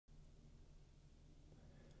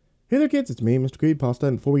Hey there kids, it's me, MrCreepyPasta,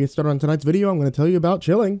 and before we get started on tonight's video, I'm going to tell you about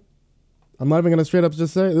chilling. I'm not even going to straight up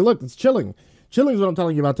just say, look, it's chilling. Chilling is what I'm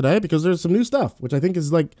telling you about today, because there's some new stuff, which I think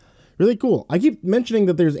is, like, really cool. I keep mentioning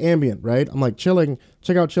that there's ambient, right? I'm like, chilling,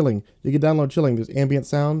 check out chilling. You can download chilling. There's ambient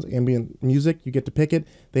sounds, ambient music, you get to pick it.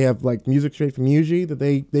 They have, like, music straight from Muji that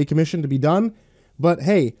they commission to be done. But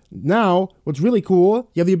hey, now, what's really cool,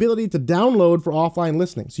 you have the ability to download for offline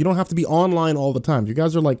listening, so you don't have to be online all the time. If you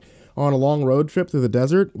guys are, like, on a long road trip through the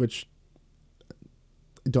desert, which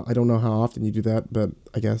I don't know how often you do that, but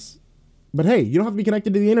I guess. But hey, you don't have to be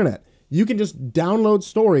connected to the internet. You can just download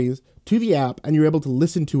stories to the app and you're able to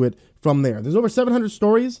listen to it from there. There's over 700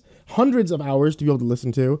 stories, hundreds of hours to be able to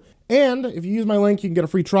listen to. And if you use my link, you can get a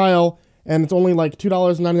free trial, and it's only like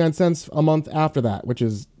 $2.99 a month after that, which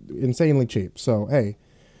is insanely cheap. So hey,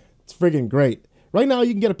 it's friggin' great. Right now,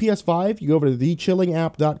 you can get a PS5. You go over to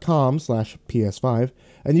thechillingapp.com/PS5,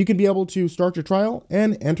 and you can be able to start your trial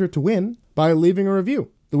and enter to win by leaving a review.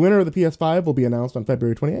 The winner of the PS5 will be announced on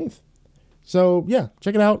February 28th. So yeah,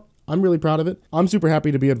 check it out. I'm really proud of it. I'm super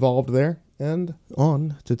happy to be involved there. And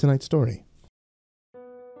on to tonight's story. A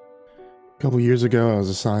couple years ago, I was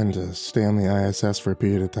assigned to stay on the ISS for a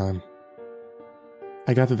period of time.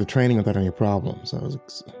 I got through the training without any problems. I was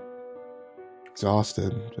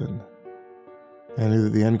exhausted, and I knew that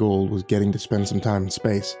the end goal was getting to spend some time in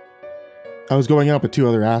space. I was going up with 2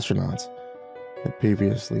 other astronauts who had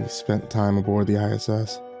previously spent time aboard the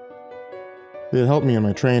ISS. They had helped me in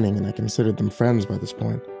my training, and I considered them friends by this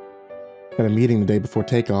point. I had a meeting the day before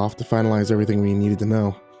takeoff to finalize everything we needed to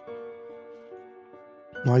know.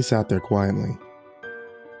 I sat there quietly,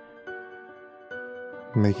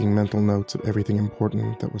 making mental notes of everything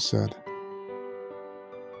important that was said.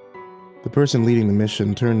 The person leading the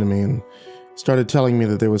mission turned to me and started telling me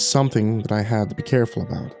that there was something that I had to be careful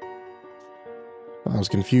about. I was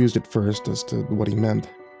confused at first as to what he meant.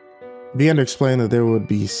 He began to explain that there would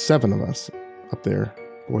be 7 of us up there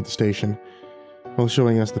aboard the station, while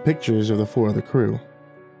showing us the pictures of the 4 other crew.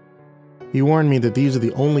 He warned me that these are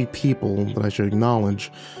the only people that I should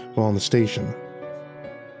acknowledge while on the station.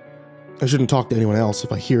 I shouldn't talk to anyone else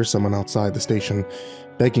if I hear someone outside the station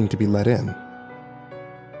begging to be let in.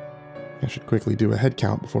 I should quickly do a head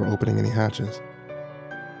count before opening any hatches.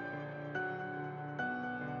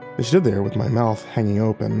 I stood there with my mouth hanging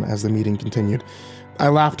open as the meeting continued. I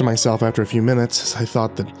laughed to myself after a few minutes as I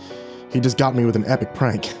thought that he just got me with an epic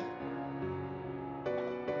prank.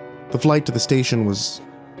 The flight to the station was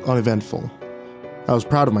uneventful. I was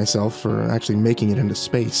proud of myself for actually making it into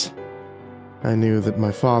space. I knew that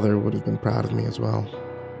my father would have been proud of me as well.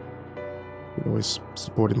 He'd always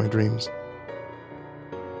supported my dreams.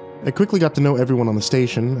 I quickly got to know everyone on the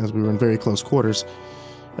station as we were in very close quarters.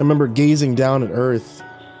 I remember gazing down at Earth,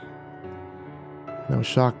 and I was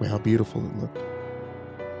shocked by how beautiful it looked.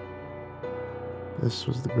 This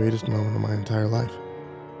was the greatest moment of my entire life.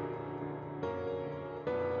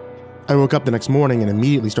 I woke up the next morning and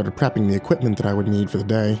immediately started prepping the equipment that I would need for the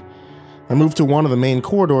day. I moved to one of the main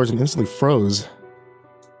corridors and instantly froze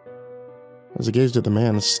as I gazed at the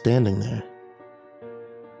man standing there.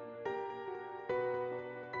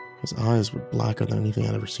 His eyes were blacker than anything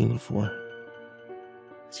I'd ever seen before.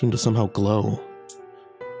 He seemed to somehow glow.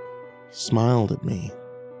 He smiled at me.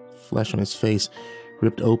 Flesh on his face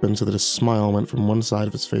ripped open so that his smile went from one side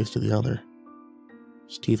of his face to the other.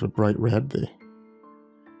 His teeth were bright red.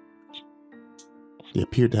 They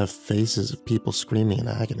appeared to have faces of people screaming in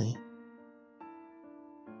agony.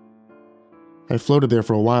 I floated there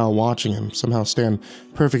for a while watching him somehow stand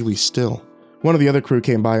perfectly still. One of the other crew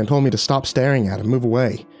came by and told me to stop staring at him, move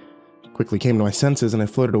away. I quickly came to my senses and I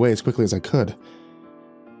floated away as quickly as I could.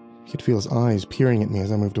 I could feel his eyes peering at me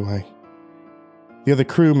as I moved away. The other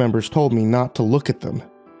crew members told me not to look at them,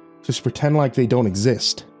 just pretend like they don't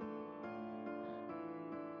exist.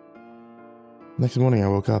 Next morning I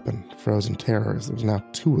woke up and froze in terror as there was now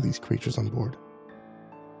 2 of these creatures on board.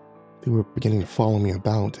 They were beginning to follow me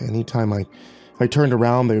about. Anytime I turned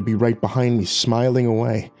around, they would be right behind me, smiling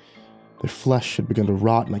away. Their flesh had begun to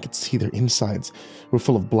rot, and I could see their insides were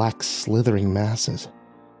full of black, slithering masses.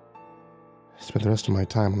 I spent the rest of my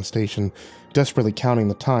time on the station, desperately counting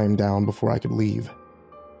the time down before I could leave.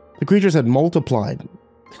 The creatures had multiplied.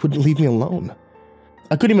 They wouldn't leave me alone.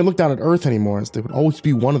 I couldn't even look down at Earth anymore, as there would always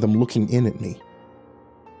be one of them looking in at me.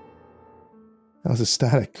 I was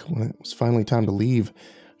ecstatic when it was finally time to leave,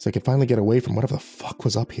 so I could finally get away from whatever the fuck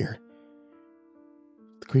was up here.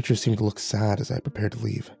 The creatures seemed to look sad as I prepared to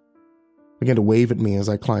leave. They began to wave at me as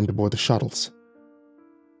I climbed aboard the shuttles.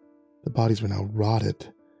 The bodies were now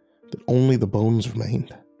rotted, that only the bones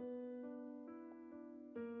remained.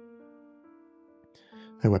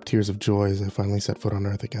 I wept tears of joy as I finally set foot on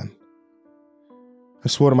Earth again. I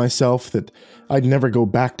swore to myself that I'd never go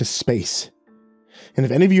back to space. And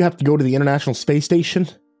if any of you have to go to the International Space Station,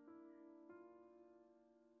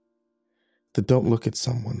 then don't look at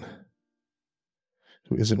someone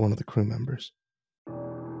who isn't one of the crew members.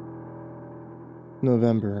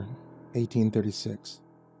 November 1836.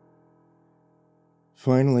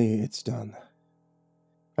 Finally, it's done.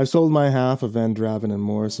 I sold my half of Van Draven and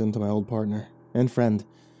Morrison to my old partner and friend,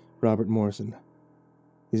 Robert Morrison.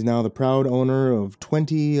 He's now the proud owner of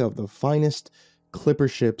 20 of the finest clipper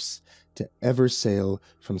ships to ever sail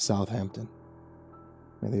from Southampton.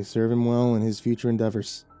 May they serve him well in his future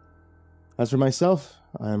endeavors. As for myself,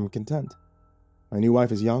 I am content. My new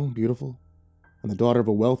wife is young, beautiful, and the daughter of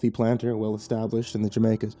a wealthy planter well established in the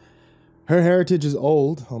Jamaicas. Her heritage is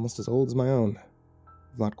old, almost as old as my own,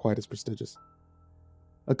 if not quite as prestigious.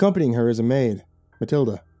 Accompanying her is a maid,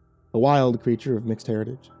 Matilda, a wild creature of mixed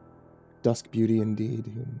heritage. Dusk beauty indeed,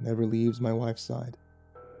 who never leaves my wife's side.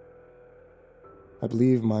 I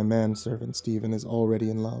believe my manservant Stephen is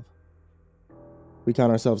already in love. We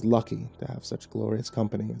count ourselves lucky to have such glorious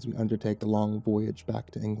company as we undertake the long voyage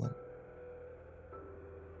back to England.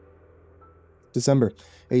 December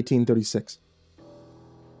 1836.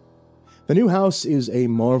 The new house is a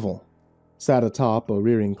marvel. Sat atop a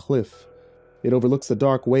rearing cliff, it overlooks the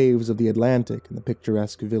dark waves of the Atlantic and the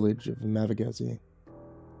picturesque village of Mavagazzi,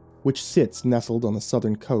 which sits nestled on the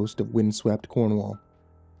southern coast of windswept Cornwall.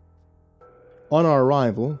 On our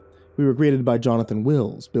arrival, we were greeted by Jonathan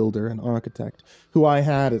Wills, builder and architect, who I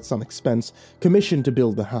had, at some expense, commissioned to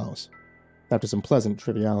build the house. After some pleasant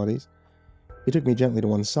trivialities, he took me gently to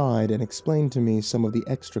one side and explained to me some of the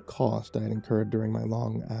extra cost I had incurred during my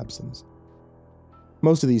long absence.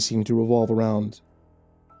 Most of these seemed to revolve around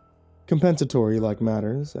compensatory-like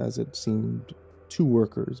matters, as it seemed 2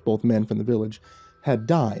 workers, both men from the village, had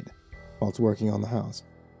died whilst working on the house.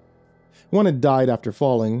 One had died after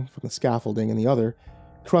falling from the scaffolding, and the other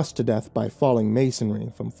crushed to death by falling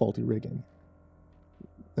masonry from faulty rigging.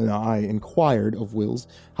 Now, I inquired of Wills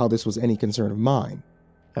how this was any concern of mine.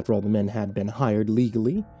 After all, the men had been hired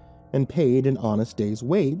legally and paid an honest day's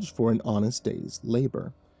wage for an honest day's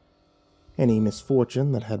labor. Any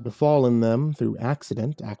misfortune that had befallen them through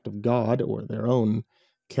accident, act of God, or their own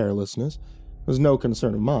carelessness was no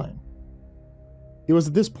concern of mine. It was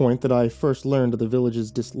at this point that I first learned of the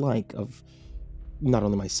village's dislike of not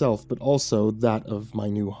only myself, but also that of my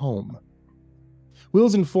new home.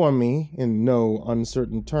 Wills informed me, in no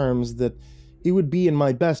uncertain terms, that it would be in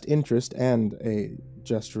my best interest, and a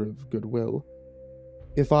gesture of goodwill,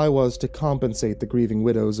 if I was to compensate the grieving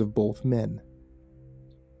widows of both men.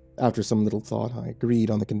 After some little thought, I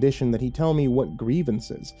agreed on the condition that he tell me what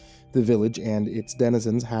grievances the village and its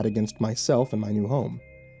denizens had against myself and my new home.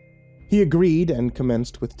 He agreed and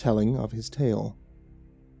commenced with telling of his tale.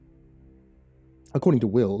 According to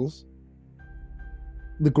Wills,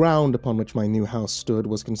 the ground upon which my new house stood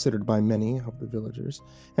was considered by many of the villagers,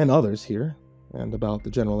 and others here, and about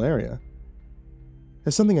the general area,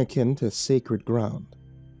 as something akin to sacred ground.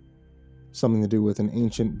 Something to do with an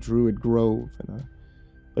ancient druid grove and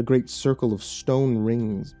a great circle of stone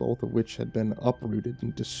rings, both of which had been uprooted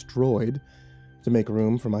and destroyed to make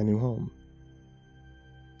room for my new home.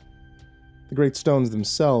 The great stones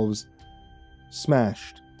themselves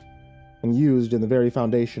smashed and used in the very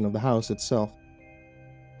foundation of the house itself.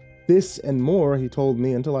 This and more he told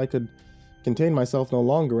me until I could contain myself no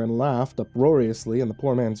longer and laughed uproariously in the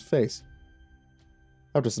poor man's face.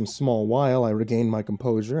 After some small while, I regained my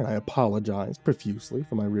composure, and I apologized profusely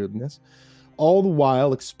for my rudeness, all the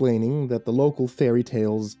while explaining that the local fairy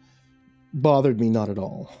tales bothered me not at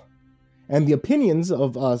all, and the opinions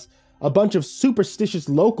of us, a bunch of superstitious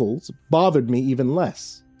locals, bothered me even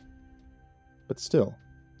less. But still,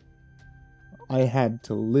 I had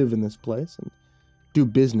to live in this place and do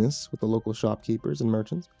business with the local shopkeepers and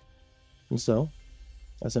merchants, and so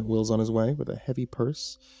I sent Wills on his way with a heavy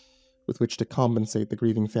purse with which to compensate the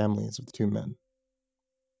grieving families of the 2 men.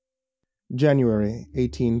 January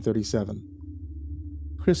 1837.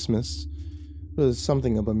 Christmas was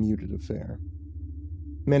something of a muted affair.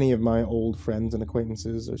 Many of my old friends and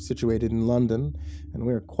acquaintances are situated in London, and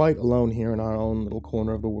we are quite alone here in our own little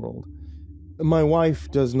corner of the world. My wife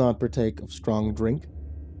does not partake of strong drink,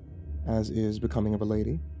 as is becoming of a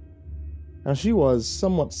lady. Now, she was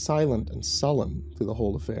somewhat silent and sullen through the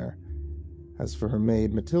whole affair. As for her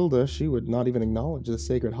maid, Matilda, she would not even acknowledge the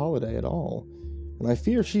sacred holiday at all, and I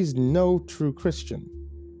fear she's no true Christian.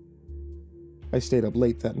 I stayed up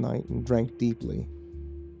late that night and drank deeply,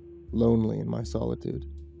 lonely in my solitude.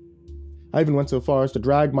 I even went so far as to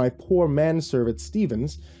drag my poor manservant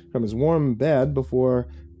Stevens from his warm bed before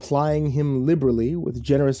plying him liberally with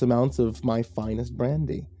generous amounts of my finest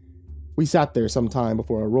brandy. We sat there some time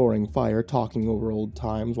before a roaring fire, talking over old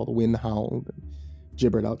times while the wind howled and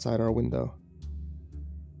gibbered outside our window.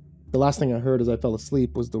 The last thing I heard as I fell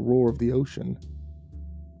asleep was the roar of the ocean.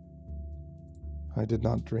 I did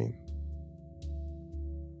not dream.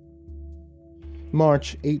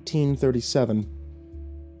 March 1837.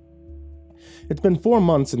 It's been 4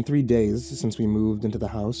 months and 3 days since we moved into the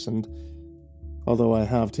house, and although I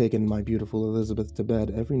have taken my beautiful Elizabeth to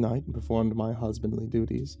bed every night and performed my husbandly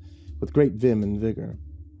duties with great vim and vigor,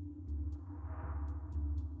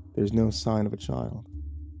 there's no sign of a child.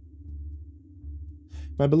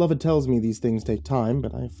 My beloved tells me these things take time,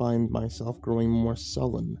 but I find myself growing more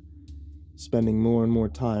sullen, spending more and more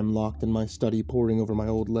time locked in my study poring over my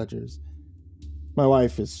old ledgers. My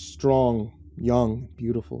wife is strong, young,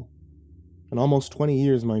 beautiful, and almost 20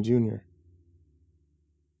 years my junior.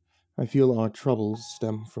 I feel our troubles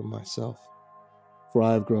stem from myself, for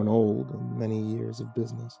I have grown old in many years of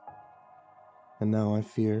business, and now I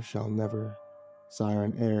fear shall never sire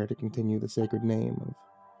an heir to continue the sacred name of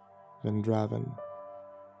Vendraven.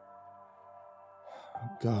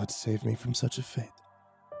 God save me from such a fate.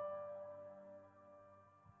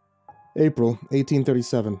 April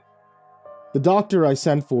 1837. The doctor I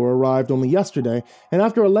sent for arrived only yesterday, and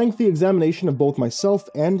after a lengthy examination of both myself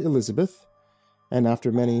and Elizabeth, and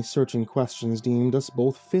after many searching questions, deemed us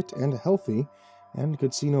both fit and healthy, and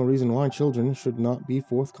could see no reason why children should not be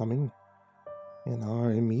forthcoming in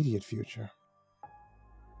our immediate future.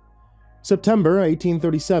 September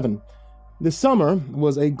 1837. The summer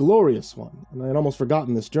was a glorious one, and I had almost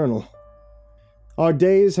forgotten this journal. Our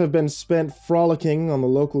days have been spent frolicking on the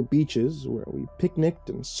local beaches, where we picnicked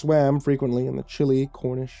and swam frequently in the chilly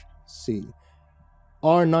Cornish sea.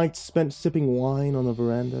 Our nights spent sipping wine on the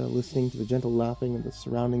veranda, listening to the gentle laughing of the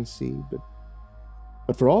surrounding sea,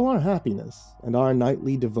 but for all our happiness and our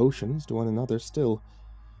nightly devotions to one another, still,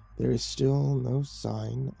 there is still no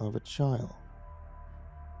sign of a child.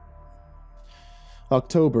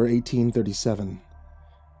 October 1837.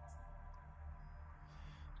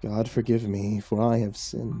 God forgive me, for I have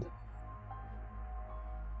sinned.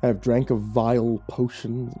 I have drank of vile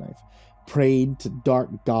potions, and I've prayed to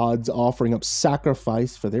dark gods, offering up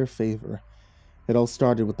sacrifice for their favor. It all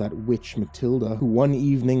started with that witch Matilda, who one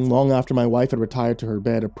evening, long after my wife had retired to her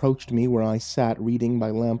bed, approached me where I sat reading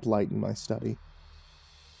by lamplight in my study.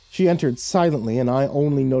 She entered silently, and I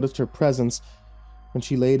only noticed her presence when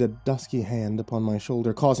she laid a dusky hand upon my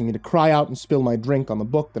shoulder, causing me to cry out and spill my drink on the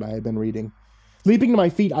book that I had been reading. Leaping to my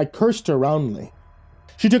feet, I cursed her roundly.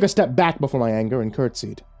 She took a step back before my anger and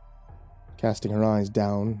curtsied, casting her eyes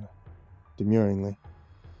down demurringly.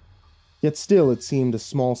 Yet still it seemed a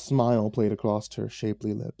small smile played across her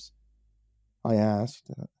shapely lips.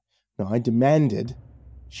 I demanded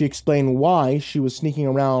she explain why she was sneaking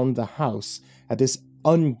around the house at this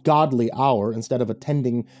ungodly hour instead of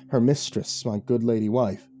attending her mistress, my good lady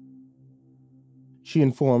wife. She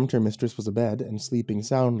informed her mistress was abed and sleeping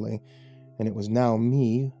soundly, and it was now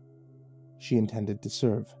me she intended to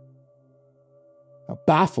serve. Now,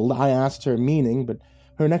 baffled, I asked her meaning, but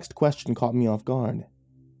her next question caught me off guard.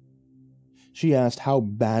 She asked how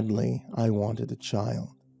badly I wanted a child.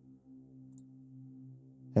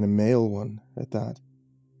 And a male one, at that.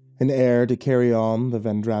 An heir to carry on the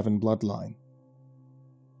Vendraven bloodline.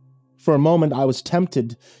 For a moment I was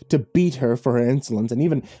tempted to beat her for her insolence, and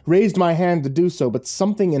even raised my hand to do so, but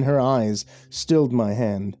something in her eyes stilled my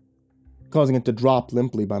hand, causing it to drop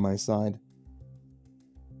limply by my side.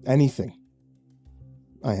 Anything,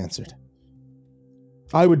 I answered.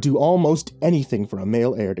 I would do almost anything for a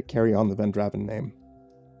male heir to carry on the Vendraven name.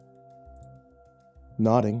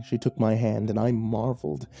 Nodding, she took my hand, and I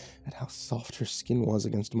marveled at how soft her skin was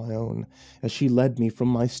against my own, as she led me from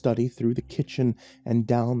my study through the kitchen and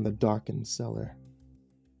down the darkened cellar.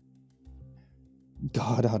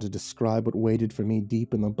 God, how to describe what waited for me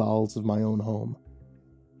deep in the bowels of my own home.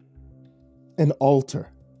 An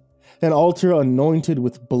altar anointed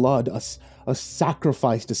with blood, a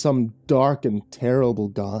sacrifice to some dark and terrible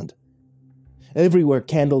god. Everywhere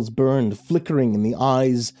candles burned, flickering in the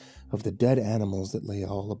eyes of the dead animals that lay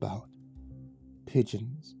all about.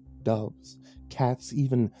 Pigeons, doves, cats,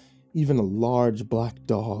 even a large black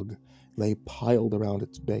dog lay piled around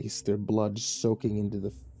its base, their blood soaking into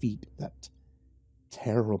the feet of that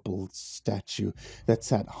terrible statue that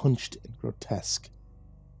sat hunched and grotesque.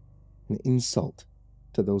 An insult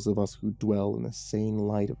to those of us who dwell in the sane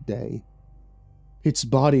light of day. Its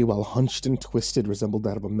body, while hunched and twisted, resembled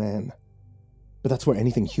that of a man. But that's where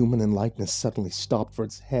anything human in likeness suddenly stopped, for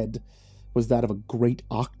its head was that of a great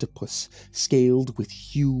octopus, scaled with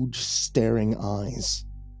huge, staring eyes.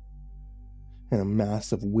 and a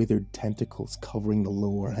mass of withered tentacles covering the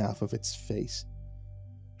lower half of its face.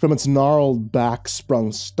 From its gnarled back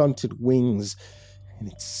sprung stunted wings,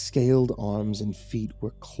 and its scaled arms and feet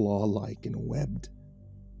were claw-like and webbed.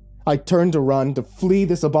 I turned to run, to flee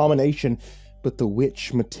this abomination, but the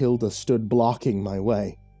witch Matilda stood blocking my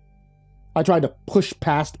way. I tried to push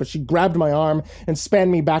past, but she grabbed my arm and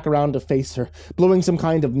spanned me back around to face her, blowing some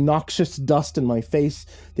kind of noxious dust in my face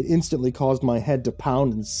that instantly caused my head to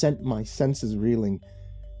pound and sent my senses reeling.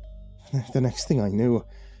 The next thing I knew,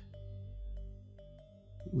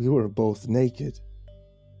 we were both naked,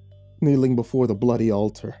 kneeling before the bloody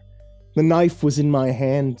altar. The knife was in my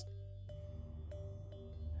hand.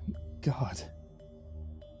 God.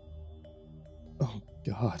 Oh,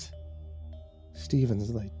 God. Stevens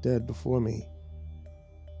lay dead before me.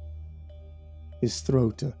 His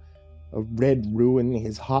throat, a red ruin,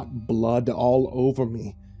 his hot blood all over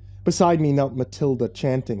me. Beside me knelt Matilda,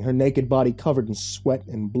 chanting, her naked body covered in sweat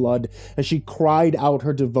and blood, as she cried out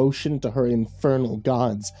her devotion to her infernal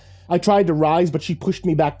gods. I tried to rise, but she pushed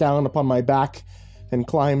me back down upon my back and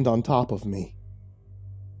climbed on top of me.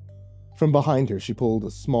 From behind her, she pulled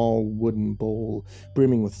a small wooden bowl,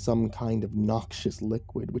 brimming with some kind of noxious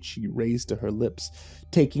liquid, which she raised to her lips.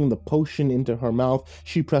 Taking the potion into her mouth,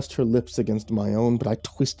 she pressed her lips against my own, but I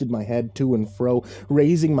twisted my head to and fro,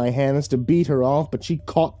 raising my hands to beat her off, but she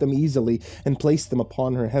caught them easily and placed them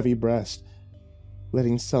upon her heavy breast,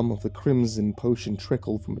 letting some of the crimson potion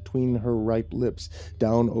trickle from between her ripe lips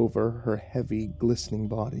down over her heavy, glistening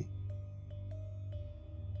body.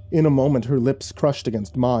 In a moment, her lips crushed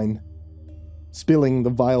against mine, spilling the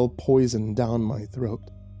vile poison down my throat.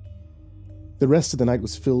 The rest of the night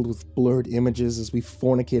was filled with blurred images as we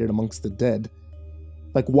fornicated amongst the dead,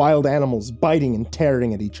 like wild animals biting and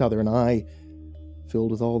tearing at each other, and I,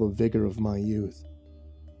 filled with all the vigor of my youth.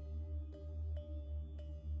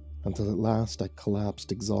 Until at last I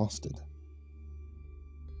collapsed exhausted,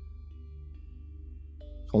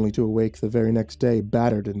 only to awake the very next day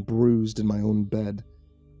battered and bruised in my own bed.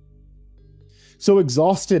 So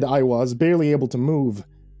exhausted I was, barely able to move.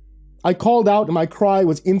 I called out, and my cry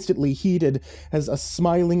was instantly heeded as a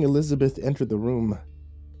smiling Elizabeth entered the room,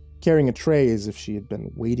 carrying a tray as if she had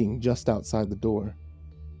been waiting just outside the door.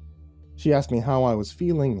 She asked me how I was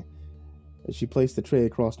feeling as she placed the tray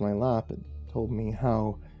across my lap and told me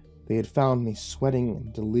how they had found me sweating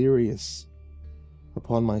and delirious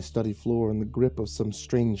upon my study floor in the grip of some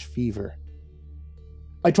strange fever.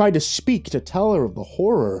 I tried to speak to tell her of the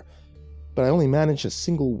horror, but I only managed a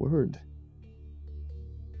single word.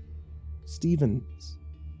 Stevens.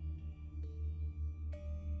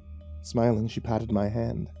 Smiling, she patted my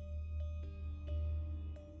hand.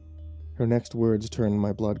 Her next words turned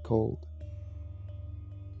my blood cold.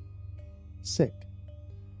 Sick,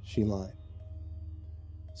 she lied,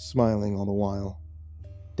 smiling all the while.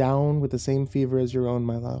 Down with the same fever as your own,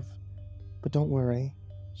 my love. But don't worry,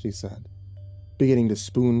 she said, beginning to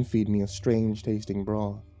spoon-feed me a strange-tasting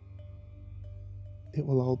broth. It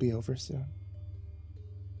will all be over soon.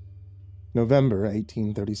 November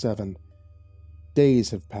 1837.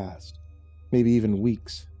 Days have passed, maybe even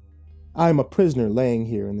weeks. I am a prisoner laying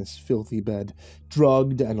here in this filthy bed,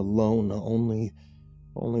 drugged and alone, only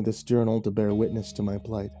this journal to bear witness to my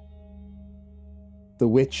plight. The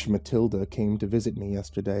witch Matilda came to visit me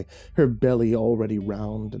yesterday, her belly already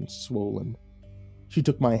round and swollen. She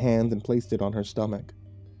took my hand and placed it on her stomach.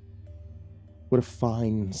 What a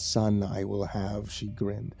fine son I will have, she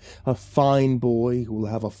grinned. A fine boy who will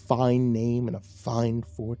have a fine name and a fine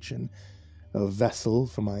fortune. A vessel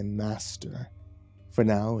for my master. For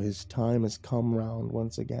now his time has come round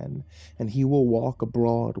once again, and he will walk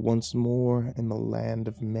abroad once more in the land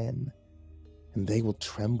of men. And they will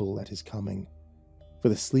tremble at his coming, for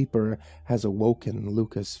the sleeper has awoken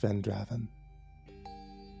Lucas Vendraven.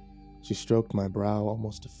 She stroked my brow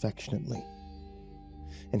almost affectionately.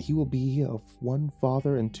 And he will be of one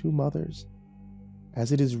father and two mothers,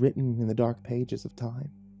 as it is written in the dark pages of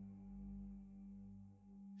time.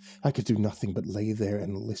 I could do nothing but lay there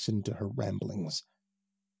and listen to her ramblings,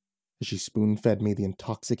 as she spoon-fed me the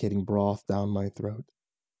intoxicating broth down my throat,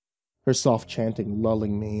 her soft chanting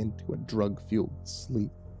lulling me into a drug-fueled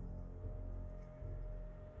sleep.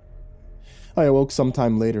 I awoke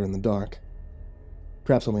sometime later in the dark.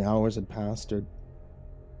 Perhaps only hours had passed, or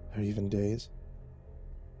even days.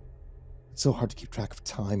 It's so hard to keep track of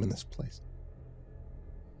time in this place.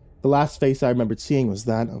 The last face I remembered seeing was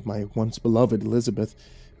that of my once beloved Elizabeth,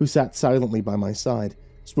 who sat silently by my side,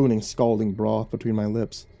 spooning scalding broth between my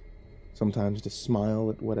lips, sometimes to smile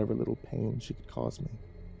at whatever little pain she could cause me.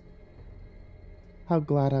 How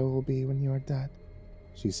glad I will be when you are dead,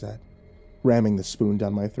 she said, ramming the spoon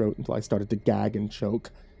down my throat until I started to gag and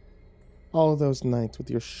choke. All those nights with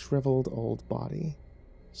your shriveled old body,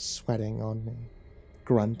 sweating on me,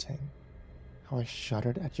 grunting, how I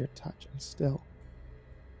shuddered at your touch, and still,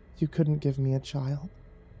 you couldn't give me a child.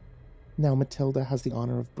 Now Matilda has the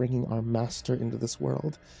honor of bringing our master into this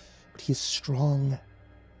world, but he is strong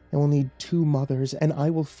and will need 2 mothers, and I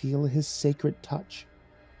will feel his sacred touch,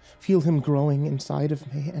 feel him growing inside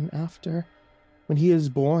of me, and after, when he is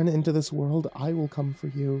born into this world, I will come for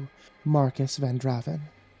you, Marcus Van Draven.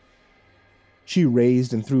 She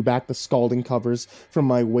raised and threw back the scalding covers from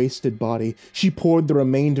my wasted body. She poured the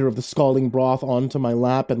remainder of the scalding broth onto my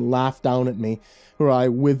lap and laughed down at me, where I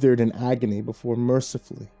withered in agony before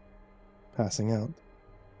mercifully passing out.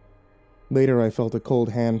 Later, I felt a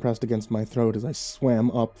cold hand pressed against my throat as I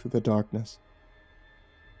swam up through the darkness.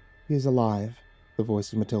 He is alive, the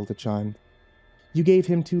voice of Matilda chimed. You gave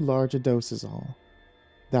him too large a dose is all.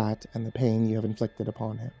 That and the pain you have inflicted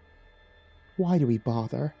upon him. Why do we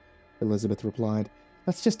bother? Elizabeth replied.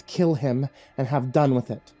 Let's just kill him and have done with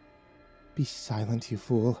it. Be silent, you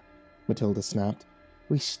fool, Matilda snapped.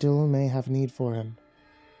 We still may have need for him.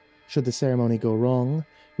 Should the ceremony go wrong,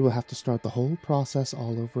 we will have to start the whole process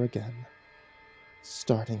all over again.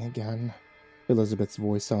 Starting again. Elizabeth's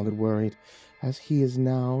voice sounded worried. As he is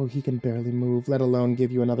now, he can barely move, let alone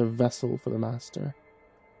give you another vessel for the master.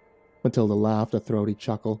 Matilda laughed a throaty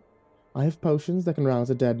chuckle. I have potions that can rouse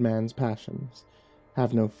a dead man's passions.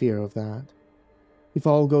 Have no fear of that. If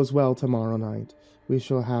all goes well tomorrow night, we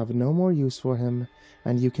shall have no more use for him,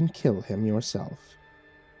 and you can kill him yourself.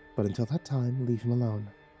 But until that time, leave him alone.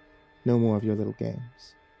 No more of your little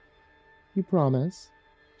games. You promise?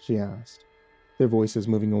 She asked, their voices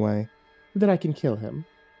moving away. That I can kill him.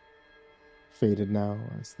 Faded now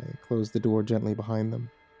as they closed the door gently behind them.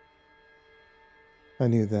 I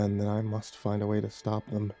knew then that I must find a way to stop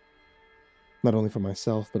them. Not only for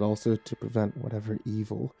myself, but also to prevent whatever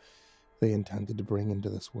evil they intended to bring into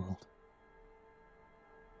this world.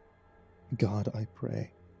 God, I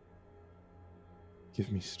pray,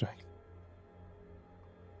 give me strength.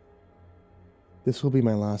 This will be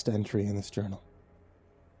my last entry in this journal.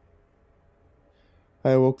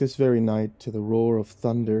 I awoke this very night to the roar of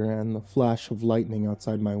thunder and the flash of lightning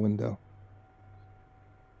outside my window.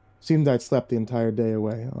 Seemed I'd slept the entire day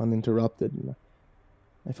away, uninterrupted, and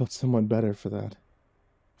I felt somewhat better for that.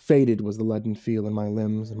 Faded was the leaden feel in my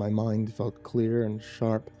limbs, and my mind felt clear and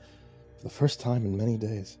sharp for the first time in many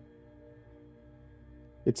days.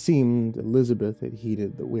 It seemed Elizabeth had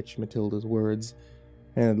heeded the witch Matilda's words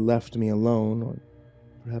and had left me alone, or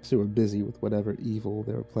perhaps they were busy with whatever evil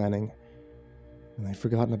they were planning, and they'd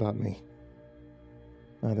forgotten about me.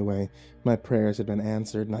 Either way, my prayers had been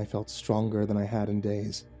answered, and I felt stronger than I had in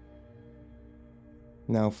days.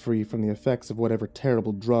 Now free from the effects of whatever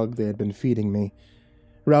terrible drug they had been feeding me,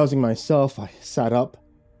 rousing myself, I sat up,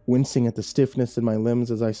 wincing at the stiffness in my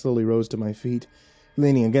limbs as I slowly rose to my feet,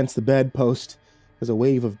 leaning against the bedpost as a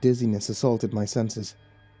wave of dizziness assaulted my senses.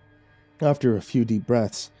 After a few deep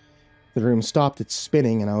breaths, the room stopped its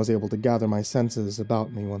spinning and I was able to gather my senses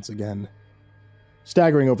about me once again.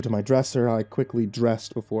 Staggering over to my dresser, I quickly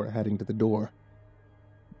dressed before heading to the door.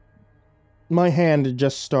 My hand had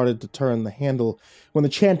just started to turn the handle when the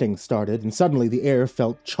chanting started, and suddenly the air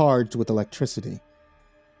felt charged with electricity,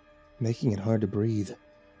 making it hard to breathe,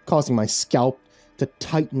 causing my scalp to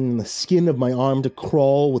tighten and the skin of my arm to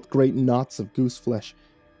crawl with great knots of goose flesh.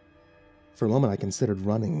 For a moment I considered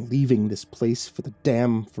running, leaving this place for the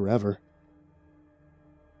damn forever.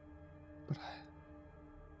 But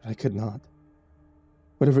I could not.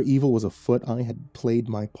 Whatever evil was afoot, I had played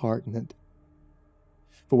my part in it.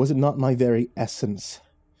 For was it not my very essence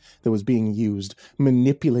that was being used,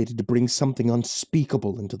 manipulated to bring something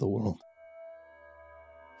unspeakable into the world?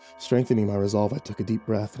 Strengthening my resolve, I took a deep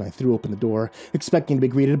breath and I threw open the door, expecting to be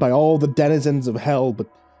greeted by all the denizens of hell, but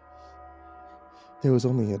there was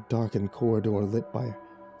only a darkened corridor lit by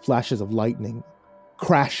flashes of lightning,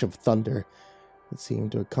 crash of thunder that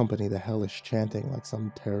seemed to accompany the hellish chanting like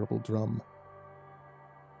some terrible drum.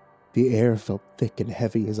 The air felt thick and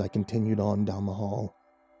heavy as I continued on down the hall,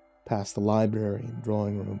 past the library and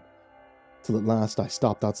drawing room, till at last I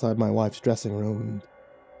stopped outside my wife's dressing room and,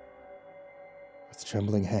 with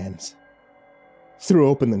trembling hands, threw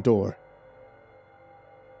open the door.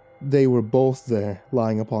 They were both there,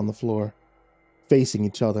 lying upon the floor, facing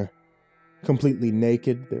each other, completely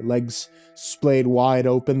naked, their legs splayed wide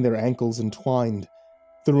open, their ankles entwined.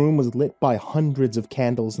 The room was lit by hundreds of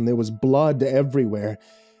candles, and there was blood everywhere.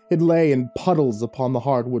 It lay in puddles upon the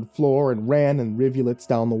hardwood floor and ran in rivulets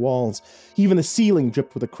down the walls. Even the ceiling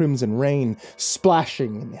dripped with a crimson rain,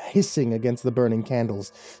 splashing and hissing against the burning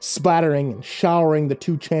candles, splattering and showering the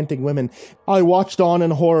two chanting women. I watched on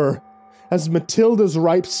in horror as Matilda's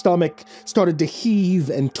ripe stomach started to heave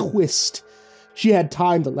and twist. She had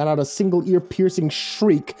time to let out a single ear-piercing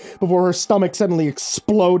shriek before her stomach suddenly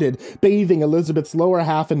exploded, bathing Elizabeth's lower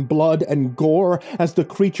half in blood and gore as the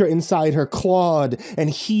creature inside her clawed and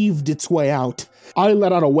heaved its way out. I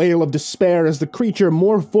let out a wail of despair as the creature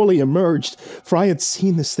more fully emerged, for I had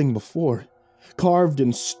seen this thing before, carved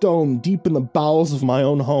in stone deep in the bowels of my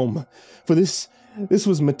own home. For this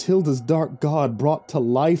was Matilda's dark god brought to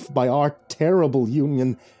life by our terrible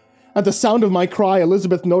union. At the sound of my cry,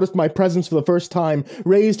 Elizabeth noticed my presence for the first time,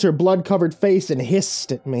 raised her blood-covered face and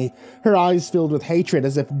hissed at me, her eyes filled with hatred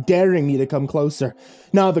as if daring me to come closer.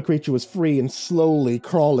 Now the creature was free and slowly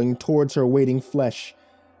crawling towards her waiting flesh.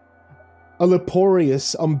 A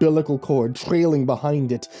laborious umbilical cord trailing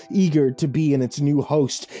behind it, eager to be in its new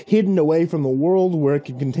host, hidden away from the world where it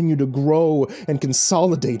could continue to grow and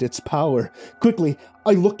consolidate its power. Quickly,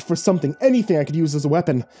 I looked for something, anything I could use as a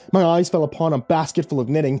weapon. My eyes fell upon a basket full of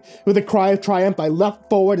knitting. With a cry of triumph, I leapt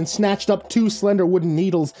forward and snatched up 2 slender wooden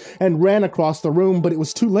needles and ran across the room, but it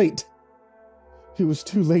was too late. It was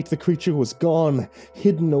too late. The creature was gone,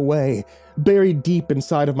 hidden away, buried deep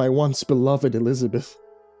inside of my once beloved Elizabeth.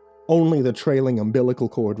 Only the trailing umbilical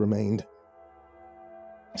cord remained.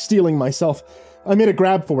 Steeling myself, I made a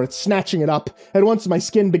grab for it, snatching it up. At once my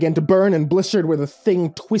skin began to burn and blistered where the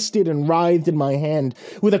thing twisted and writhed in my hand.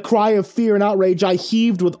 With a cry of fear and outrage, I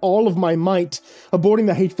heaved with all of my might, aborting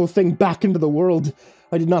the hateful thing back into the world.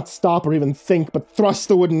 I did not stop or even think, but thrust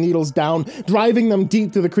the wooden needles down, driving them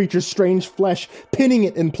deep through the creature's strange flesh, pinning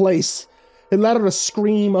it in place. It let out a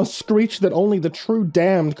scream, a screech that only the true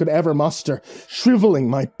damned could ever muster, shriveling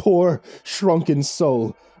my poor, shrunken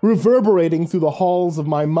soul, reverberating through the halls of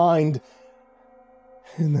my mind.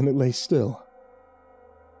 And then it lay still,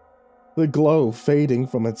 the glow fading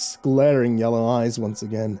from its glaring yellow eyes once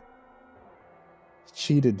again.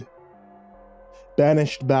 Cheated,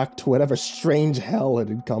 banished back to whatever strange hell it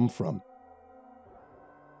had come from.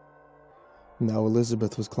 Now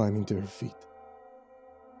Elizabeth was climbing to her feet.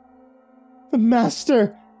 "The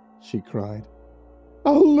master!" she cried.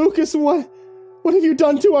 "Oh, Lucas, what have you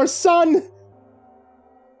done to our son?"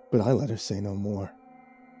 But I let her say no more.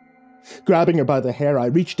 Grabbing her by the hair, I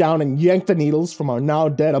reached down and yanked the needles from our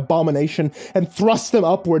now-dead abomination and thrust them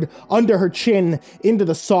upward, under her chin, into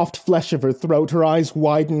the soft flesh of her throat. Her eyes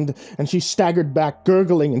widened, and she staggered back,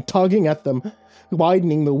 gurgling and tugging at them,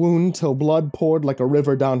 widening the wound till blood poured like a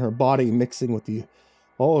river down her body, mixing with the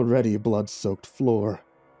already blood-soaked floor,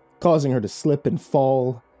 causing her to slip and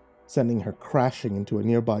fall, sending her crashing into a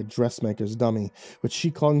nearby dressmaker's dummy, which she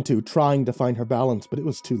clung to, trying to find her balance, but it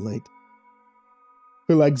was too late.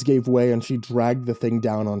 Her legs gave way, and she dragged the thing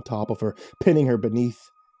down on top of her, pinning her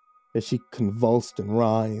beneath, as she convulsed and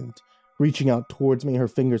writhed, reaching out towards me, her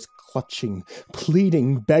fingers clutching,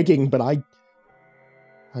 pleading, begging, but I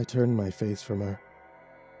turned my face from her.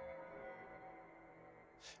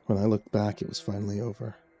 When I looked back, it was finally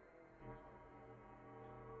over.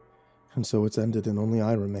 And so it's ended, and only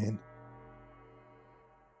I remain.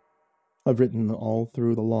 I've written all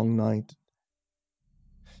through the long night.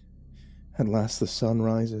 At last the sun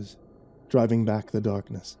rises, driving back the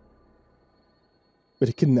darkness. But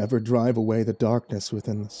it can never drive away the darkness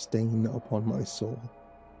within the stain upon my soul.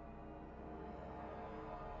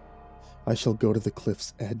 I shall go to the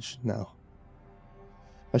cliff's edge now.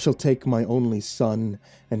 I shall take my only son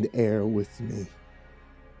and heir with me.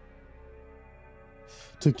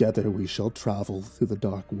 Together we shall travel through the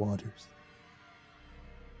dark waters.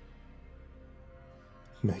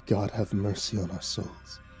 May God have mercy on our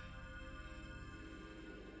souls.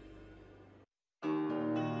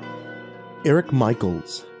 Eric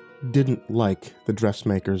Michaels didn't like the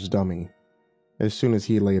dressmaker's dummy as soon as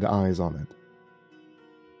he laid eyes on it.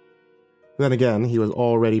 Then again, he was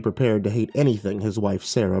already prepared to hate anything his wife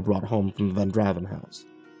Sarah brought home from the Van Draven house.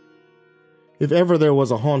 If ever there was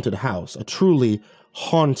a haunted house, a truly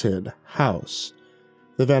haunted house,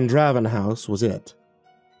 the Van Draven house was it.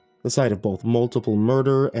 The site of both multiple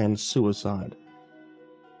murder and suicide.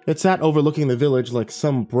 It sat overlooking the village like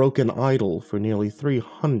some broken idol for nearly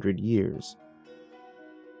 300 years.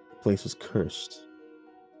 The place was cursed,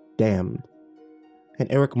 damned,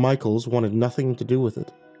 and Eric Michaels wanted nothing to do with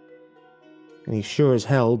it. And he sure as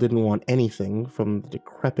hell didn't want anything from the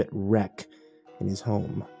decrepit wreck in his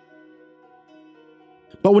home.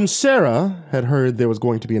 But when Sarah had heard there was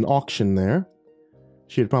going to be an auction there,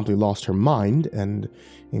 She had promptly lost her mind and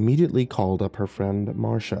immediately called up her friend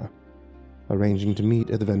Marcia, arranging to meet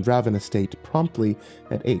at the Van Draven estate promptly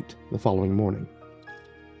at 8 the following morning.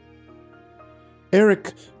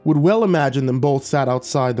 Eric would well imagine them both sat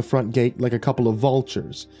outside the front gate like a couple of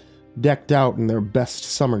vultures, decked out in their best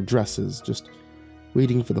summer dresses, just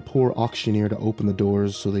waiting for the poor auctioneer to open the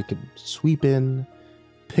doors so they could sweep in,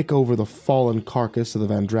 pick over the fallen carcass of the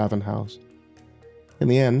Van Draven house. In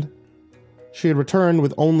the end, she had returned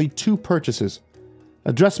with only 2 purchases,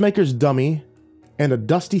 a dressmaker's dummy and a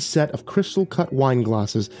dusty set of crystal-cut wine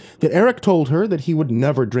glasses that Eric told her that he would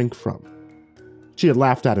never drink from. She had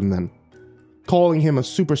laughed at him then, calling him a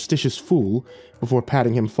superstitious fool before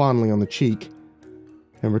patting him fondly on the cheek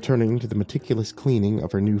and returning to the meticulous cleaning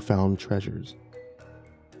of her newfound treasures.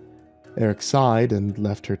 Eric sighed and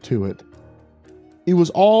left her to it. It was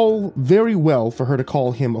all very well for her to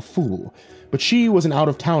call him a fool, but she was an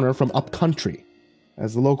out-of-towner from up-country,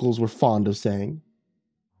 as the locals were fond of saying.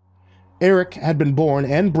 Eric had been born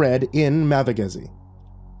and bred in Mavagezi.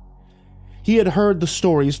 He had heard the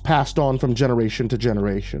stories passed on from generation to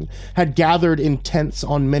generation, had gathered in tents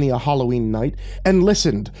on many a Halloween night, and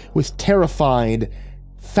listened with terrified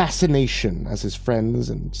fascination as his friends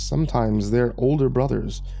and sometimes their older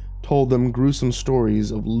brothers told them gruesome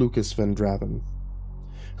stories of Lucas Van Draven,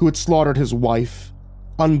 who had slaughtered his wife,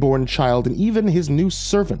 unborn child, and even his new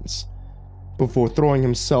servants, before throwing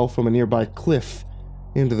himself from a nearby cliff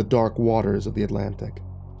into the dark waters of the Atlantic.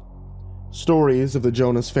 Stories of the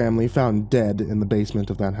Jonas family found dead in the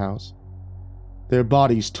basement of that house, their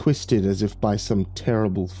bodies twisted as if by some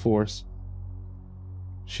terrible force.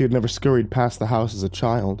 She had never scurried past the house as a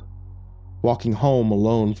child, walking home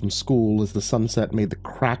alone from school as the sunset made the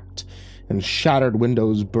cracked and shattered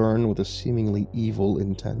windows burn with a seemingly evil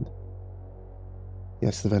intent.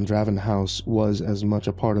 Yes, the Van Draven house was as much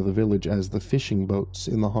a part of the village as the fishing boats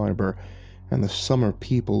in the harbor and the summer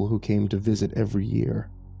people who came to visit every year.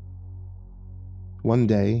 One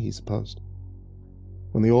day, he supposed,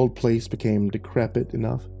 when the old place became decrepit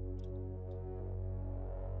enough,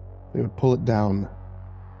 they would pull it down,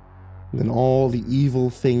 and then all the evil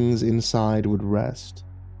things inside would rest.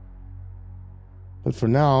 But for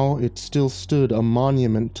now, it still stood a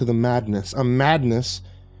monument to the madness, a madness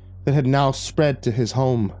that had now spread to his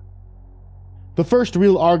home. The first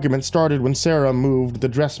real argument started when Sarah moved the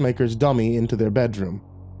dressmaker's dummy into their bedroom.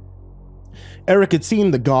 Eric had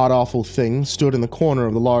seen the god-awful thing stood in the corner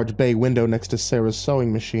of the large bay window next to Sarah's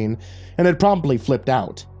sewing machine, and had promptly flipped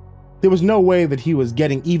out. There was no way that he was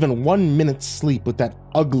getting even 1 minute's sleep with that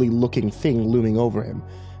ugly-looking thing looming over him,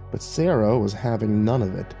 but Sarah was having none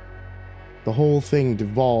of it. The whole thing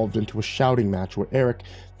devolved into a shouting match where Eric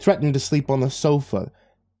threatened to sleep on the sofa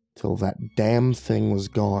till that damn thing was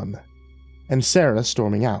gone, and Sarah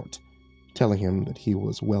storming out, telling him that he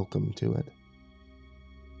was welcome to it.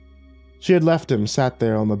 She had left him sat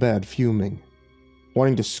there on the bed fuming,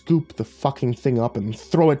 wanting to scoop the fucking thing up and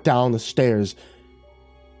throw it down the stairs,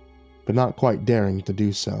 but not quite daring to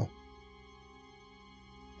do so.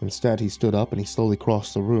 Instead, he stood up and he slowly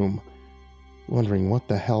crossed the room, wondering what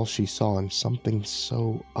the hell she saw in something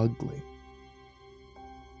so ugly.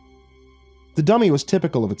 The dummy was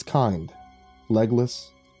typical of its kind,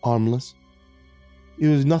 legless, armless. It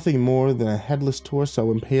was nothing more than a headless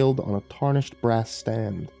torso impaled on a tarnished brass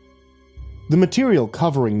stand. The material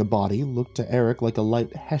covering the body looked to Eric like a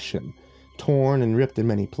light hessian, torn and ripped in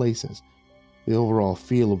many places. The overall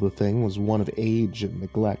feel of the thing was one of age and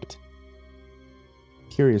neglect.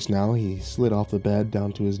 Curious now, he slid off the bed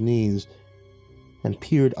down to his knees and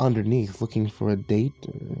peered underneath, looking for a date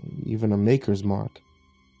or even a maker's mark.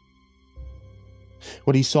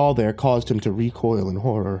 What he saw there caused him to recoil in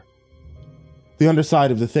horror. The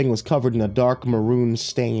underside of the thing was covered in a dark maroon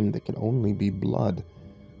stain that could only be blood.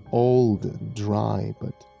 Old and dry,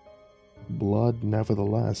 but blood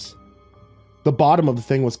nevertheless. The bottom of the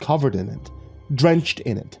thing was covered in it, drenched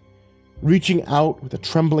in it. Reaching out with a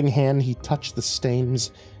trembling hand, he touched the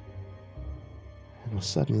stains and was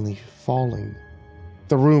suddenly falling.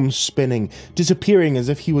 The room spinning, disappearing as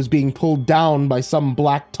if he was being pulled down by some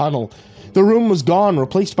black tunnel. The room was gone,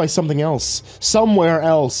 replaced by something else, somewhere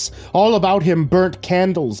else. All about him burnt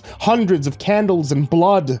candles, hundreds of candles and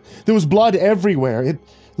blood. There was blood everywhere. It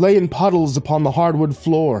lay in puddles upon the hardwood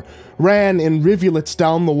floor, ran in rivulets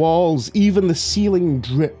down the walls. Even the ceiling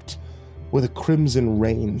dripped with a crimson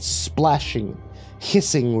rain, splashing,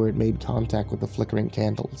 hissing where it made contact with the flickering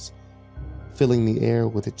candles, filling the air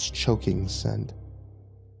with its choking scent.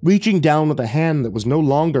 Reaching down with a hand that was no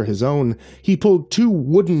longer his own, he pulled 2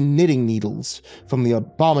 wooden knitting needles from the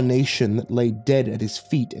abomination that lay dead at his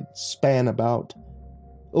feet and span about.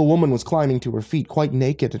 A woman was climbing to her feet, quite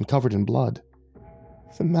naked and covered in blood.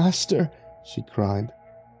 "The master," she cried.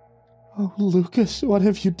 "Oh, Lucas, what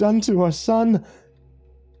have you done to our son?"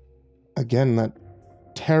 Again, that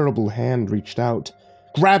terrible hand reached out,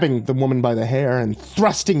 grabbing the woman by the hair and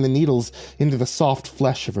thrusting the needles into the soft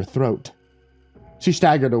flesh of her throat. She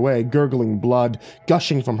staggered away, gurgling blood,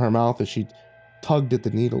 gushing from her mouth as she tugged at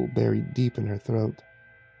the needle buried deep in her throat.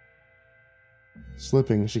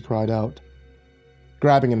 Slipping, she cried out,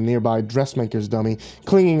 grabbing a nearby dressmaker's dummy,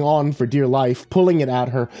 clinging on for dear life, pulling it at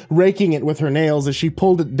her, raking it with her nails as she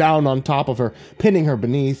pulled it down on top of her, pinning her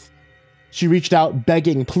beneath. She reached out,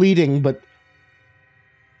 begging, pleading, but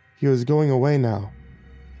he was going away now.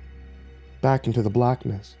 Back into the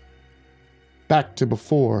blackness. Back to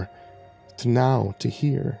before, to now, to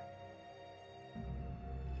here.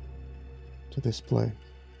 To this place.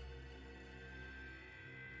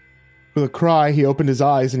 With a cry, he opened his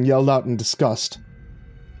eyes and yelled out in disgust.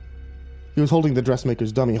 He was holding the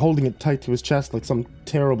dressmaker's dummy, holding it tight to his chest like some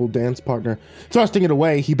terrible dance partner. Thrusting it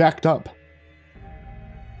away, he backed up,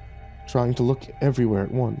 trying to look everywhere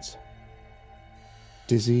at once.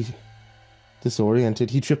 Dizzy, disoriented,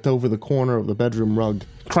 he tripped over the corner of the bedroom rug,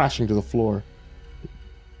 crashing to the floor,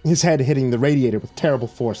 his head hitting the radiator with terrible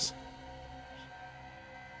force.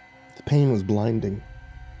 The pain was blinding,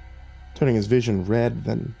 turning his vision red,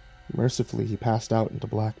 then mercifully he passed out into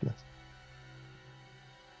blackness.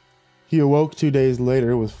 He awoke 2 days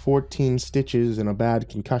later with 14 stitches and a bad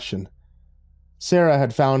concussion. Sarah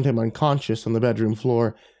had found him unconscious on the bedroom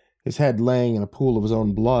floor, his head laying in a pool of his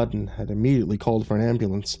own blood, and had immediately called for an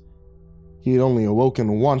ambulance. He had only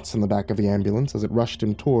awoken once in the back of the ambulance as it rushed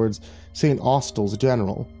him towards St. Austell's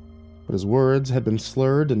General, but his words had been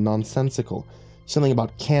slurred and nonsensical, something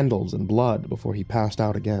about candles and blood before he passed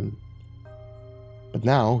out again. But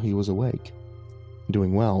now he was awake,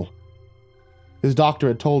 doing well. His doctor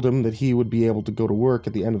had told him that he would be able to go to work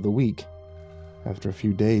at the end of the week, after a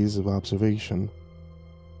few days of observation.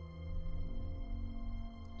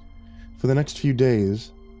 For the next few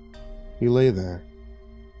days, he lay there,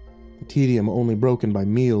 the tedium only broken by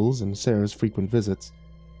meals and Sarah's frequent visits.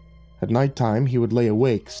 At nighttime, he would lay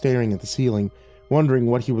awake, staring at the ceiling, wondering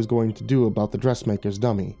what he was going to do about the dressmaker's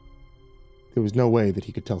dummy. There was no way that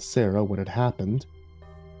he could tell Sarah what had happened.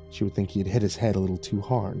 She would think he had hit his head a little too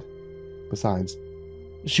hard. Besides,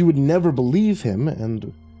 she would never believe him,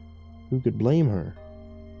 and who could blame her?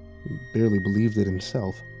 He barely believed it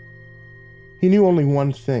himself. He knew only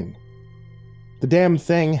one thing. The damn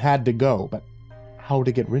thing had to go, but how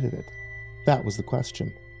to get rid of it? That was the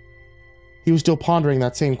question. He was still pondering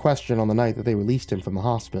that same question on the night that they released him from the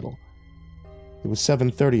hospital. It was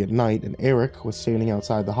 7:30 at night, and Eric was standing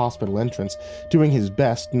outside the hospital entrance, doing his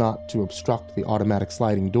best not to obstruct the automatic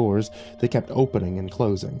sliding doors that kept opening and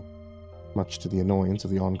closing, much to the annoyance of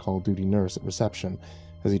the on-call duty nurse at reception,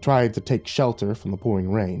 as he tried to take shelter from the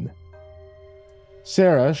pouring rain.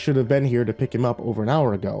 Sarah should have been here to pick him up over an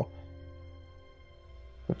hour ago,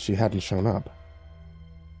 but she hadn't shown up.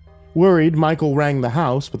 Worried, Michael rang the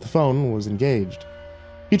house, but the phone was engaged.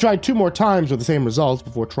 He tried 2 more times with the same results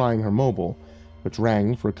before trying her mobile, which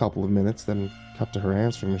rang for a couple of minutes, then cut to her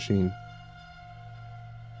answering machine.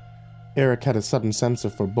 Eric had a sudden sense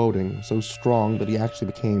of foreboding, so strong that he actually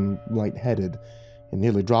became lightheaded and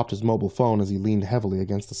nearly dropped his mobile phone as he leaned heavily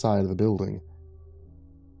against the side of the building.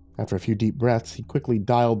 After a few deep breaths, he quickly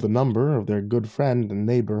dialed the number of their good friend and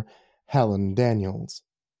neighbor, Helen Daniels.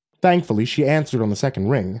 Thankfully, she answered on the second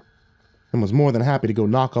ring, and was more than happy to go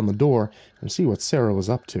knock on the door and see what Sarah was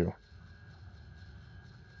up to.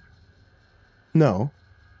 No,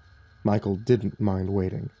 Michael didn't mind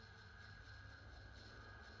waiting.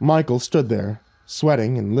 Michael stood there,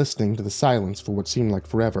 sweating and listening to the silence for what seemed like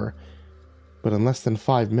forever, but in less than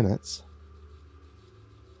 5 minutes,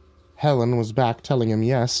 Helen was back telling him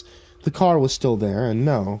yes, the car was still there, and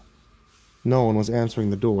no one was answering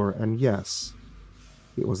the door, and yes,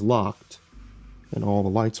 it was locked, and all the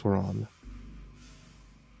lights were on.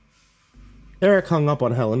 Eric hung up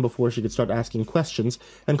on Helen before she could start asking questions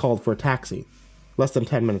and called for a taxi. Less than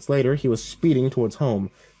 10 minutes later, he was speeding towards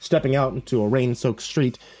home. Stepping out into a rain-soaked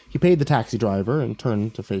street, he paid the taxi driver and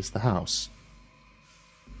turned to face the house.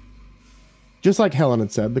 Just like Helen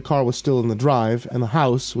had said, the car was still in the drive, and the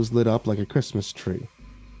house was lit up like a Christmas tree,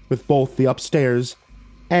 with both the upstairs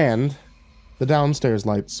and the downstairs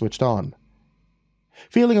lights switched on.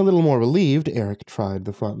 Feeling a little more relieved, Eric tried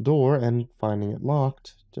the front door, and finding it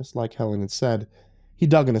locked, just like Helen had said, he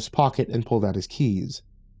dug in his pocket and pulled out his keys.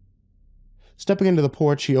 Stepping into the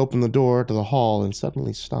porch, he opened the door to the hall and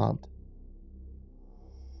suddenly stopped,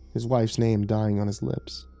 his wife's name dying on his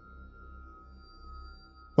lips.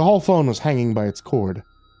 The hall phone was hanging by its cord.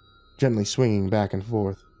 gently swinging back and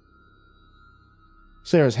forth.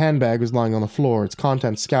 Sarah's handbag was lying on the floor, its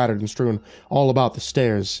contents scattered and strewn all about the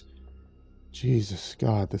stairs. Jesus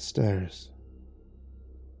God, the stairs.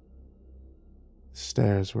 The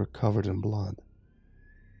stairs were covered in blood.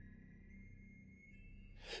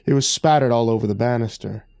 It was spattered all over the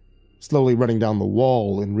banister, slowly running down the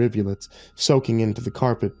wall in rivulets, soaking into the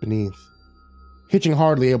carpet beneath. Hitching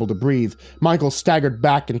hardly able to breathe, Michael staggered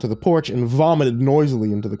back into the porch and vomited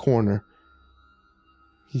noisily into the corner.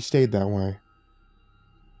 He stayed that way,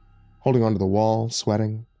 holding onto the wall,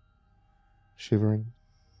 sweating, shivering,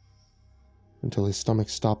 until his stomach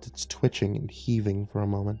stopped its twitching and heaving for a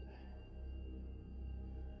moment.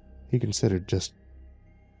 He considered just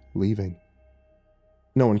leaving.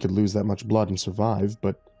 No one could lose that much blood and survive,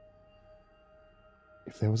 but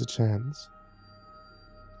if there was a chance,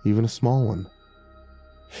 even a small one.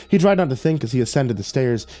 He tried not to think as he ascended the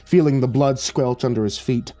stairs, feeling the blood squelch under his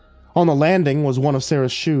feet. On the landing was one of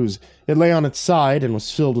Sarah's shoes. It lay on its side and was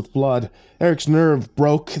filled with blood. Eric's nerve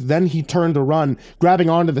broke, then he turned to run, grabbing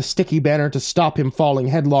onto the sticky banner to stop him falling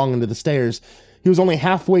headlong into the stairs. He was only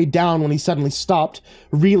halfway down when he suddenly stopped,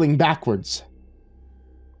 reeling backwards.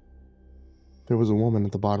 There was a woman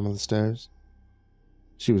at the bottom of the stairs.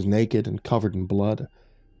 She was naked and covered in blood, a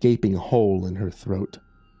gaping hole in her throat.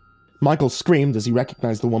 Michael screamed as he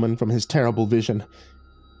recognized the woman from his terrible vision.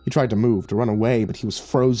 He tried to move, to run away, but he was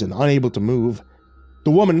frozen, unable to move. The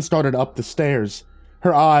woman started up the stairs,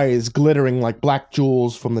 her eyes glittering like black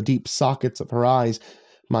jewels from the deep sockets of her eyes.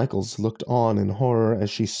 Michaels looked on in horror as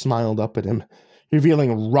she smiled up at him,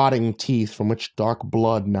 revealing rotting teeth from which dark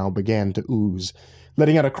blood now began to ooze.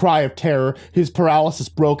 Letting out a cry of terror, his paralysis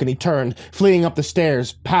broke and he turned, fleeing up the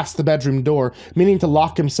stairs, past the bedroom door, meaning to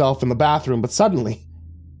lock himself in the bathroom, but suddenly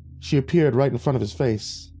she appeared right in front of his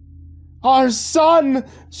face. "Our son!"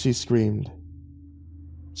 she screamed,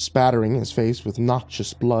 spattering his face with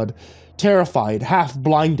noxious blood. Terrified,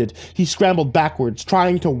 half-blinded, he scrambled backwards,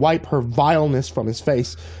 trying to wipe her vileness from his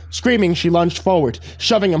face. Screaming, she lunged forward,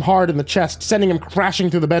 shoving him hard in the chest, sending him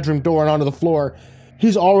crashing through the bedroom door and onto the floor.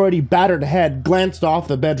 His already battered head glanced off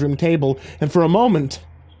the bedroom table, and for a moment,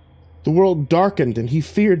 the world darkened and he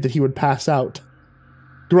feared that he would pass out.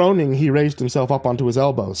 Groaning, he raised himself up onto his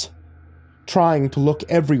elbows, trying to look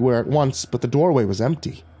everywhere at once, but the doorway was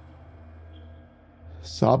empty.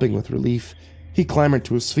 Sobbing with relief, he clambered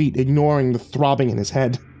to his feet, ignoring the throbbing in his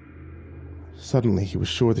head. Suddenly, he was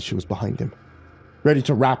sure that she was behind him, ready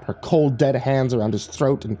to wrap her cold, dead hands around his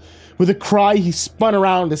throat, and with a cry, he spun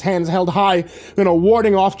around, his hands held high in a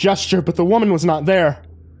warding-off gesture, but the woman was not there.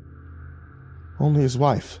 Only his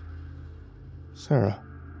wife, Sarah.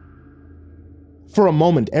 For a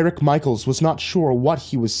moment, Eric Michaels was not sure what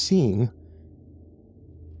he was seeing.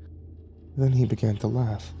 Then he began to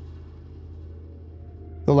laugh.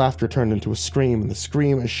 The laughter turned into a scream, and the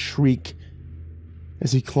scream a shriek,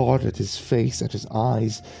 as he clawed at his face, at his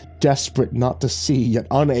eyes, desperate not to see, yet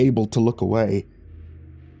unable to look away.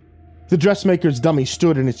 The dressmaker's dummy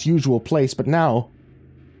stood in its usual place, but now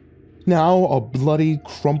a bloody,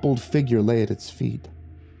 crumpled figure lay at its feet.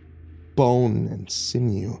 Bone and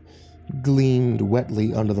sinew gleamed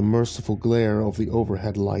wetly under the merciful glare of the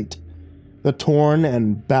overhead light. The torn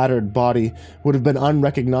and battered body would have been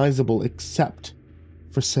unrecognizable except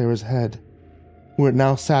for Sarah's head, where it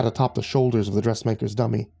now sat atop the shoulders of the dressmaker's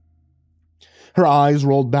dummy. Her eyes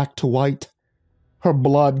rolled back to white, her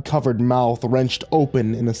blood-covered mouth wrenched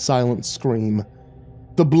open in a silent scream.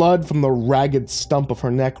 The blood from the ragged stump of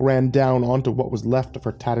her neck ran down onto what was left of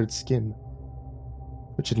her tattered skin,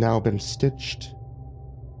 which had now been stitched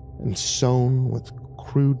and sewn with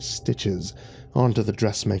crude stitches onto the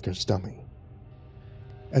dressmaker's dummy.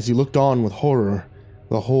 As he looked on with horror,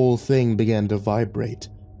 the whole thing began to vibrate.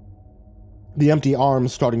 The empty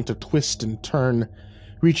arms starting to twist and turn,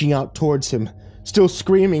 reaching out towards him. Still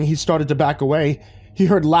screaming, he started to back away. He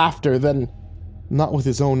heard laughter, then, not with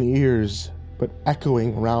his own ears, but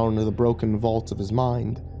echoing round the broken vaults of his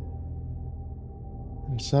mind.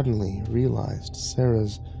 And suddenly realized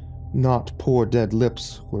Sarah's not poor dead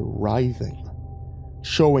lips were writhing,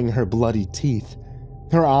 showing her bloody teeth.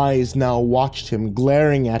 Her eyes now watched him,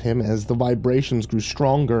 glaring at him as the vibrations grew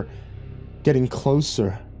stronger, getting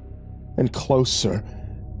closer and closer.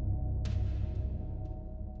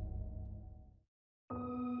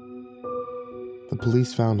 The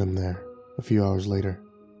police found him there a few hours later.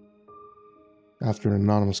 After an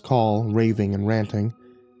anonymous call, raving and ranting,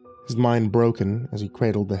 his mind broken as he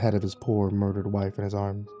cradled the head of his poor, murdered wife in his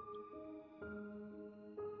arms.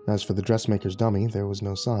 As for the dressmaker's dummy, there was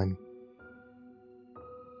no sign.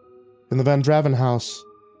 In the Van Draven house,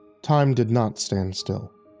 time did not stand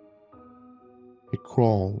still. It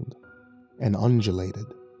crawled and undulated.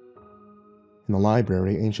 In the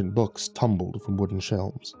library, ancient books tumbled from wooden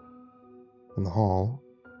shelves. In the hall,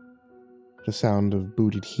 the sound of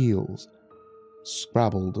booted heels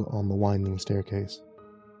scrabbled on the winding staircase.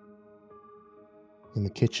 In the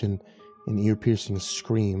kitchen, an ear-piercing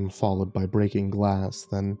scream followed by breaking glass,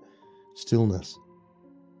 then stillness.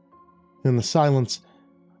 In the silence,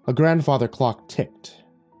 a grandfather clock ticked,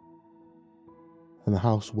 and the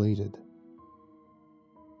house waited,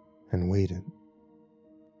 and waited,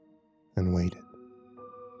 and waited.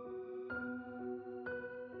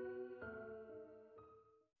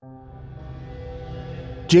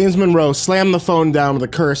 James Monroe slammed the phone down with a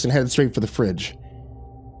curse and headed straight for the fridge.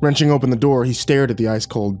 Wrenching open the door, he stared at the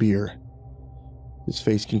ice-cold beer. His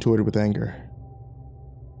face contorted with anger.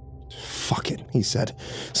 "Fuck it," he said,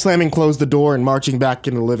 slamming closed the door and marching back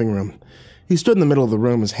into the living room. He stood in the middle of the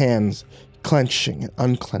room, his hands clenching and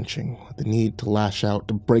unclenching, with the need to lash out,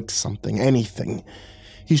 to break something, anything.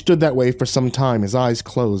 He stood that way for some time, his eyes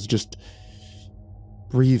closed, just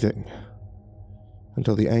breathing,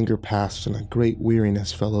 until the anger passed and a great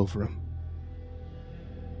weariness fell over him,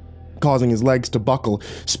 causing his legs to buckle,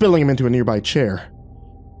 spilling him into a nearby chair.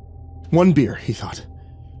 One beer, he thought,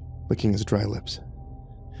 licking his dry lips.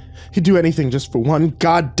 He'd do anything just for one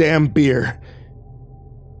goddamn beer.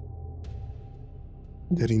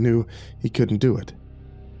 Yet he knew he couldn't do it.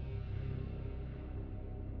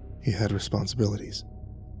 He had responsibilities.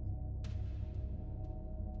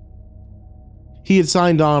 He had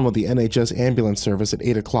signed on with the NHS ambulance service at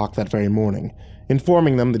 8 o'clock that very morning,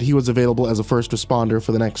 informing them that he was available as a first responder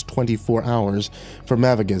for the next 24 hours for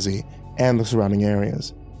Mavagizi and the surrounding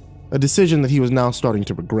areas. A decision that he was now starting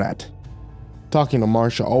to regret. Talking to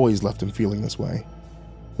Marcia always left him feeling this way.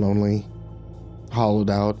 Lonely, hollowed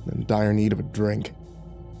out, in dire need of a drink.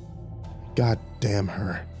 God damn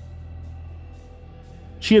her.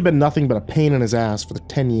 She had been nothing but a pain in his ass for the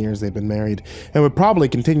 10 years they'd been married, and would probably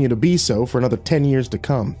continue to be so for another 10 years to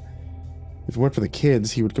come. If it weren't for the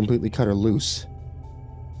kids, he would completely cut her loose.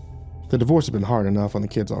 The divorce had been hard enough on the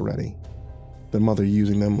kids already. The mother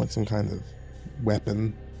using them like some kind of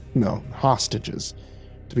weapon. No, hostages.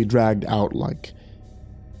 To be dragged out like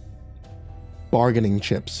bargaining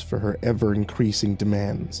chips for her ever-increasing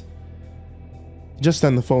demands. Just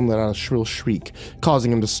then the phone let out a shrill shriek,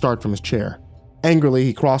 causing him to start from his chair. Angrily,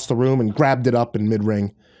 he crossed the room and grabbed it up in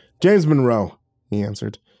mid-ring. "James Monroe," he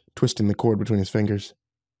answered, twisting the cord between his fingers.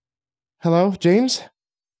 "Hello, James?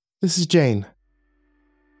 This is Jane."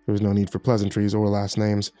 There was no need for pleasantries or last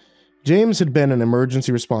names. James had been an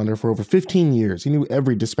emergency responder for over 15 years. He knew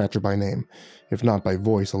every dispatcher by name, if not by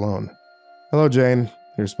voice alone. "Hello, Jane,"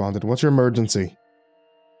 he responded. "What's your emergency?"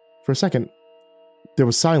 For a second, there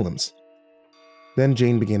was silence. Then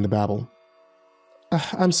Jane began to babble.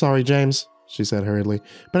 "I'm sorry, James," she said hurriedly,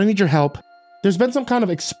 "but I need your help. There's been some kind of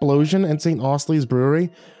explosion at St. Ausley's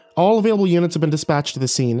Brewery. All available units have been dispatched to the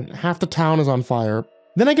scene. Half the town is on fire.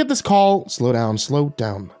 Then I get this call—" Slow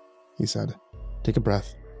down, he said. "Take a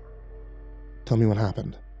breath. Tell me what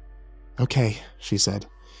happened." "Okay," she said,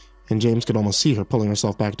 and James could almost see her pulling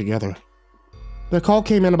herself back together. "The call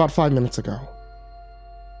came in about 5 minutes ago.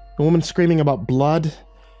 A woman screaming about blood,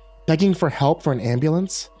 begging for help for an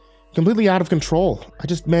ambulance. Completely out of control. I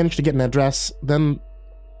just managed to get an address, then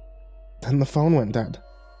the phone went dead."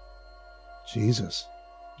 "Jesus,"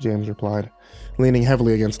 James replied, leaning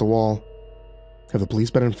heavily against the wall. "Have the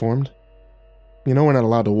police been informed? You know we're not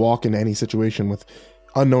allowed to walk into any situation with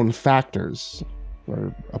unknown factors,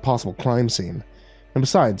 or a possible crime scene. And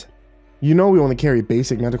besides, you know we only carry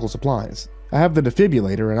basic medical supplies. I have the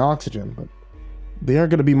defibrillator and oxygen, but they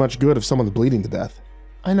aren't going to be much good if someone's bleeding to death."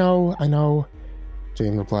 I know,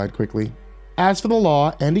 Jane replied quickly. "As for the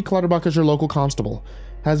law, Andy Clutterbuck is your local constable,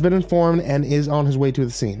 has been informed and is on his way to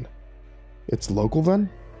the scene." "It's local then?"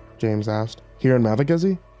 James asked. "Here in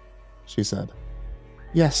Mavagizi?" she said.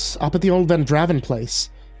 "Yes, up at the old Van Draven place,"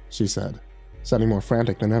 she said, sounding more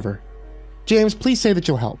frantic than ever. "James, please say that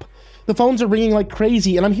you'll help. The phones are ringing like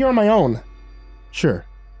crazy, and I'm here on my own." "Sure,"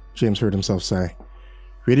 James heard himself say.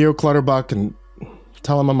 "Radio Clutterbuck and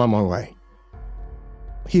tell him I'm on my way."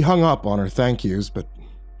 He hung up on her thank yous, but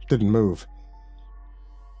didn't move.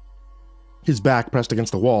 His back pressed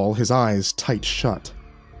against the wall, his eyes tight shut.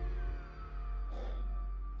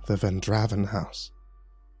 The Van Draven house.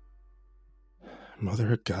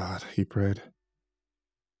 "Mother of God," he prayed.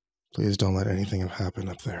 "Please don't let anything have happened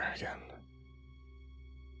up there again."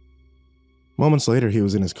 Moments later, he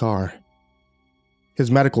was in his car.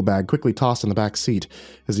 His medical bag quickly tossed in the back seat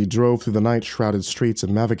as he drove through the night-shrouded streets of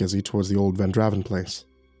Mavagizi towards the old Van Draven place.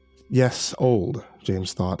 Yes, old,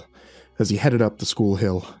 James thought, as he headed up the school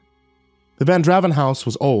hill. The Van Draven house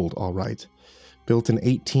was old, all right. Built in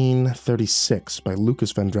 1836 by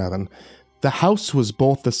Lucas Van Draven, the house was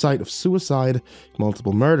both the site of suicide,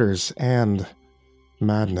 multiple murders, and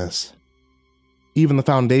madness. Even the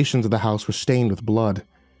foundations of the house were stained with blood.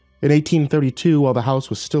 In 1832, while the house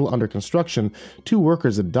was still under construction, 2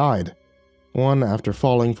 workers had died. One after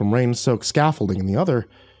falling from rain-soaked scaffolding, and the other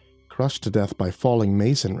crushed to death by falling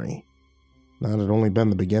masonry. That had only been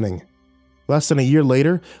the beginning. Less than a year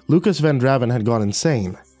later, Lucas Van Draven had gone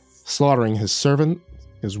insane, slaughtering his servant,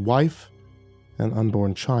 his wife, and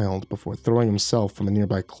unborn child before throwing himself from a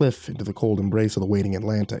nearby cliff into the cold embrace of the waiting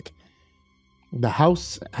Atlantic. The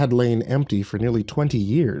house had lain empty for nearly 20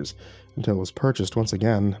 years until it was purchased once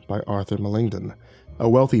again by Arthur Millington, a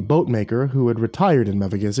wealthy boatmaker who had retired in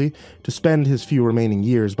Mevagissey to spend his few remaining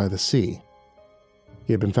years by the sea.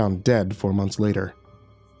 He had been found dead 4 months later,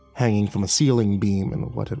 hanging from a ceiling beam in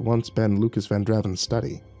what had once been Lucas Van Draven's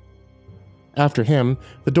study. After him,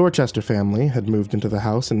 the Dorchester family had moved into the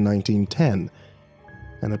house in 1910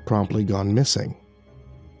 and had promptly gone missing.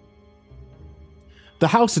 The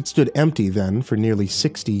house had stood empty then for nearly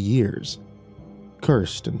 60 years,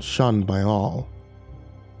 cursed and shunned by all,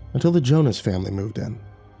 until the Jonas family moved in.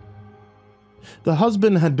 The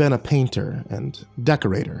husband had been a painter and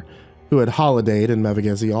decorator who had holidayed in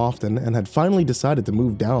Mevagissey often and had finally decided to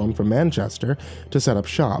move down from Manchester to set up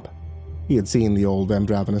shop. He had seen the old Van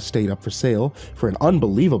Draven estate up for sale for an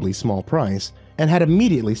unbelievably small price and had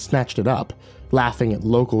immediately snatched it up, laughing at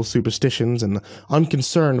local superstitions and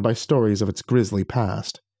unconcerned by stories of its grisly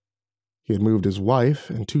past. He had moved his wife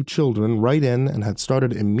and 2 children right in and had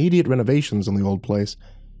started immediate renovations on the old place.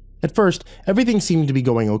 At first, everything seemed to be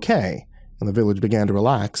going okay, and the village began to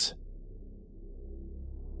relax.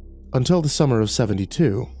 Until the summer of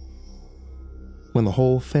 '72, when the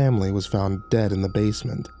whole family was found dead in the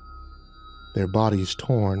basement, their bodies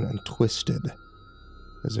torn and twisted,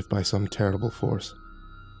 as if by some terrible force.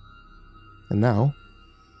 And now,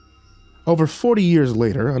 over 40 years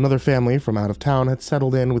later, another family from out of town had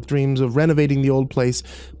settled in with dreams of renovating the old place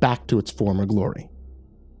back to its former glory.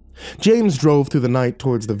 James drove through the night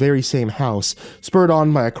towards the very same house, spurred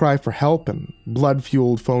on by a cry for help and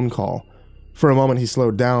blood-fueled phone call. For a moment he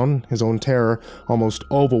slowed down, his own terror almost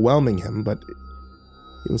overwhelming him, but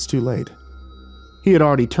it was too late. He had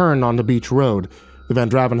already turned onto Beach Road, the Van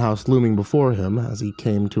Draven house looming before him as he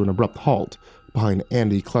came to an abrupt halt behind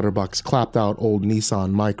Andy Clutterbuck's clapped-out old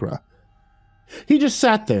Nissan Micra. He just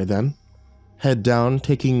sat there then, head down,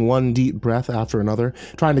 taking one deep breath after another,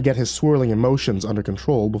 trying to get his swirling emotions under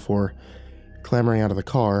control before clambering out of the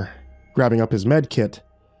car, grabbing up his med kit,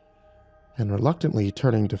 and reluctantly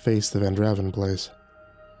turning to face the Van Draven place.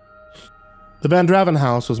 The Van Draven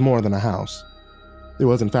house was more than a house. It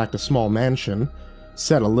was in fact a small mansion,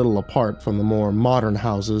 set a little apart from the more modern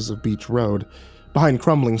houses of Beach Road, behind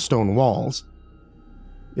crumbling stone walls.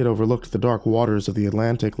 It overlooked the dark waters of the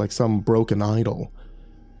Atlantic like some broken idol,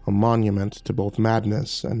 a monument to both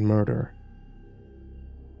madness and murder.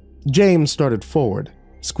 James started forward,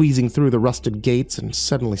 squeezing through the rusted gates, and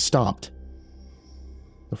suddenly stopped.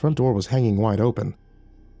 The front door was hanging wide open.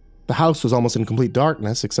 The house was almost in complete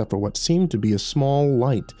darkness except for what seemed to be a small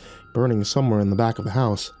light burning somewhere in the back of the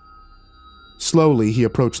house. Slowly, he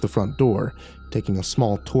approached the front door, taking a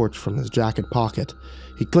small torch from his jacket pocket.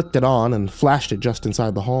 He clicked it on and flashed it just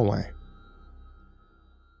inside the hallway.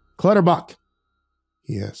 "Clutterbuck,"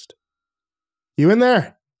 he hissed. "You in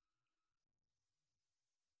there?"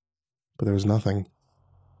 But there was nothing.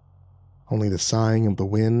 Only the sighing of the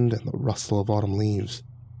wind and the rustle of autumn leaves.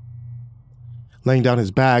 Laying down his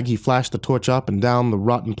bag, he flashed the torch up and down the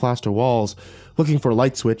rotten plaster walls, looking for a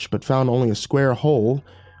light switch, but found only a square hole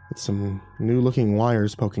with some new-looking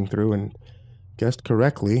wires poking through, and guessed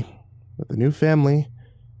correctly that the new family,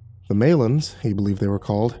 the Malins, he believed they were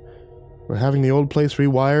called, were having the old place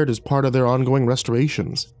rewired as part of their ongoing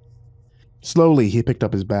restorations. Slowly, he picked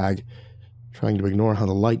up his bag, trying to ignore how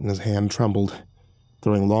the light in his hand trembled,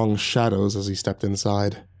 throwing long shadows as he stepped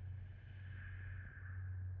inside.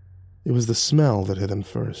 It was the smell that hit him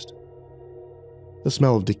first. The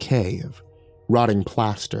smell of decay, of rotting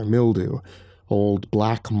plaster, mildew, old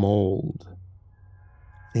black mold.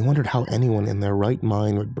 He wondered how anyone in their right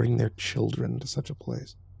mind would bring their children to such a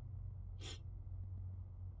place.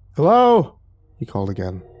 "Hello?" he called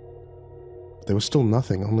again. But there was still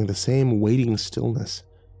nothing, only the same waiting stillness.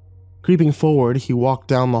 Creeping forward, he walked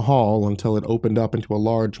down the hall until it opened up into a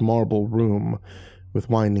large marble room with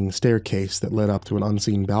winding staircase that led up to an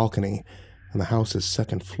unseen balcony on the house's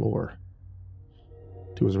second floor.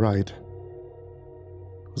 To his right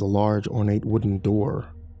was a large ornate wooden door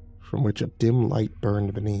from which a dim light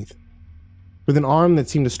burned beneath. With an arm that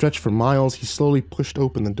seemed to stretch for miles, he slowly pushed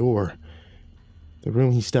open the door. The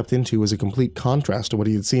room he stepped into was a complete contrast to what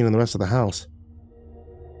he had seen in the rest of the house.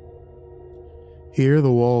 Here,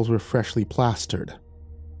 the walls were freshly plastered.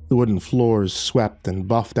 The wooden floors swept and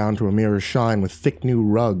buffed down to a mirror shine with thick new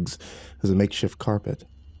rugs as a makeshift carpet.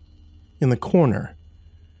 In the corner,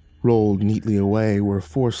 rolled neatly away, were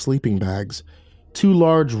 4 sleeping bags, 2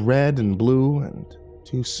 large red and blue and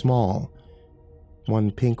 2 small,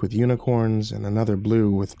 one pink with unicorns and another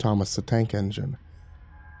blue with Thomas the Tank Engine.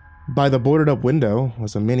 By the boarded-up window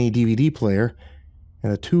was a mini DVD player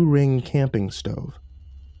and a 2-ring camping stove.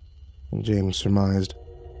 And James surmised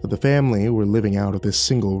that the family were living out of this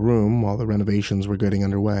single room while the renovations were getting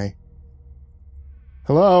underway.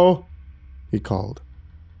 "Hello?" he called,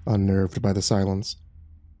 unnerved by the silence.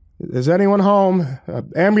 "Is anyone home?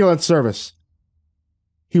 Ambulance service."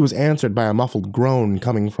 He was answered by a muffled groan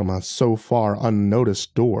coming from a so far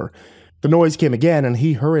unnoticed door. The noise came again, and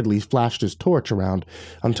he hurriedly flashed his torch around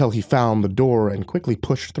until he found the door and quickly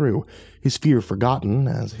pushed through, his fear forgotten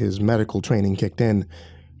as his medical training kicked in.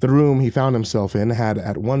 The room he found himself in had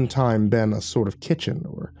at one time been a sort of kitchen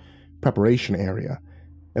or preparation area,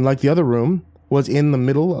 and like the other room, was in the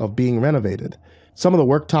middle of being renovated. Some of the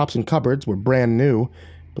worktops and cupboards were brand new,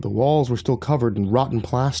 but the walls were still covered in rotten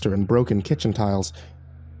plaster and broken kitchen tiles.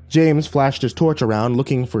 James flashed his torch around,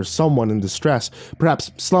 looking for someone in distress,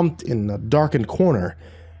 perhaps slumped in a darkened corner.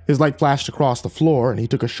 His light flashed across the floor, and he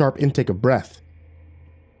took a sharp intake of breath.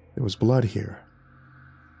 There was blood here.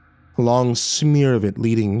 A long smear of it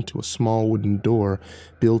leading to a small wooden door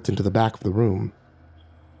built into the back of the room,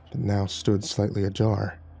 that now stood slightly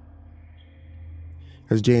ajar.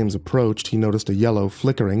 As James approached, he noticed a yellow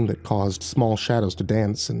flickering that caused small shadows to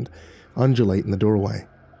dance and undulate in the doorway.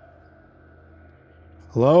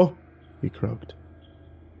 "Hello?" he croaked,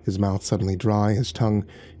 his mouth suddenly dry, his tongue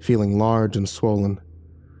feeling large and swollen.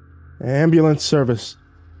 "Ambulance service."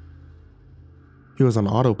 He was on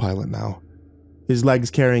autopilot now, his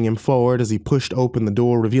legs carrying him forward as he pushed open the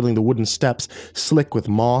door, revealing the wooden steps slick with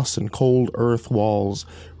moss and cold earth walls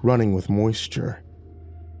running with moisture.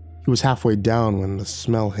 He was halfway down when the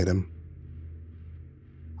smell hit him.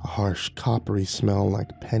 A harsh, coppery smell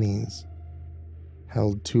like pennies,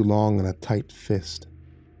 held too long in a tight fist.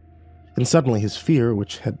 And suddenly his fear,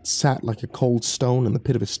 which had sat like a cold stone in the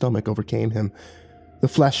pit of his stomach, overcame him. The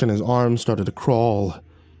flesh in his arms started to crawl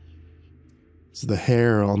as the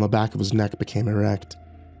hair on the back of his neck became erect,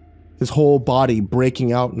 his whole body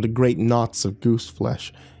breaking out into great knots of goose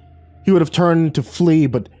flesh. He would have turned to flee,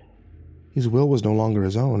 but his will was no longer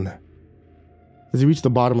his own. As he reached the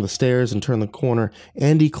bottom of the stairs and turned the corner,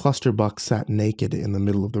 Andy Clusterbuck sat naked in the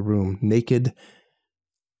middle of the room, naked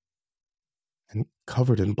and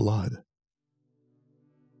covered in blood.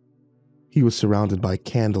 He was surrounded by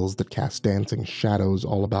candles that cast dancing shadows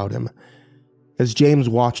all about him. As James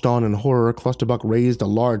watched on in horror, Clusterbuck raised a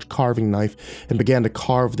large carving knife and began to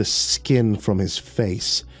carve the skin from his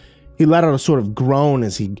face. He let out a sort of groan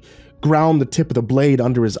as he ground the tip of the blade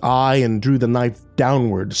under his eye and drew the knife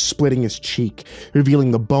downward, splitting his cheek,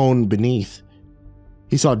 revealing the bone beneath.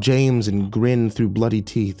 He saw James and grinned through bloody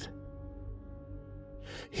teeth.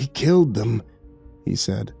 "He killed them," he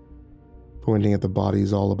said, pointing at the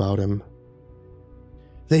bodies all about him.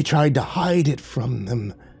 "They tried to hide it from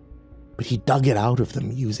them, but he dug it out of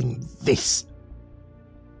them using this."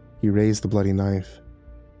 He raised the bloody knife.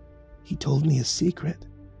 "He told me a secret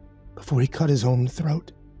before he cut his own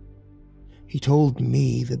throat. He told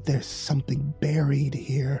me that there's something buried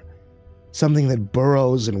here, something that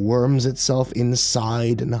burrows and worms itself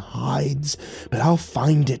inside and hides, but I'll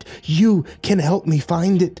find it. You can help me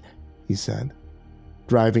find it," he said,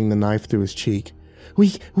 driving the knife through his cheek.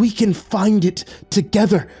 We can find it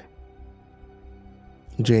together."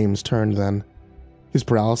 James turned then. His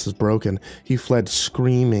paralysis broken, he fled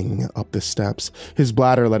screaming up the steps, his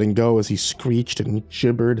bladder letting go as he screeched and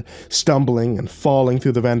gibbered, stumbling and falling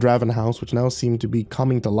through the Van Draven house, which now seemed to be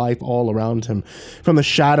coming to life all around him. From the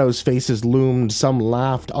shadows, faces loomed, some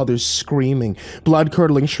laughed, others screaming.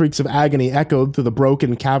 Blood-curdling shrieks of agony echoed through the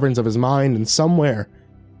broken caverns of his mind, and somewhere,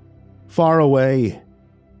 far away,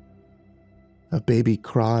 a baby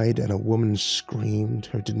cried and a woman screamed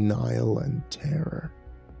her denial and terror.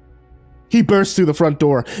 He burst through the front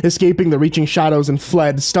door, escaping the reaching shadows, and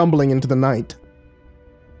fled, stumbling into the night.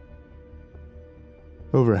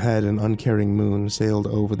 Overhead, an uncaring moon sailed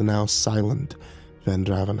over the now silent Van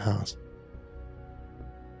Draven house.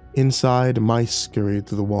 Inside, mice scurried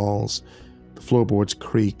through the walls. The floorboards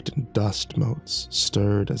creaked and dust motes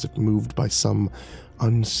stirred as if moved by some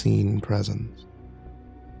unseen presence.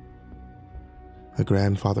 A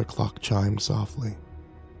grandfather clock chimed softly.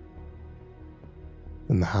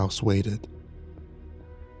 And the house waited,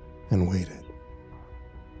 and waited,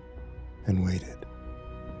 and waited.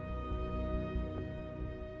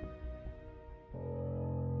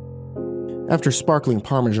 After sparkling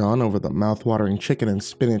Parmesan over the mouth-watering chicken and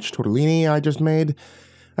spinach tortellini I just made,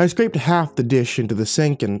 I scraped half the dish into the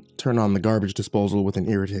sink and turned on the garbage disposal with an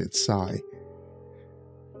irritated sigh.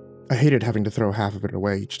 I hated having to throw half of it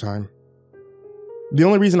away each time. The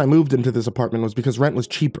only reason I moved into this apartment was because rent was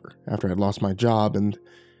cheaper after I'd lost my job and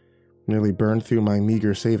nearly burned through my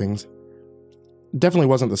meager savings. It definitely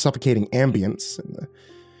wasn't the suffocating ambience and the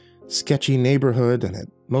sketchy neighborhood, and it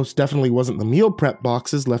most definitely wasn't the meal prep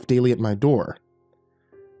boxes left daily at my door.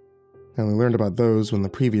 I only learned about those when the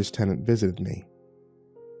previous tenant visited me.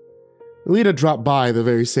 Alita dropped by the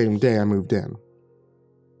very same day I moved in.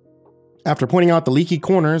 After pointing out the leaky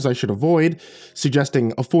corners I should avoid,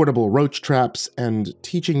 suggesting affordable roach traps, and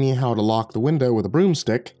teaching me how to lock the window with a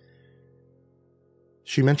broomstick,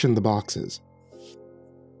 she mentioned the boxes.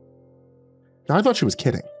 Now, I thought she was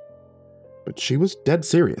kidding, but she was dead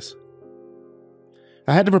serious.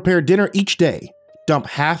 I had to prepare dinner each day, dump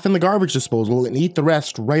half in the garbage disposal, and eat the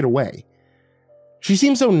rest right away. She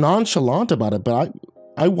seemed so nonchalant about it, but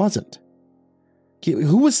I wasn't.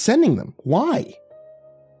 Who was sending them? Why?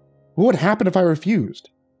 What would happen if I refused?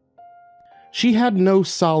 She had no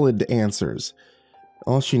solid answers.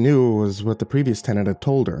 All she knew was what the previous tenant had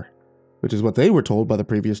told her, which is what they were told by the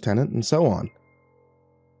previous tenant, and so on.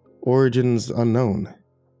 Origins unknown.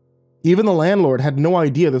 Even the landlord had no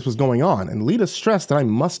idea this was going on, and Lita stressed that I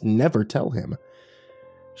must never tell him.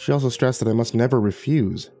 She also stressed that I must never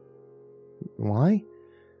refuse. Why?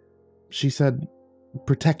 She said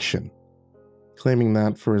protection, claiming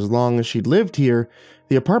that for as long as she'd lived here,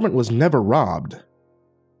 the apartment was never robbed.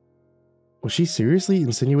 Was she seriously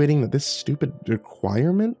insinuating that this stupid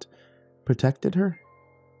requirement protected her?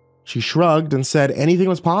 She shrugged and said anything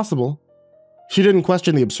was possible. She didn't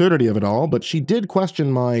question the absurdity of it all, but she did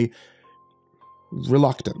question my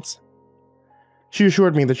reluctance. She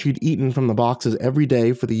assured me that she'd eaten from the boxes every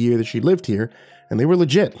day for the year that she lived here, and they were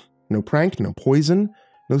legit. No prank, no poison,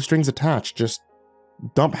 no strings attached, just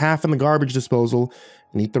dump half in the garbage disposal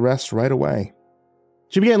and eat the rest right away.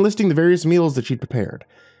 She began listing the various meals that she'd prepared,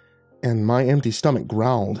 and my empty stomach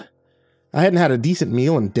growled. I hadn't had a decent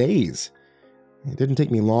meal in days. It didn't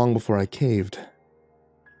take me long before I caved.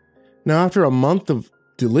 Now, after a month of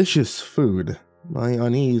delicious food, my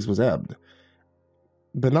unease was ebbed,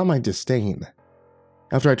 but not my disdain.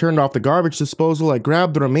 After I turned off the garbage disposal, I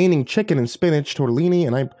grabbed the remaining chicken and spinach tortellini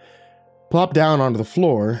and I plopped down onto the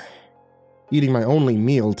floor, eating my only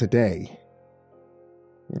meal today.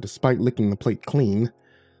 Despite licking the plate clean,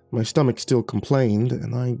 my stomach still complained,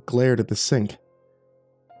 and I glared at the sink.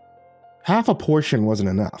 Half a portion wasn't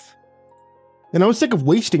enough, and I was sick of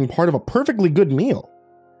wasting part of a perfectly good meal.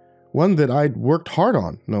 One that I'd worked hard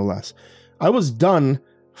on, no less. I was done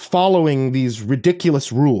following these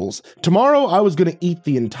ridiculous rules. Tomorrow, I was going to eat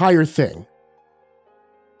the entire thing.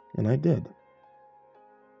 And I did.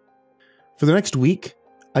 For the next week,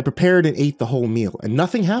 I prepared and ate the whole meal, and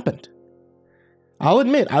nothing happened. I'll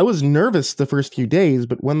admit, I was nervous the first few days,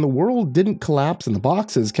 but when the world didn't collapse and the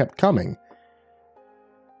boxes kept coming,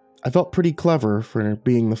 I felt pretty clever for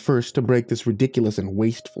being the first to break this ridiculous and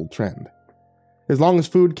wasteful trend. As long as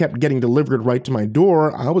food kept getting delivered right to my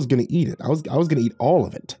door, I was going to eat it. I was going to eat all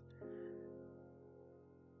of it.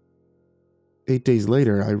 8 days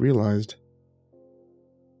later, I realized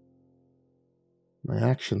my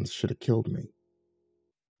actions should have killed me.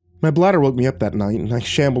 My bladder woke me up that night, and I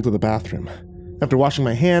shambled to the bathroom. After washing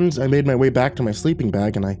my hands, I made my way back to my sleeping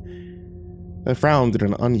bag, and I frowned at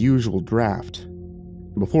an unusual draft.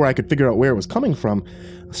 Before I could figure out where it was coming from,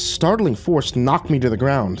 a startling force knocked me to the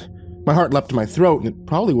ground. My heart leapt to my throat, and it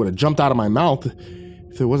probably would have jumped out of my mouth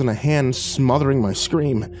if there wasn't a hand smothering my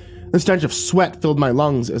scream. The stench of sweat filled my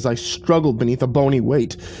lungs as I struggled beneath a bony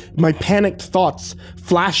weight, my panicked thoughts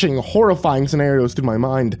flashing horrifying scenarios through my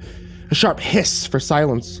mind. A sharp hiss for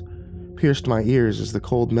silence pierced my ears as the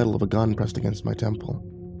cold metal of a gun pressed against my temple.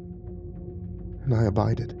 And I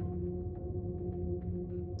abided.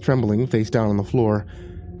 Trembling, face down on the floor,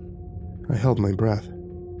 I held my breath,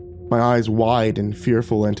 my eyes wide in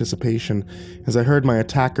fearful anticipation as I heard my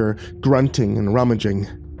attacker grunting and rummaging.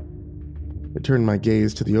 I turned my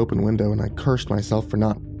gaze to the open window and I cursed myself for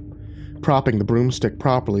not propping the broomstick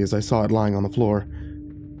properly as I saw it lying on the floor.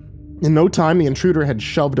 In no time, the intruder had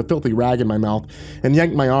shoved a filthy rag in my mouth and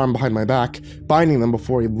yanked my arm behind my back, binding them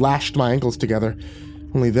before he lashed my ankles together.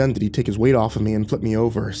 Only then did he take his weight off of me and flip me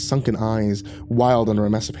over, sunken eyes wild under a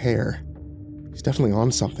mess of hair. He's definitely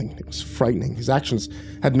on something. It was frightening. His actions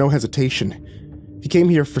had no hesitation. He came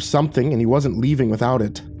here for something, and he wasn't leaving without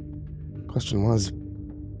it. Question was,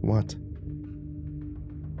 what?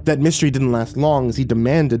 That mystery didn't last long, as he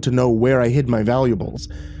demanded to know where I hid my valuables.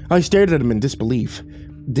 I stared at him in disbelief.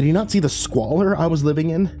 Did he not see the squalor I was living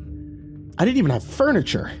in? I didn't even have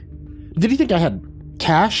furniture. Did he think I had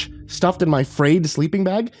cash stuffed in my frayed sleeping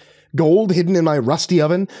bag? Gold hidden in my rusty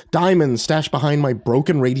oven? Diamonds stashed behind my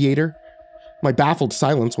broken radiator? My baffled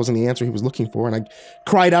silence wasn't the answer he was looking for, and I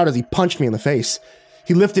cried out as he punched me in the face.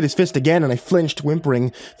 He lifted his fist again, and I flinched,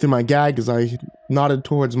 whimpering through my gag as I nodded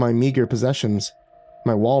towards my meager possessions.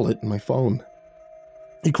 My wallet and my phone.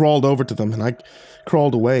 He crawled over to them, and I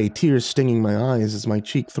crawled away, tears stinging my eyes as my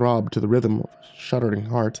cheek throbbed to the rhythm of a shuddering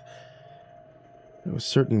heart. I was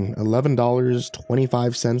certain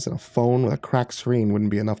 $11.25 and a phone with a cracked screen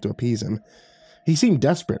wouldn't be enough to appease him. He seemed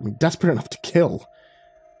desperate enough to kill.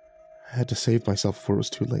 I had to save myself before it was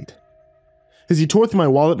too late. As he tore through my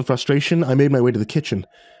wallet in frustration, I made my way to the kitchen.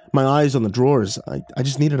 My eyes on the drawers. I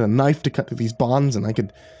just needed a knife to cut through these bonds, and I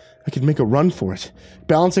could make a run for it.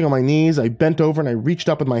 Balancing on my knees, I bent over and I reached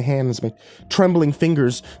up with my hands, my trembling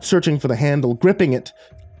fingers searching for the handle, gripping it.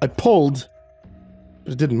 I pulled,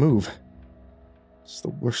 but it didn't move. It's the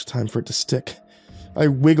worst time for it to stick. I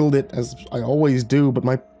wiggled it, as I always do, but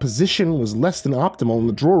my position was less than optimal and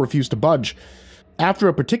the drawer refused to budge. After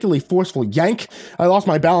a particularly forceful yank, I lost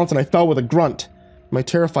my balance and I fell with a grunt. My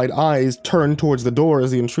terrified eyes turned towards the door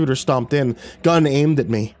as the intruder stomped in, gun aimed at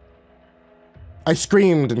me. I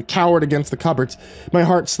screamed and cowered against the cupboards, my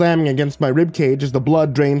heart slamming against my ribcage as the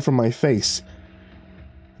blood drained from my face.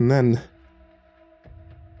 And then,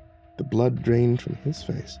 the blood drained from his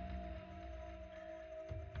face.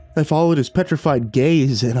 I followed his petrified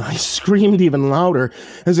gaze, and I screamed even louder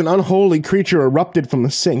as an unholy creature erupted from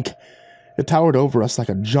the sink. It towered over us like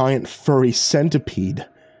a giant furry centipede,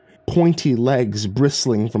 pointy legs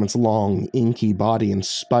bristling from its long, inky body and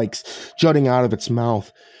spikes jutting out of its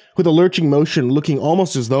mouth. With a lurching motion, looking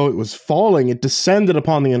almost as though it was falling, it descended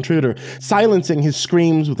upon the intruder, silencing his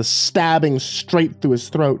screams with a stabbing straight through his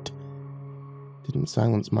throat. Didn't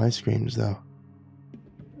silence my screams, though.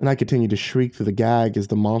 And I continued to shriek through the gag as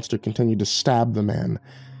the monster continued to stab the man,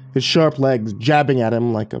 his sharp legs jabbing at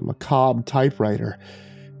him like a macabre typewriter.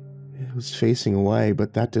 It was facing away,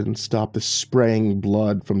 but that didn't stop the spraying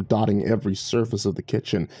blood from dotting every surface of the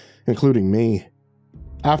kitchen, including me.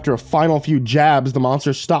 After a final few jabs, the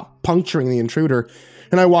monster stopped puncturing the intruder,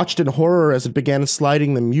 and I watched in horror as it began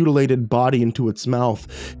sliding the mutilated body into its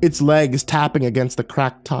mouth, its legs tapping against the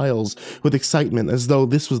cracked tiles with excitement as though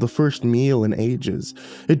this was the first meal in ages.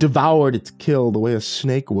 It devoured its kill the way a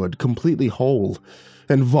snake would, completely whole,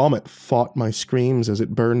 and vomit fought my screams as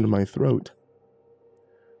it burned my throat.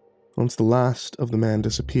 Once the last of the man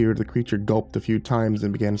disappeared, the creature gulped a few times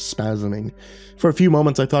and began spasming. For a few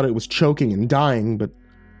moments I thought it was choking and dying, but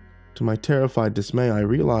to my terrified dismay, I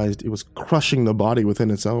realized it was crushing the body within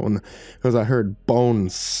its own, as I heard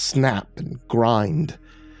bones snap and grind.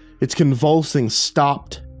 Its convulsing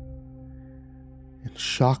stopped, and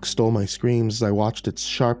shock stole my screams as I watched its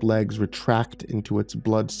sharp legs retract into its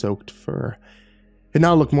blood-soaked fur. It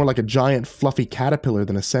now looked more like a giant fluffy caterpillar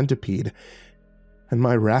than a centipede, and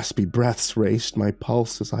my raspy breaths raced my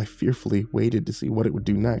pulse as I fearfully waited to see what it would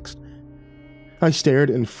do next. I stared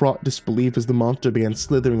in fraught disbelief as the monster began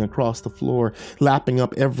slithering across the floor, lapping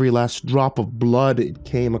up every last drop of blood it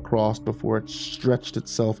came across before it stretched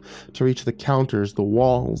itself to reach the counters, the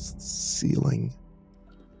walls, the ceiling.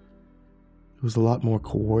 It was a lot more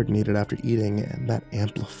coordinated after eating, and that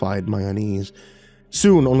amplified my unease.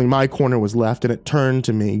 Soon, only my corner was left, and it turned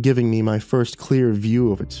to me, giving me my first clear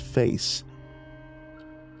view of its face.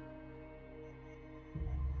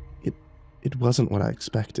 It wasn't what I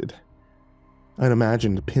expected. I'd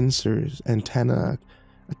imagined pincers, antennae,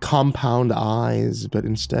 compound eyes, but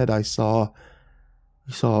instead I saw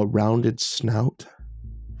a rounded snout,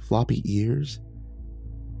 floppy ears,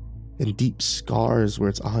 and deep scars where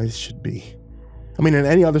its eyes should be. I mean, in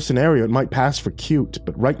any other scenario, it might pass for cute,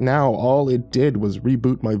 but right now, all it did was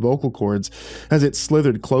reboot my vocal cords as it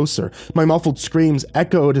slithered closer. My muffled screams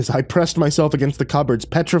echoed as I pressed myself against the cupboards,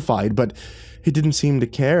 petrified, but it didn't seem to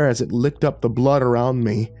care as it licked up the blood around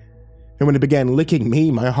me. And when it began licking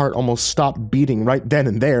me, my heart almost stopped beating right then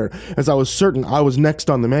and there, as I was certain I was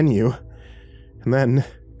next on the menu. And then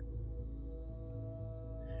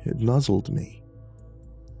it nuzzled me.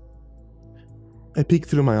 I peeked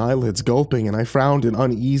through my eyelids, gulping, and I frowned in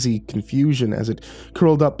uneasy confusion as it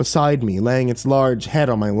curled up beside me, laying its large head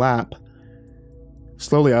on my lap.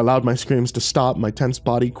 Slowly I allowed my screams to stop, my tense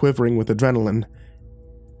body quivering with adrenaline.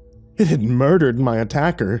 It had murdered my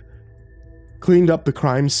attacker, cleaned up the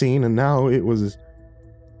crime scene, and now it was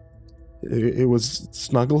It was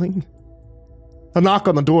snuggling. A knock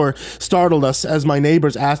on the door startled us as my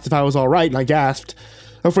neighbors asked if I was all right, and I gasped,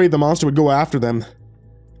 afraid the monster would go after them.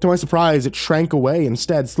 To my surprise, it shrank away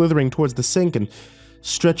instead, slithering towards the sink and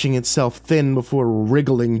stretching itself thin before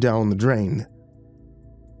wriggling down the drain.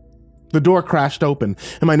 The door crashed open,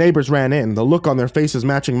 and my neighbors ran in, the look on their faces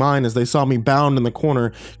matching mine as they saw me bound in the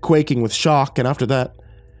corner, quaking with shock, and after that,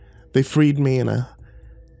 they freed me and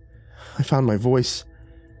I found my voice.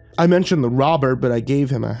 I mentioned the robber, but I gave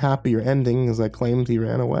him a happier ending as I claimed he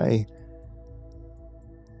ran away.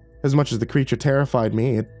 As much as the creature terrified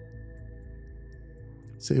me, it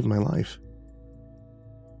saved my life.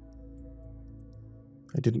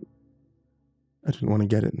 I didn't want to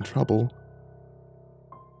get it in trouble.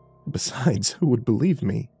 Besides, who would believe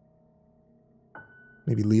me?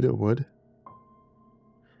 Maybe Lita would.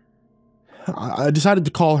 I decided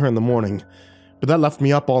to call her in the morning, but that left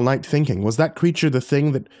me up all night thinking, was that creature the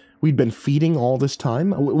thing that we'd been feeding all this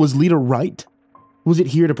time? Was Lita right? Was it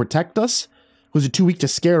here to protect us? Was it too weak to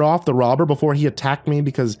scare off the robber before he attacked me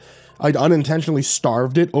because I'd unintentionally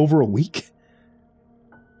starved it over a week?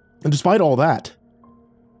 And despite all that,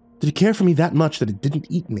 did it care for me that much that it didn't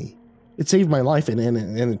eat me? It saved my life and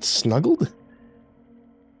it snuggled?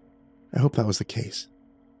 I hope that was the case.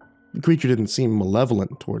 The creature didn't seem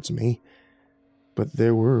malevolent towards me, but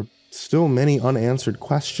there were still many unanswered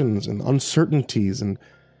questions and uncertainties, and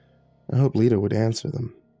I hope Lita would answer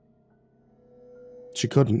them. She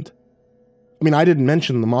couldn't. I mean, I didn't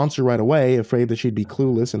mention the monster right away, afraid that she'd be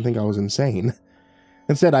clueless and think I was insane.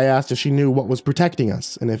 Instead, I asked if she knew what was protecting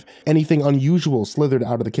us, and if anything unusual slithered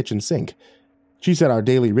out of the kitchen sink. She said our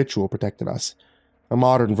daily ritual protected us, a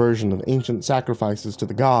modern version of ancient sacrifices to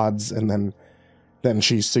the gods, and then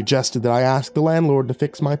she suggested that I ask the landlord to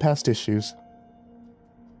fix my past issues.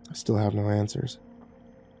 I still have no answers.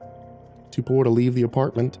 Too poor to leave the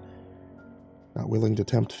apartment, not willing to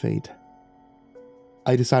tempt fate.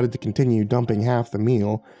 I decided to continue dumping half the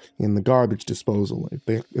meal in the garbage disposal.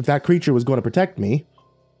 If that creature was going to protect me,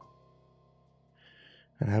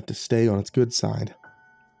 I'd have to stay on its good side.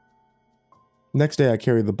 Next day, I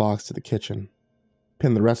carried the box to the kitchen,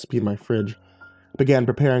 pinned the recipe in my fridge, began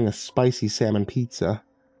preparing a spicy salmon pizza,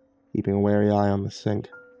 keeping a wary eye on the sink.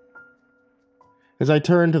 As I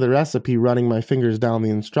turned to the recipe, running my fingers down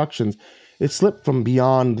the instructions, it slipped from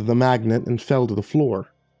beyond the magnet and fell to the floor.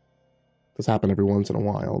 This happened every once in a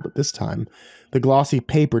while, but this time, the glossy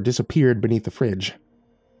paper disappeared beneath the fridge.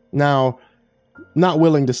 Now, not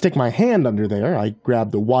willing to stick my hand under there, I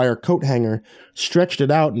grabbed the wire coat hanger, stretched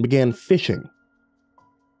it out, and began fishing.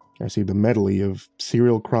 I received a medley of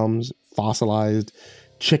cereal crumbs, fossilized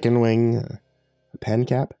chicken wing, a pen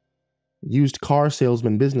cap, a used car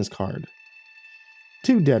salesman business card,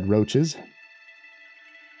 2 dead roaches,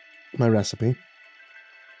 my recipe,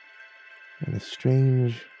 and a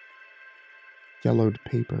strange yellowed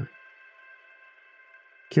paper.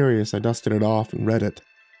 Curious, I dusted it off and read it,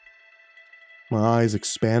 my eyes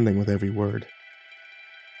expanding with every word.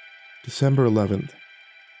 December 11th,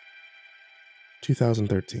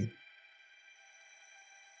 2013.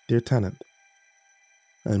 Dear Tenant,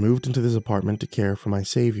 I moved into this apartment to care for my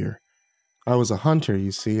savior. I was a hunter,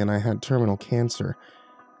 you see, and I had terminal cancer.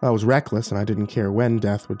 I was reckless, and I didn't care when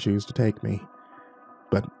death would choose to take me.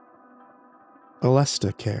 But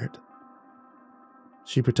Alesta cared.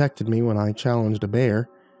 She protected me when I challenged a bear,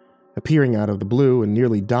 appearing out of the blue and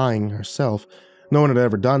nearly dying herself. No one had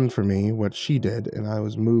ever done for me what she did, and I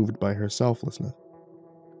was moved by her selflessness.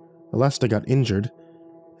 Alesta got injured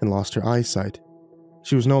and lost her eyesight.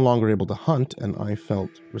 She was no longer able to hunt, and I felt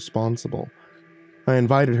responsible. I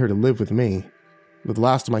invited her to live with me. With the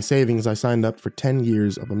last of my savings, I signed up for 10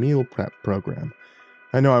 years of a meal prep program.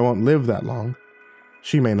 I know I won't live that long.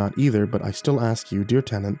 She may not either, but I still ask you, dear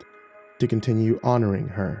tenant, to continue honoring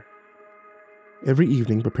her. Every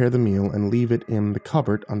evening, prepare the meal and leave it in the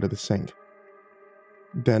cupboard under the sink.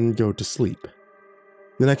 Then go to sleep.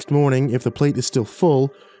 The next morning, if the plate is still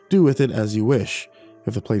full, do with it as you wish.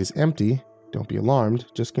 If the plate is empty, don't be alarmed,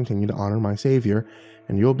 just continue to honor my savior,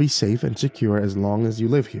 and you'll be safe and secure as long as you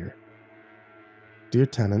live here. Dear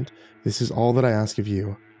tenant, this is all that I ask of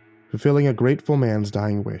you, fulfilling a grateful man's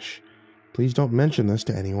dying wish. Please don't mention this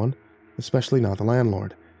to anyone, especially not the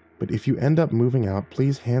landlord, but if you end up moving out,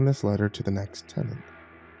 please hand this letter to the next tenant.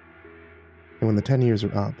 And when the 10 years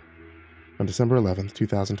are up, on December 11th,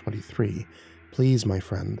 2023, please, my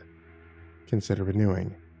friend, consider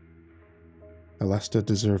renewing. Alesta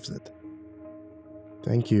deserves it.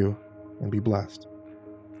 Thank you, and be blessed.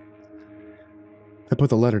 I put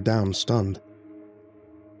the letter down, stunned.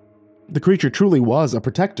 The creature truly was a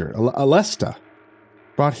protector, Alesta.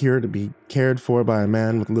 brought here to be cared for by a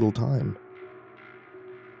man with little time.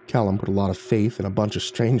 Callum put a lot of faith in a bunch of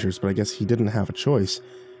strangers, but I guess he didn't have a choice.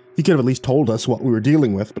 He could have at least told us what we were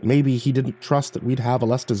dealing with, but maybe he didn't trust that we'd have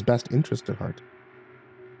Alesta's best interest at heart.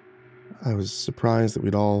 I was surprised that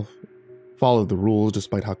we'd all followed the rules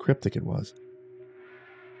despite how cryptic it was.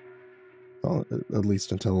 Well, at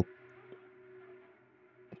least until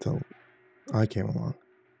I came along.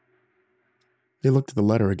 He looked at the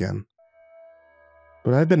letter again.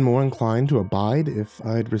 Would I have been more inclined to abide if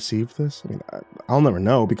I'd received this? I mean, I'll never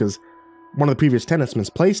know, because one of the previous tenants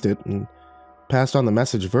misplaced it and passed on the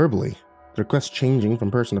message verbally, the request changing from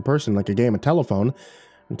person to person like a game of telephone,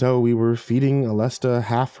 until we were feeding Alesta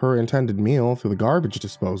half her intended meal through the garbage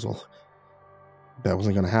disposal. That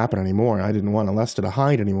wasn't going to happen anymore. I didn't want Alesta to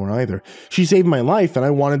hide anymore either. She saved my life, and I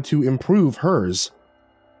wanted to improve hers.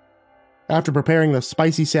 After preparing the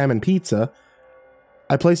spicy salmon pizza,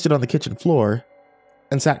 I placed it on the kitchen floor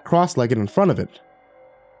and sat cross-legged in front of it.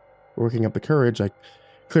 Working up the courage, I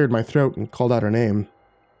cleared my throat and called out her name.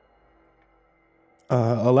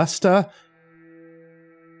 Alesta?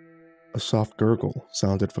 A soft gurgle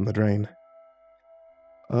sounded from the drain.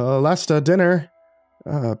 Alesta, dinner.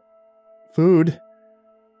 Food.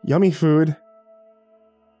 Yummy food.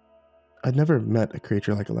 I'd never met a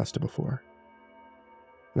creature like Alesta before,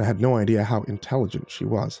 and I had no idea how intelligent she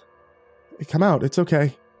was. Come out, it's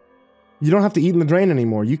okay. You don't have to eat in the drain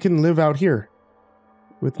anymore. You can live out here.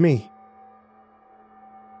 With me.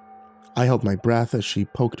 I held my breath as she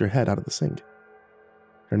poked her head out of the sink,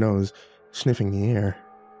 her nose sniffing the air.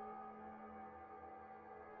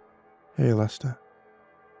 Hey, Alesta.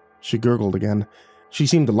 She gurgled again. She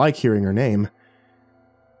seemed to like hearing her name.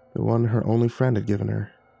 The one her only friend had given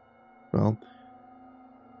her. Well,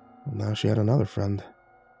 now she had another friend.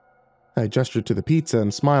 I gestured to the pizza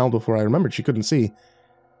and smiled before I remembered she couldn't see.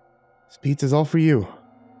 This pizza's all for you.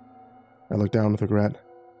 I looked down with regret.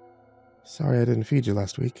 Sorry I didn't feed you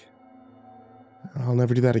last week. I'll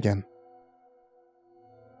never do that again.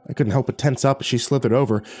 I couldn't help but tense up as she slithered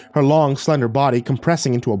over, her long, slender body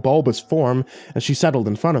compressing into a bulbous form as she settled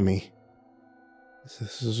in front of me.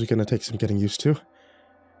 This is going to take some getting used to.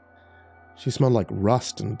 She smelled like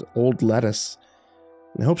rust and old lettuce.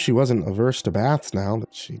 I hope she wasn't averse to baths now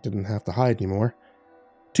that she didn't have to hide anymore.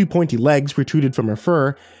 Two pointy legs protruded from her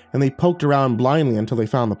fur, and they poked around blindly until they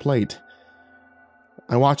found the plate.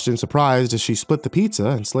 I watched in surprise as she split the pizza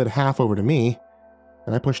and slid half over to me,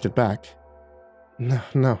 and I pushed it back.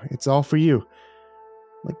 No, it's all for you,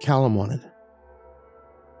 like Callum wanted.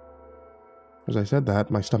 As I said that,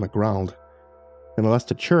 my stomach growled, and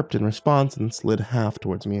Alesta chirped in response and slid half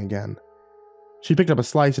towards me again. She picked up a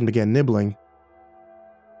slice and began nibbling,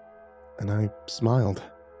 and I smiled,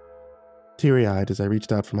 teary-eyed as I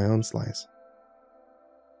reached out for my own slice.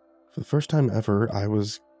 For the first time ever, I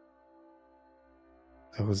was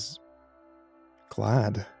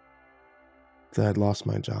glad that I'd lost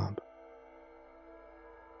my job.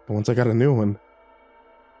 But once I got a new one,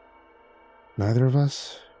 neither of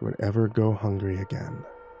us would ever go hungry again.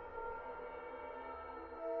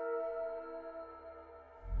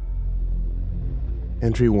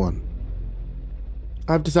 Entry 1.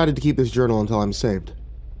 I've decided to keep this journal until I'm saved.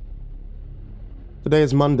 Today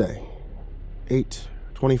is Monday,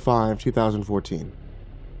 8/25/2014.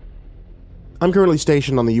 I'm currently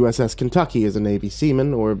stationed on the USS Kentucky as a Navy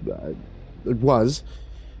seaman, or it was,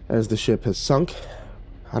 as the ship has sunk.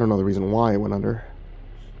 I don't know the reason why it went under.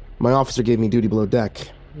 My officer gave me duty below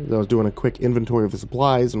deck. As I was doing a quick inventory of the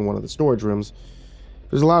supplies in one of the storage rooms,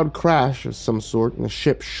 there was a loud crash of some sort, and the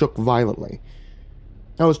ship shook violently.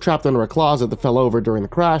 I was trapped under a closet that fell over during the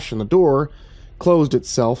crash, and the door closed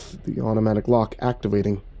itself, the automatic lock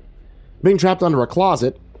activating. Being trapped under a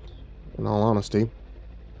closet, in all honesty,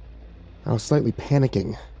 I was slightly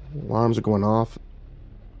panicking. Alarms are going off.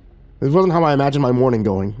 This wasn't how I imagined my morning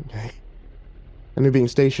going. I knew being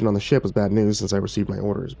stationed on the ship was bad news since I received my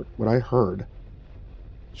orders, but what I heard,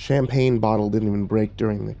 champagne bottle didn't even break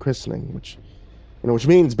during the christening, which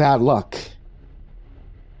means bad luck.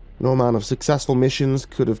 No amount of successful missions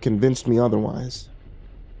could have convinced me otherwise.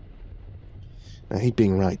 I hate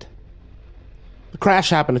being right. The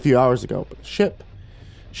crash happened a few hours ago, but the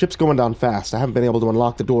ship's going down fast. I haven't been able to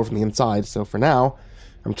unlock the door from the inside, so for now,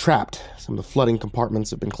 I'm trapped. Some of the flooding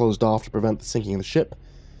compartments have been closed off to prevent the sinking of the ship.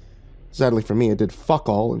 Sadly for me, it did fuck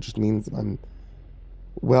all. It just means that I'm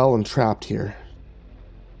well and trapped here.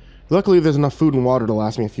 Luckily, there's enough food and water to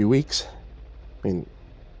last me a few weeks. I mean,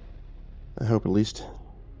 I hope at least.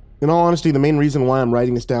 In all honesty, the main reason why I'm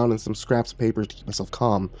writing this down in some scraps of paper is to keep myself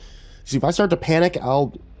calm. See, if I start to panic,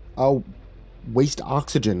 I'll waste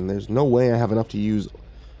oxygen. There's no way I have enough to use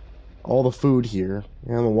all the food here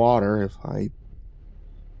and the water if I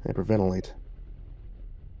hyperventilate.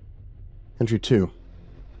 Entry 2.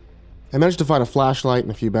 I managed to find a flashlight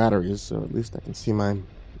and a few batteries, so at least I can see my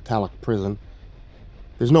metallic prison.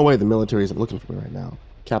 There's no way the military isn't looking for me right now.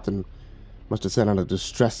 Captain must have sent out a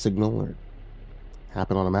distress signal, or it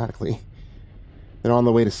happened automatically. They're on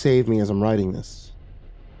the way to save me as I'm writing this.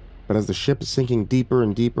 But as the ship is sinking deeper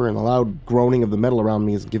and deeper, and the loud groaning of the metal around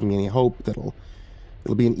me isn't giving me any hope that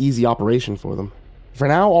it'll be an easy operation for them. For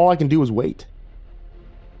now, all I can do is wait.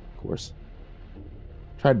 Of course.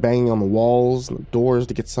 Tried banging on the walls and the doors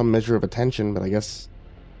to get some measure of attention, but I guess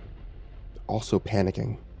also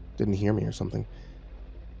panicking. Didn't hear me or something.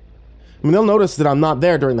 I mean, they'll notice that I'm not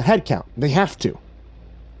there during the head count. They have to.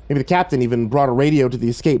 Maybe the captain even brought a radio to the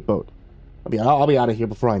escape boat. I'll be out of here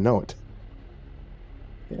before I know it.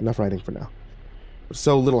 Yeah, enough writing for now. There's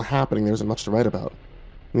so little happening, there isn't much to write about.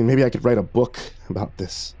 I mean, maybe I could write a book about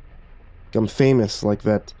this. Become famous like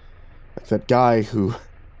that guy who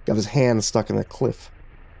got his hand stuck in that cliff.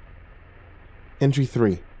 Entry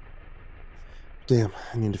 3. Damn,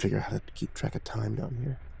 I need to figure out how to keep track of time down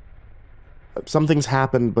here. Some things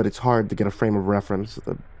happened, but it's hard to get a frame of reference.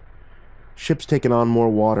 The ship's taken on more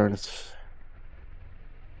water, and it's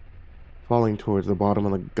falling towards the bottom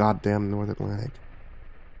of the goddamn North Atlantic.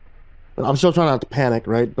 But I'm still trying not to panic,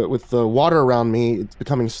 right? But with the water around me, it's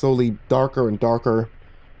becoming slowly darker and darker.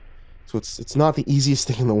 So it's not the easiest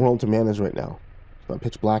thing in the world to manage right now. It's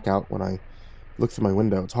pitch black out when I look through my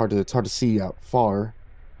window. It's hard to see out far.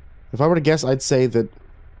 If I were to guess, I'd say that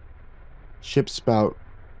ship's about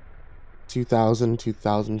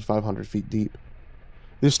 2,500 feet deep.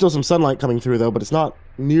 There's still some sunlight coming through, though, but it's not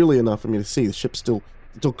nearly enough for me to see. The ship's still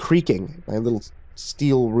creaking. My little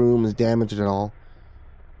steel room is damaged and all.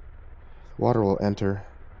 Water will enter.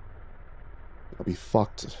 I'll be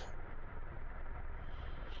fucked.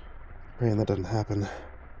 Praying that doesn't happen.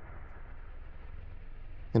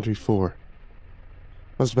 Entry 4.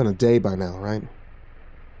 Must have been a day by now, right?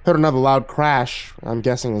 Heard another loud crash, I'm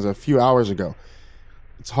guessing it was a few hours ago.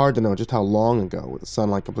 It's hard to know just how long ago, with the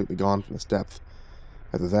sunlight completely gone from this depth.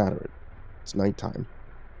 Either that or it's nighttime.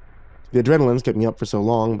 The adrenaline's kept me up for so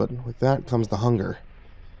long, but with that comes the hunger.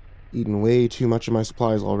 Eaten way too much of my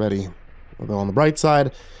supplies already. Although on the bright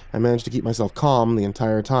side, I managed to keep myself calm the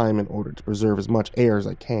entire time in order to preserve as much air as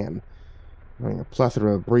I can. Knowing a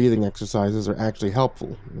plethora of breathing exercises are actually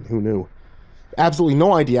helpful. I mean, who knew? Absolutely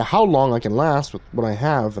no idea how long I can last with what I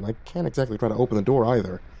have, and I can't exactly try to open the door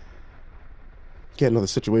either. Can't know the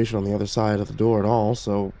situation on the other side of the door at all,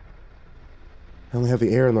 so I only have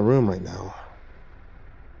the air in the room right now.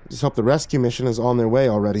 Just hope the rescue mission is on their way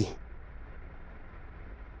already.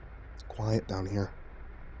 It's quiet down here.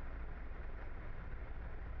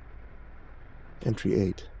 Entry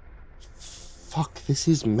 8. Fuck, this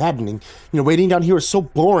is maddening. You know, waiting down here is so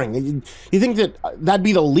boring. You think that that'd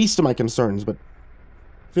be the least of my concerns, but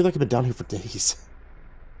I feel like I've been down here for days.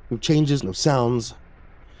 No changes, no sounds.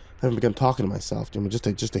 I haven't begun talking to myself,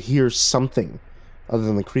 just to hear something other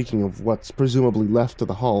than the creaking of what's presumably left of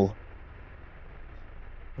the hull.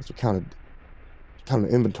 I must have counted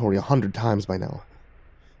inventory 100 times by now.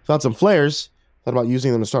 Found some flares. Thought about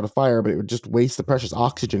using them to start a fire, but it would just waste the precious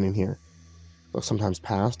oxygen in here. Though sometimes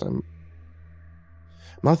past, I'm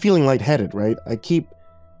not feeling lightheaded, right? I keep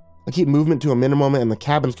movement to a minimum, and the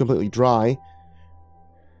cabin's completely dry.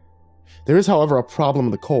 There is, however, a problem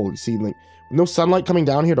with the cold. You see, like, with no sunlight coming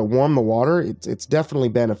down here to warm the water, it's definitely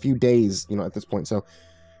been a few days, you know, at this point. So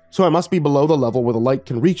I must be below the level where the light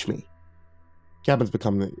can reach me. Cabin's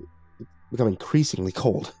become increasingly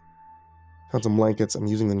cold. Found some blankets. I'm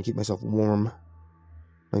using them to keep myself warm.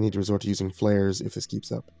 I need to resort to using flares if this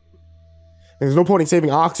keeps up. And there's no point in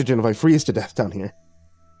saving oxygen if I freeze to death down here.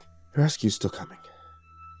 The rescue's still coming.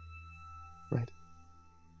 Right.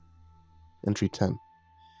 Entry 10.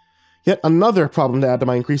 Yet another problem to add to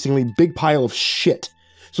my increasingly big pile of shit.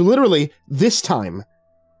 So literally, this time,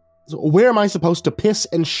 where am I supposed to piss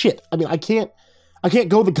and shit? I mean, I can't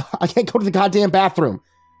go to the goddamn bathroom.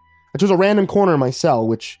 I chose a random corner in my cell,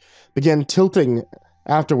 which began tilting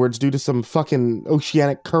afterwards due to some fucking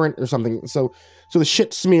oceanic current or something. So the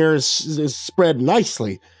shit smear is spread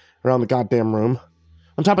nicely around the goddamn room.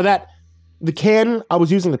 On top of that, the can I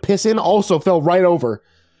was using to piss in also fell right over.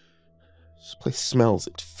 This place smells.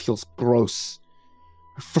 It feels gross.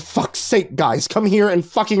 For fuck's sake, guys, come here and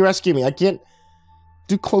fucking rescue me. I can't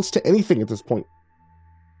do close to anything at this point.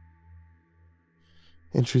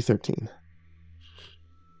 Entry 13.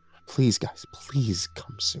 Please, guys, please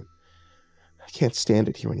come soon. I can't stand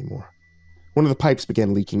it here anymore. One of the pipes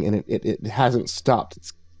began leaking, and it hasn't stopped.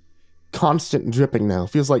 It's constant dripping now.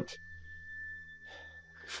 Feels like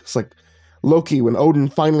It's like Loki when Odin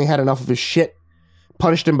finally had enough of his shit,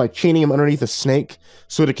 punished him by chaining him underneath a snake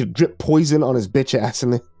so that it could drip poison on his bitch ass.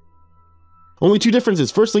 And only two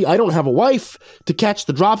differences. Firstly, I don't have a wife to catch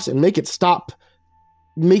the drops and make it stop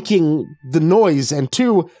making the noise. And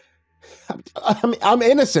two, I'm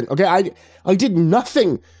innocent, okay? I did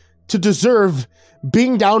nothing to deserve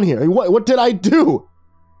being down here. What did I do?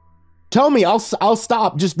 Tell me, I'll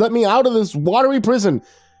stop. Just let me out of this watery prison.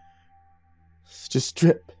 Just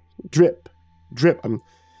drip, drip, drip. I'm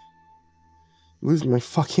losing my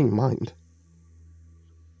fucking mind.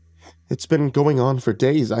 It's been going on for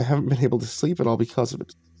days. I haven't been able to sleep at all because of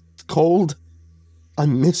it. It's cold.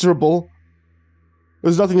 I'm miserable.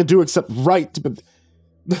 There's nothing to do except write, but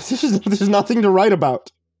there's nothing to write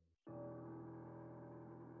about.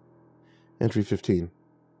 Entry 15.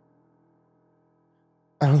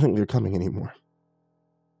 I don't think they're coming anymore.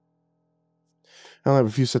 I only have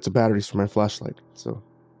a few sets of batteries for my flashlight, so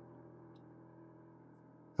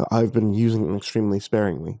I've been using them extremely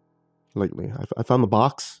sparingly lately. I found the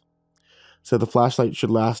box. So the flashlight should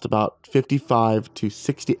last about 55 to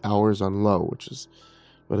 60 hours on low, which is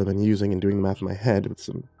what I've been using and doing the math in my head with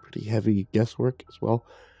some pretty heavy guesswork as well.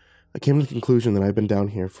 I came to the conclusion that I've been down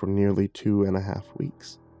here for nearly 2.5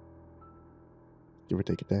 weeks. Give or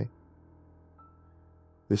take a day.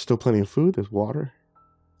 There's still plenty of food, there's water.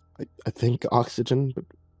 I think oxygen, but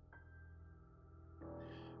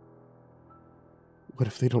what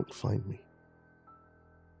if they don't find me?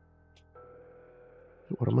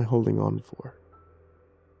 What am I holding on for?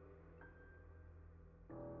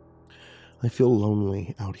 I feel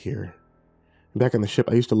lonely out here. Back on the ship,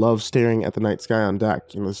 I used to love staring at the night sky on deck,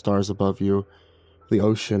 the stars above you, the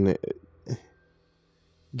ocean. It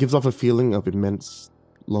gives off a feeling of immense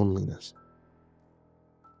loneliness.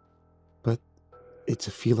 But it's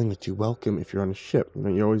a feeling that you welcome if you're on a ship.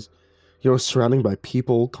 You're always surrounded by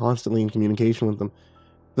people, constantly in communication with them.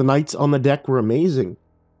 The nights on the deck were amazing.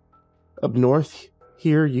 Up north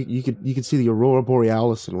here, you could see the aurora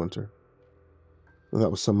borealis in winter. Well, that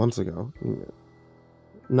was some months ago.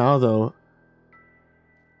 Now though,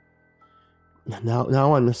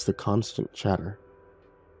 now I miss the constant chatter.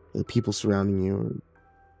 The people surrounding you.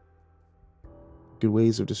 Good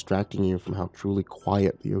ways of distracting you from how truly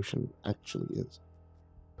quiet the ocean actually is.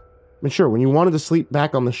 I mean, sure, when you wanted to sleep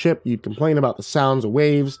back on the ship, you'd complain about the sounds of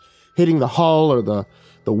waves hitting the hull or the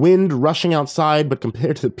wind rushing outside, but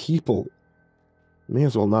compared to the people, it may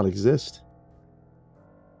as well not exist.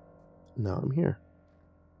 Now I'm here.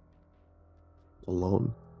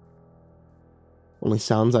 Alone. Only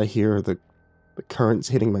sounds I hear are the currents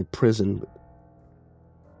hitting my prison, but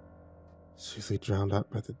it's usually drowned out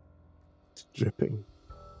by the dripping.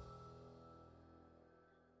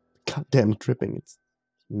 Goddamn dripping, it's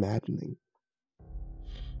maddening.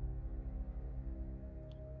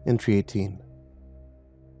 Entry 18.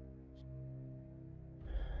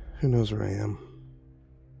 Who knows where I am?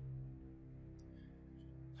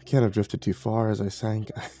 I can't have drifted too far as I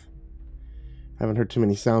sank. I haven't heard too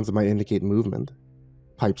many sounds that might indicate movement.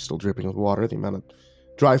 Pipes still dripping with water. The amount of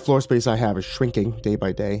dry floor space I have is shrinking day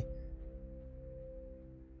by day.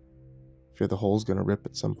 I fear the hole's gonna rip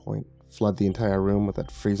at some point. Flood the entire room with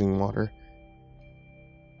that freezing water.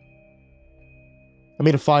 I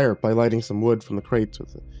made a fire by lighting some wood from the crates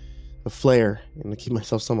with a flare and to keep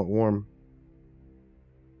myself somewhat warm.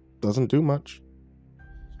 Doesn't do much.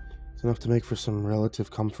 It's enough to make for some relative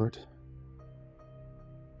comfort.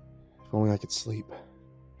 If only I could sleep.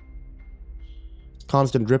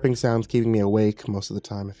 Constant dripping sounds keeping me awake most of the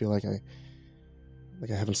time. I feel like I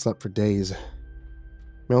haven't slept for days.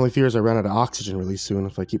 My only fear is I run out of oxygen really soon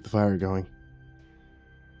if I keep the fire going.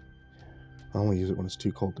 I'll only use it when it's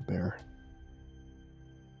too cold to bear.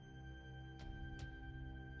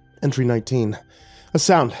 Entry 19. A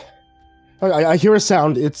sound. I hear a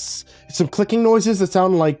sound. It's some clicking noises that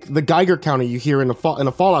sound like the Geiger counter you hear in a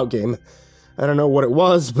Fallout game. I don't know what it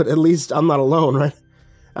was, but at least I'm not alone, right?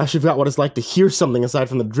 I actually forgot what it's like to hear something aside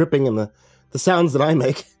from the dripping and the sounds that I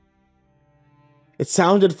make. It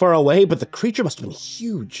sounded far away, but the creature must have been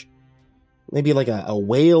huge. Maybe like a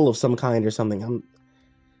whale of some kind or something.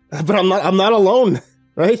 But I'm not alone,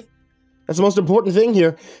 right? That's the most important thing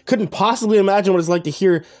here. Couldn't possibly imagine what it's like to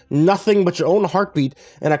hear nothing but your own heartbeat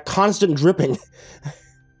and a constant dripping. What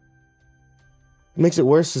makes it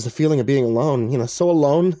worse is the feeling of being alone. So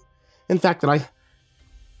alone, in fact, that I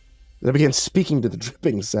began speaking to the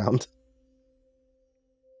dripping sound.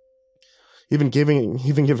 Even giving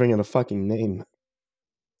it a fucking name.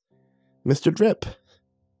 Mr. Drip. I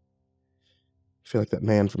feel like that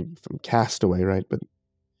man from Castaway, right? But at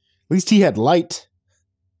least he had light.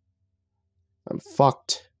 I'm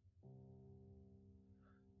fucked.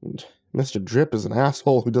 And Mr. Drip is an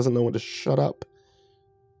asshole who doesn't know when to shut up.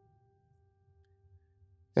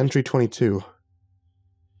 Entry 22.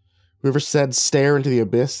 Whoever said stare into the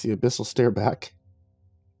abyss will stare back.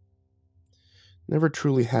 Never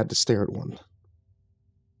truly had to stare at one.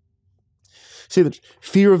 See, the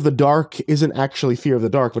fear of the dark isn't actually fear of the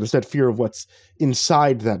dark, but instead fear of what's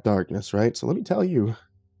inside that darkness, right? So let me tell you,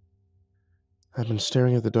 I've been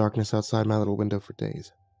staring at the darkness outside my little window for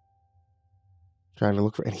days, trying to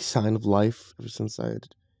look for any sign of life ever since I had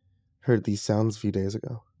heard these sounds a few days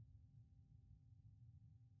ago.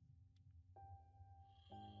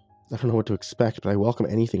 I don't know what to expect, but I welcome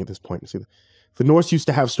anything at this point. See, the Norse used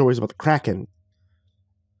to have stories about the Kraken.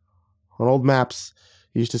 On old maps,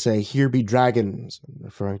 he used to say, "Here be dragons,"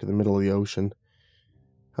 referring to the middle of the ocean,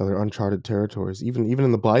 how they're uncharted territories. Even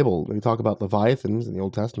in the Bible, they talk about leviathans in the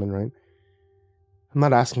Old Testament, right? I'm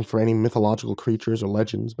not asking for any mythological creatures or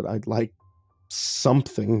legends, but I'd like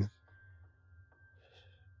something.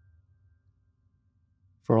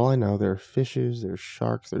 For all I know, there are fishes, there's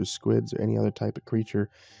sharks, there's squids, or any other type of creature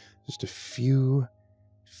just a few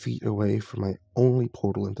feet away from my only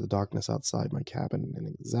portal into the darkness outside my cabin, and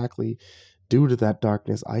exactly due to that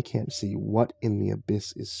darkness, I can't see what in the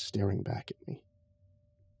abyss is staring back at me.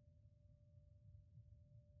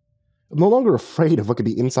 I'm no longer afraid of what could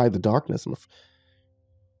be inside the darkness. I'm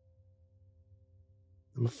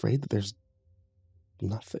afraid that there's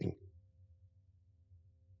nothing.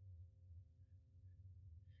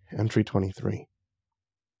 Entry 23.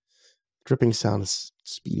 Dripping sound is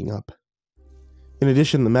speeding up. In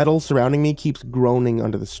addition, the metal surrounding me keeps groaning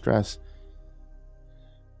under the stress.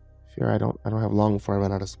 Fear I don't have long before I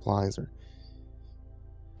run out of supplies, or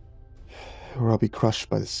I'll be crushed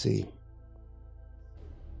by the sea.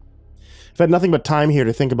 I've had nothing but time here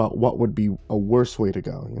to think about what would be a worse way to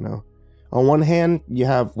go, you know? On one hand, you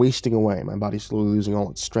have wasting away. My body's slowly losing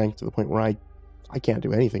all its strength to the point where I can't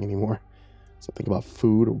do anything anymore. So think about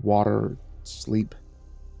food, or water, or sleep.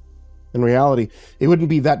 In reality, it wouldn't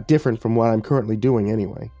be that different from what I'm currently doing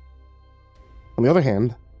anyway. On the other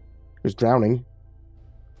hand, there's drowning,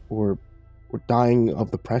 or dying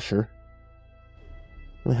of the pressure.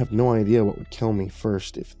 I have no idea what would kill me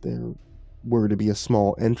first if there were to be a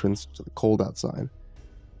small entrance to the cold outside.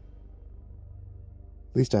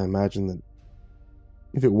 At least I imagine that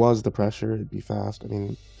if it was the pressure, it'd be fast. I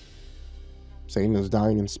mean, same as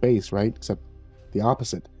dying in space, right? Except the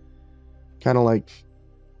opposite. Kind of like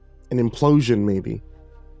an implosion, maybe.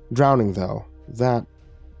 Drowning, though, that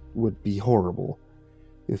would be horrible.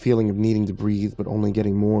 The feeling of needing to breathe, but only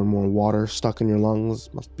getting more and more water stuck in your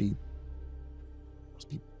lungs must be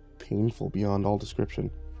painful beyond all description.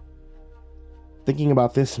 Thinking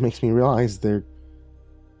about this makes me realize there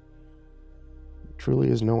truly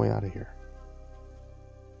is no way out of here.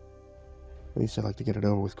 At least I'd like to get it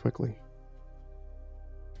over with quickly.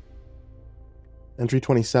 Entry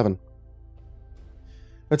 27.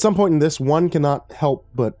 At some point in this, one cannot help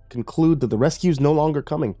but conclude that the rescue is no longer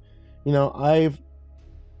coming. You know, I've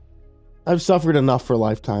suffered enough for a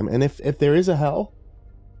lifetime, and if there is a hell,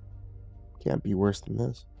 it can't be worse than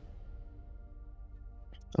this.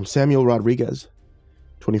 I'm Samuel Rodriguez,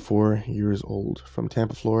 24 years old, from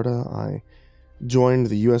Tampa, Florida. I joined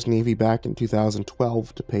the U.S. Navy back in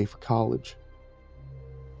 2012 to pay for college.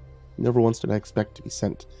 Never once did I expect to be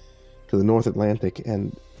sent to the North Atlantic,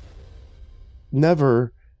 and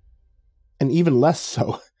never, and even less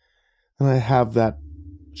so, than I have that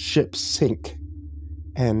ship sink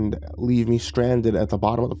and leave me stranded at the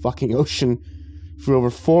bottom of the fucking ocean for over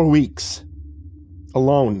 4 weeks,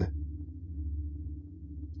 alone.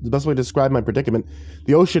 The best way to describe my predicament: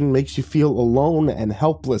 the ocean makes you feel alone and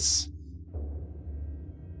helpless.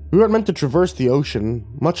 We weren't meant to traverse the ocean,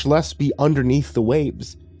 much less be underneath the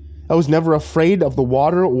waves. I was never afraid of the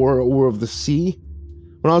water or of the sea.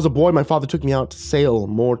 When I was a boy, my father took me out to sail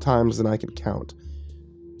more times than I could count.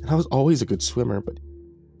 And I was always a good swimmer, but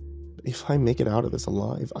if I make it out of this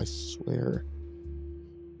alive, I swear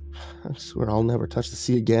I'll never touch the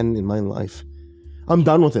sea again in my life. I'm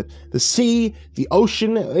done with it. The sea, the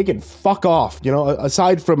ocean, they can fuck off. You know,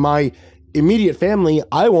 aside from my immediate family,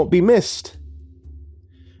 I won't be missed.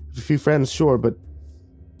 A few friends, sure, but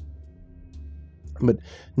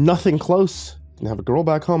nothing close. Didn't have a girl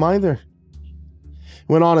back home either.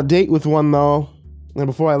 Went on a date with one, though, and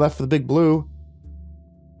before I left for the Big Blue,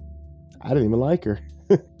 I didn't even like her.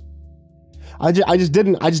 I just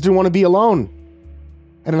didn't want to be alone.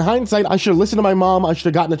 And in hindsight, I should have listened to my mom. I should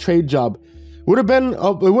have gotten a trade job. It would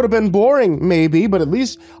have been boring, maybe, but at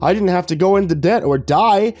least I didn't have to go into debt or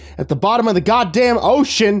die at the bottom of the goddamn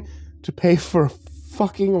ocean to pay for a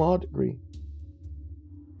fucking law degree.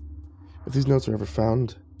 If these notes are ever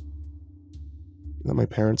found, Let my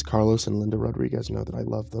parents, Carlos and Linda Rodriguez, know that I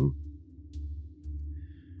love them.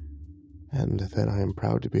 And that I am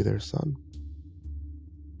proud to be their son.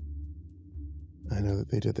 I know that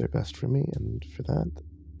they did their best for me, and for that,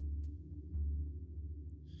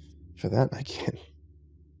 I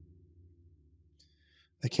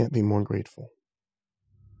can't be more grateful.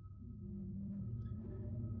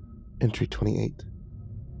 Entry 28.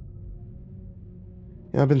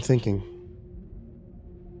 Yeah, I've been thinking.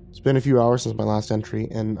 It's been a few hours since my last entry,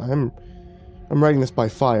 and I'm writing this by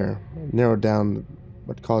fire. I've narrowed down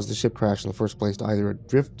what caused the ship crash in the first place to either a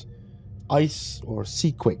drift, ice, or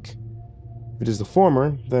sea quake. If it is the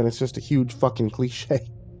former, then it's just a huge fucking cliche.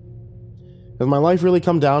 Has my life really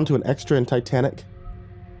come down to an extra in Titanic?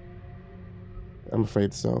 I'm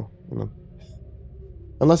afraid so. You know.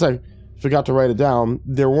 Unless I forgot to write it down,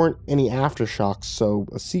 there weren't any aftershocks, so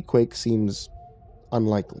a seaquake seems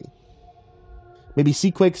unlikely. Maybe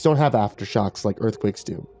seaquakes don't have aftershocks like earthquakes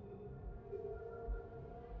do.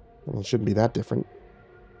 I mean, it shouldn't be that different.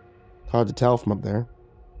 Hard to tell from up there.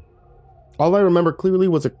 All I remember clearly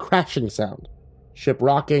was a crashing sound. Ship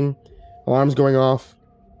rocking, alarms going off.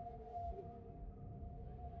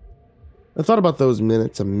 I thought about those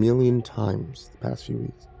minutes a million times the past few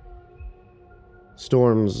weeks.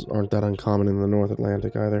 Storms aren't that uncommon in the North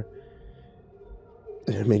Atlantic either.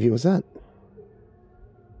 Maybe it was that.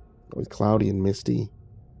 Always cloudy and misty.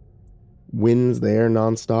 Winds there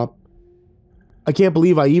nonstop. I can't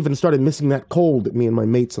believe I even started missing that cold that me and my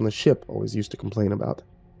mates on the ship always used to complain about.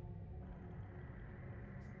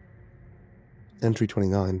 Entry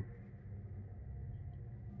 29.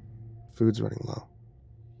 Food's running low.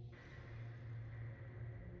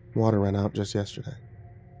 Water ran out just yesterday.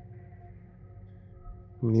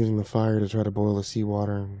 I'm using the fire to try to boil the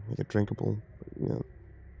seawater and make it drinkable, but, you know,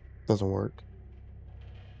 it doesn't work.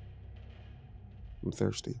 I'm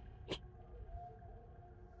thirsty.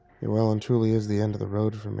 It well and truly is the end of the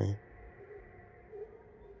road for me.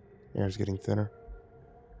 Air's getting thinner.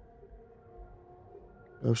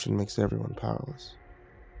 Ocean makes everyone powerless.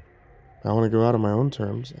 If I want to go out on my own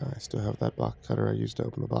terms, I still have that box cutter I used to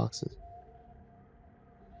open the boxes.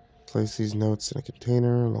 Place these notes in a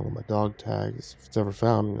container along with my dog tags, if it's ever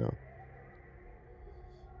found, you know.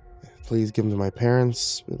 Please give them to my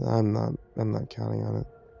parents, but I'm not counting on it.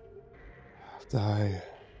 Die,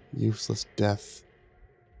 useless death,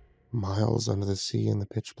 miles under the sea in the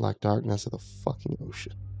pitch black darkness of the fucking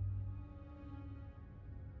ocean.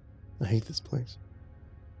 I hate this place.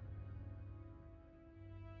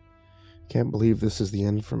 Can't believe this is the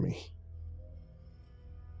end for me.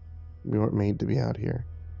 We weren't made to be out here.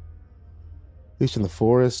 At least in the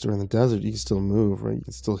forest or in the desert, you can still move, right? You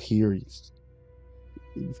can still hear.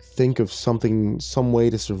 You think of something, some way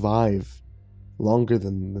to survive longer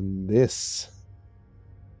than this.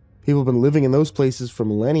 People have been living in those places for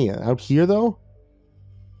millennia. Out here, though?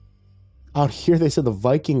 Out here, they said the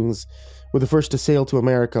Vikings were the first to sail to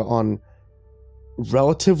America on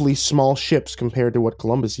relatively small ships compared to what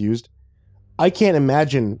Columbus used. I can't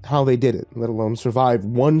imagine how they did it, let alone survive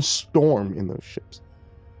one storm in those ships.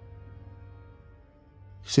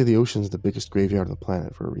 You say the ocean's the biggest graveyard on the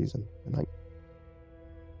planet for a reason, and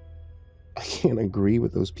I can't agree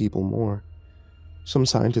with those people more. Some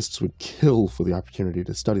scientists would kill for the opportunity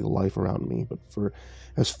to study the life around me, but for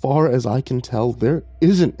as far as I can tell, there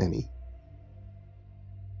isn't any.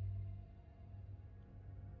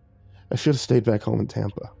 I should have stayed back home in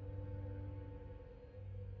Tampa.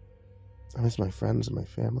 I miss my friends and my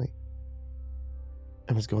family.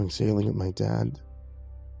 I miss going sailing with my dad.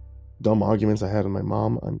 Dumb arguments I had with my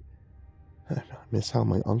mom. I miss how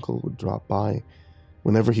my uncle would drop by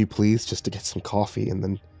whenever he pleased just to get some coffee and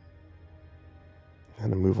then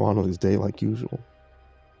to move on with his day like usual.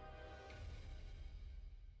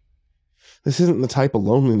 This isn't the type of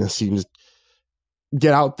loneliness you can just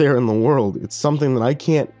get out there in the world. It's something that I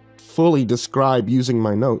can't fully describe using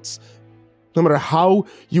my notes. No matter how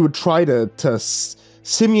you would try to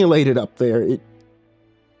simulate it up there, it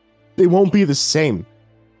won't be the same.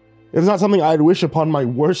 It's not something I'd wish upon my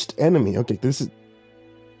worst enemy. Okay, this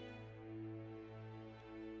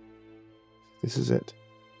is it.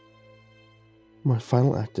 My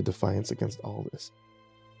final act of defiance against all this.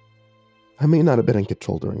 I may not have been in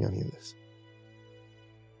control during any of this,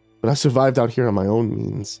 but I survived out here on my own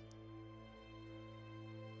means,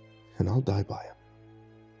 and I'll die by him.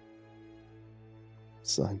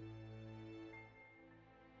 Signed,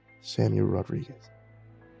 Samuel Rodriguez.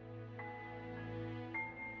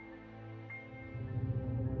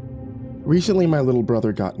 Recently, my little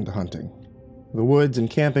brother got into hunting. The woods and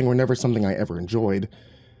camping were never something I ever enjoyed.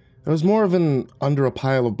 I was more of an under a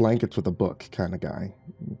pile of blankets with a book kind of guy.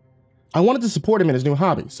 I wanted to support him in his new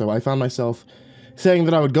hobby, so I found myself saying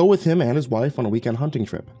that I would go with him and his wife on a weekend hunting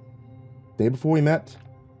trip. The day before we met,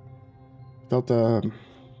 I felt a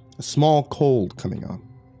small cold coming on.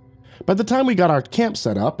 By the time we got our camp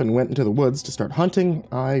set up and went into the woods to start hunting,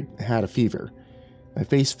 I had a fever. My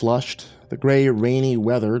face flushed, the gray, rainy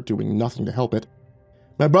weather doing nothing to help it.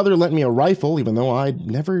 My brother lent me a rifle, even though I'd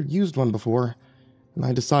never used one before, and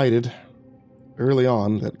I decided early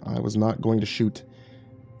on that I was not going to shoot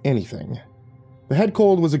anything. The head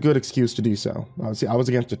cold was a good excuse to do so. I was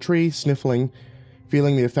against a tree, sniffling,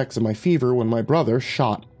 feeling the effects of my fever when my brother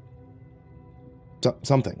shot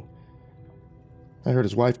something. I heard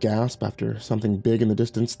his wife gasp after something big in the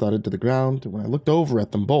distance thudded to the ground, and when I looked over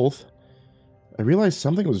at them both, I realized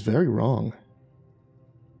something was very wrong.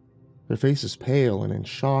 Their faces pale and in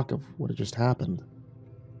shock of what had just happened.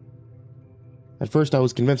 At first I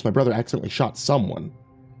was convinced my brother accidentally shot someone.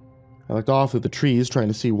 I looked off through the trees trying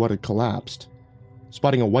to see what had collapsed.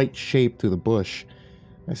 Spotting a white shape through the bush,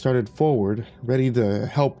 I started forward, ready to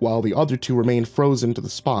help while the other two remained frozen to the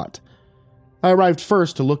spot. I arrived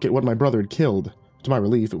first to look at what my brother had killed. To my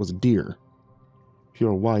relief, it was a deer.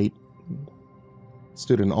 Pure white.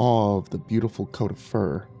 Stood in awe of the beautiful coat of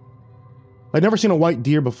fur. I'd never seen a white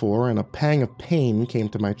deer before, and a pang of pain came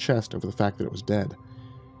to my chest over the fact that it was dead.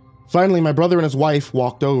 Finally, my brother and his wife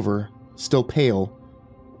walked over, still pale.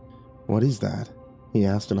 "What is that?" he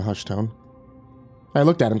asked in a hushed tone. I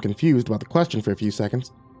looked at him confused about the question for a few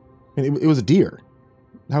seconds. It was a deer.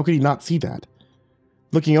 How could he not see that?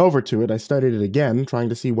 Looking over to it, I studied it again, trying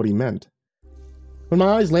to see what he meant. When my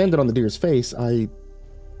eyes landed on the deer's face, I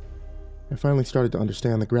finally started to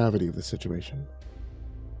understand the gravity of the situation.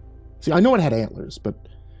 See, I know it had antlers, but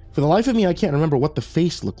for the life of me, I can't remember what the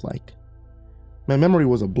face looked like. My memory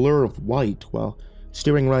was a blur of white. While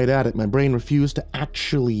staring right at it, my brain refused to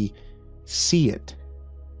actually see it.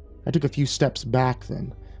 I took a few steps back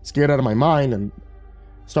then, scared out of my mind, and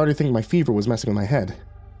started thinking my fever was messing with my head.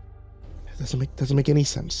 It doesn't make any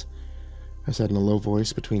sense, I said in a low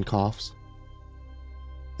voice between coughs.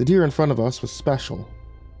 The deer in front of us was special.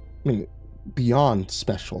 I mean, beyond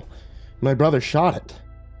special. My brother shot it.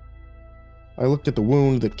 I looked at the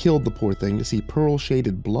wound that killed the poor thing to see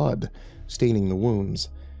pearl-shaded blood staining the wounds.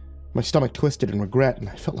 My stomach twisted in regret, and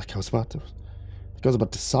I felt like I was about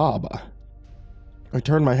to sob. I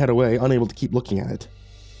turned my head away, unable to keep looking at it.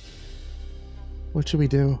 "What should we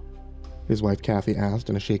do?" his wife Kathy asked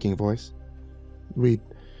in a shaking voice. "We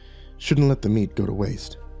shouldn't let the meat go to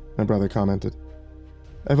waste," my brother commented.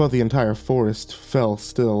 I felt the entire forest fell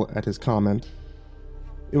still at his comment.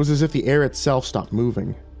 It was as if the air itself stopped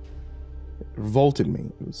moving. It revolted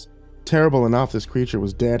me. It was terrible enough this creature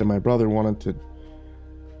was dead, and my brother wanted to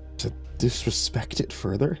disrespect it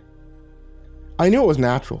further. I knew it was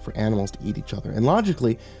natural for animals to eat each other, and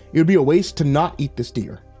logically, it would be a waste to not eat this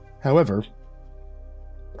deer. However,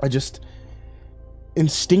 I just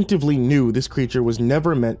instinctively knew this creature was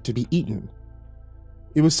never meant to be eaten.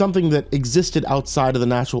 It was something that existed outside of the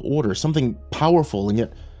natural order, something powerful and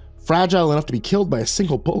yet fragile enough to be killed by a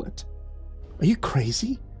single bullet. "Are you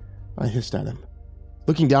crazy?" I hissed at him.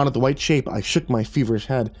 Looking down at the white shape, I shook my feverish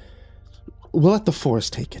head. "We'll let the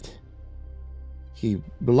forest take it." He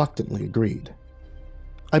reluctantly agreed.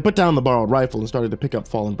 I put down the borrowed rifle and started to pick up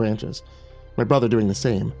fallen branches, my brother doing the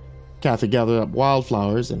same. Kathy gathered up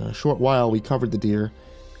wildflowers, and in a short while we covered the deer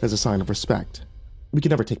as a sign of respect. We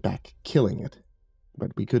could never take back killing it,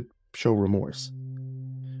 but we could show remorse.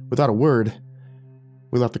 Without a word,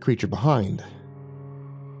 we left the creature behind,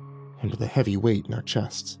 and with a heavy weight in our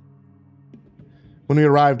chests. When we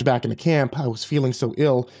arrived back in the camp, I was feeling so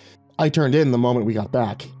ill, I turned in the moment we got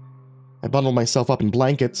back. I bundled myself up in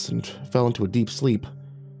blankets and fell into a deep sleep,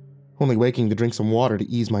 only waking to drink some water to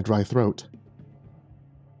ease my dry throat.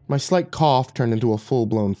 My slight cough turned into a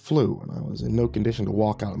full-blown flu, and I was in no condition to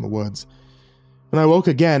walk out in the woods. When I woke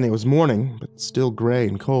again, it was morning, but still gray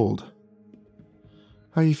and cold.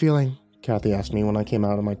 "How are you feeling?" Kathy asked me when I came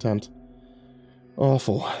out of my tent.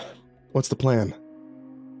 "Awful. What's the plan?"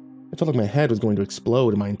 I felt like my head was going to explode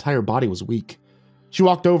and my entire body was weak. She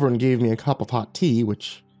walked over and gave me a cup of hot tea,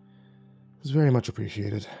 which was very much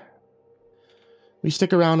appreciated. "We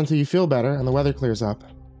stick around until you feel better and the weather clears up.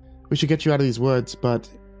 We should get you out of these woods, but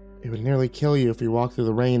it would nearly kill you if you walked through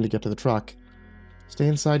the rain to get to the truck. Stay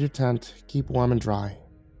inside your tent, keep warm and dry.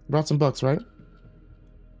 You brought some books, right?"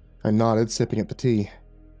 I nodded, sipping at the tea.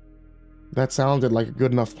 That sounded like a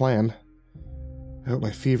good enough plan. I hoped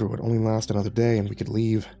my fever would only last another day and we could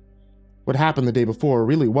leave. What happened the day before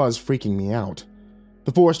really was freaking me out.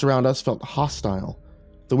 The forest around us felt hostile.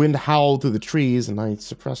 The wind howled through the trees and I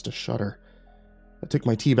suppressed a shudder. I took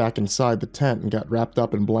my tea back inside the tent and got wrapped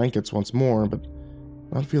up in blankets once more, but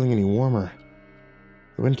not feeling any warmer.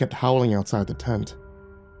 The wind kept howling outside the tent.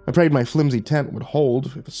 I prayed my flimsy tent would hold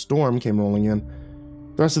if a storm came rolling in.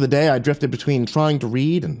 The rest of the day I drifted between trying to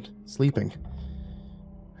read and sleeping.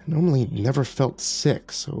 I normally never felt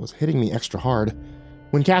sick, so it was hitting me extra hard.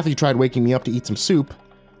 When Kathy tried waking me up to eat some soup,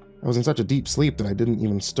 I was in such a deep sleep that I didn't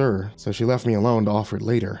even stir, so she left me alone to offer it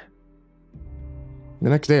later. The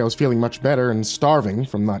next day I was feeling much better and starving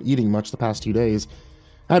from not eating much the past 2 days.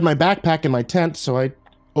 I had my backpack in my tent, so I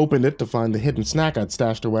opened it to find the hidden snack I'd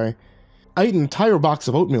stashed away. I ate an entire box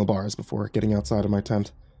of oatmeal bars before getting outside of my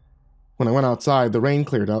tent. When I went outside, the rain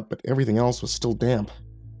cleared up, but everything else was still damp.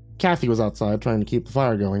 Kathy was outside trying to keep the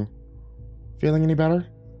fire going. "Feeling any better?"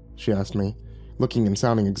 she asked me, looking and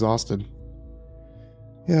sounding exhausted.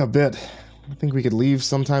 "Yeah, a bit. I think we could leave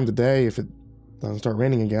sometime today if it doesn't start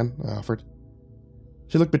raining again," I offered.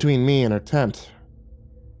 She looked between me and her tent,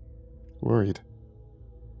 worried.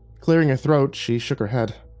 Clearing her throat, she shook her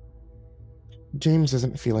head. "James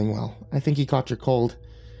isn't feeling well. I think he caught your cold.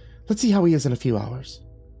 Let's see how he is in a few hours."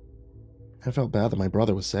 I felt bad that my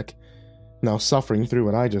brother was sick, now suffering through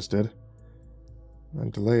what I just did.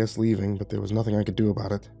 I'd delay us leaving, but there was nothing I could do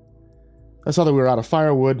about it. I saw that we were out of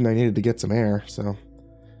firewood and I needed to get some air, so...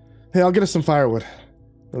 "Hey, I'll get us some firewood.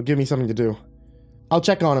 It'll give me something to do. I'll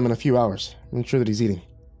check on him in a few hours, make sure that he's eating."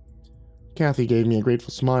 Kathy gave me a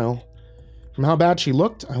grateful smile. From how bad she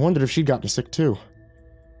looked, I wondered if she'd gotten sick too.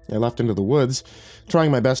 I left into the woods,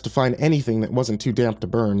 trying my best to find anything that wasn't too damp to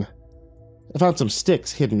burn. I found some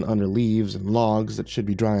sticks hidden under leaves and logs that should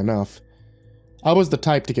be dry enough. I was the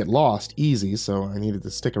type to get lost easy, so I needed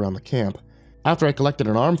to stick around the camp. After I collected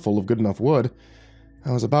an armful of good enough wood,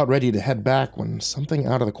 I was about ready to head back when something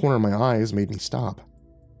out of the corner of my eyes made me stop.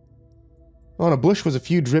 On a bush was a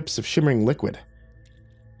few drips of shimmering liquid.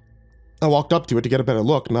 I walked up to it to get a better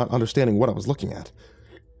look, not understanding what I was looking at.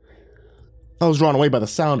 I was drawn away by the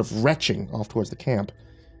sound of retching off towards the camp.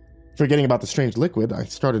 Forgetting about the strange liquid, I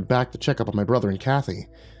started back to check up on my brother and Kathy.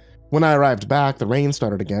 When I arrived back, the rain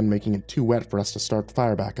started again, making it too wet for us to start the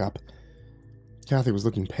fire back up. Kathy was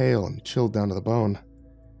looking pale and chilled down to the bone.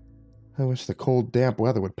 I wish the cold, damp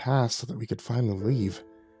weather would pass so that we could finally leave.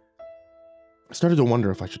 I started to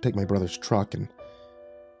wonder if I should take my brother's truck and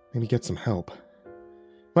maybe get some help.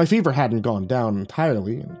 My fever hadn't gone down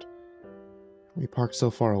entirely, and we parked so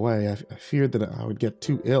far away, I feared that I would get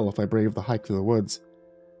too ill if I braved the hike through the woods.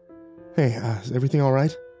 "Hey, is everything all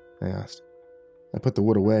right?" I asked. I put the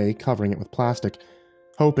wood away, covering it with plastic,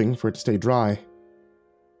 hoping for it to stay dry.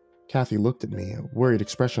 Kathy looked at me, a worried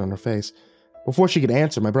expression on her face. Before she could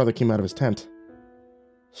answer, my brother came out of his tent.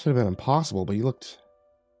 Should have been impossible, but he looked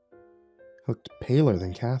paler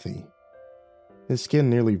than Kathy. His skin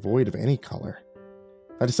nearly void of any color.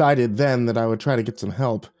 I decided then that I would try to get some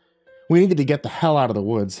help. We needed to get the hell out of the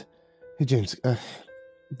woods. "Hey, James,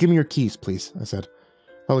 give me your keys, please," I said,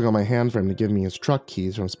 holding on my hand for him to give me his truck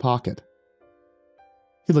keys from his pocket.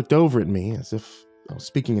 He looked over at me as if I was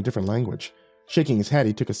speaking a different language. Shaking his head,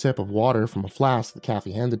 he took a sip of water from a flask that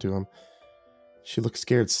Kathy handed to him. She looked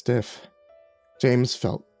scared stiff. James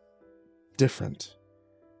felt different.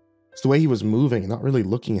 It's the way he was moving and not really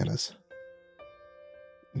looking at us.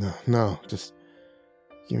 No, just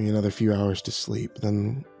give me another few hours to sleep,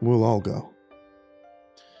 then we'll all go."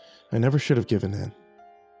 I never should have given in.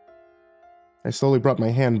 I slowly brought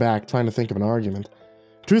my hand back, trying to think of an argument.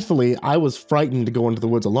 Truthfully, I was frightened to go into the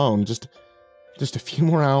woods alone. Just a few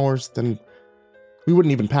more hours, then we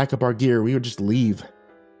wouldn't even pack up our gear, we would just leave.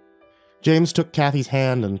 James took Kathy's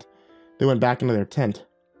hand and they went back into their tent.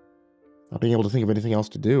 Not being able to think of anything else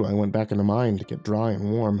to do, I went back into mine to get dry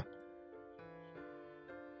and warm.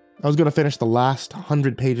 I was going to finish the last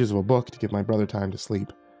 100 pages of a book to give my brother time to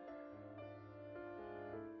sleep.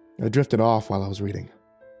 I drifted off while I was reading.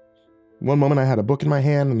 One moment I had a book in my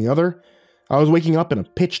hand, and the other, I was waking up in a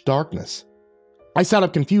pitch darkness. I sat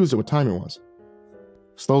up confused at what time it was.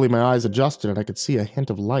 Slowly my eyes adjusted and I could see a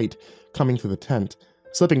hint of light coming through the tent,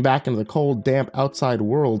 slipping back into the cold, damp outside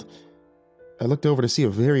world. I looked over to see a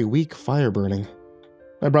very weak fire burning.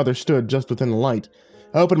 My brother stood just within the light.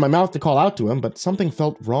 I opened my mouth to call out to him, but something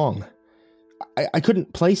felt wrong. I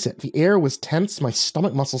couldn't place it. The air was tense, my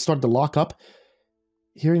stomach muscles started to lock up.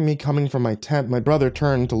 Hearing me coming from my tent, my brother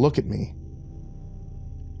turned to look at me.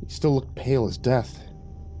 He still looked pale as death.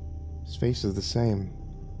 His face is the same.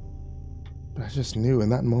 But I just knew in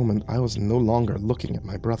that moment I was no longer looking at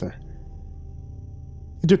my brother.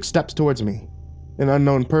 He took steps towards me, an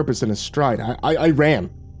unknown purpose in his stride. I ran.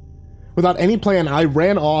 Without any plan, I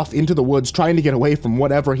ran off into the woods, trying to get away from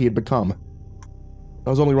whatever he had become. I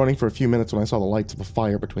was only running for a few minutes when I saw the lights of a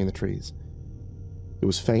fire between the trees.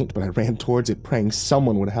 was faint, but I ran towards it, praying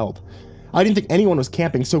someone would help. I didn't think anyone was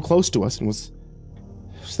camping so close to us, and was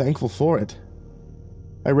thankful for it.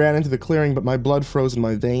 I ran into the clearing, but my blood froze in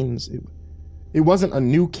my veins. It wasn't a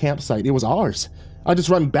new campsite, it was ours. I just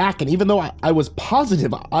ran back, and even though I was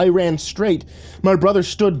positive I ran straight, my brother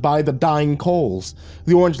stood by the dying coals,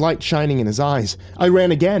 the orange light shining in his eyes. I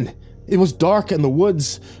ran again. It was dark, and the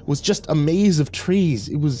woods was just a maze of trees.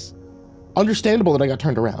 It was understandable that I got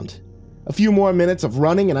turned around. A few more minutes of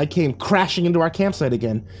running, and I came crashing into our campsite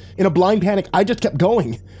again. In a blind panic, I just kept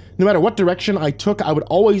going. No matter what direction I took, I would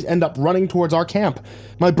always end up running towards our camp,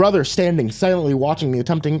 my brother standing silently watching me,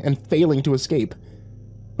 attempting and failing to escape.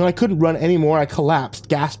 When I couldn't run anymore, I collapsed,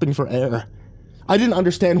 gasping for air. I didn't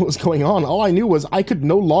understand what was going on. All I knew was I could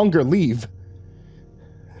no longer leave.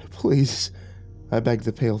 Please, I begged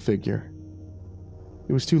the pale figure.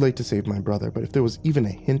 It was too late to save my brother, but if there was even a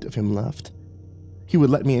hint of him left, he would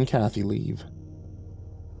let me and Kathy leave.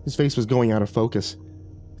 His face was going out of focus.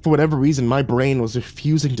 For whatever reason, my brain was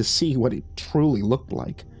refusing to see what it truly looked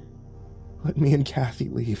like. Let me and Kathy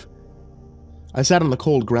leave. I sat on the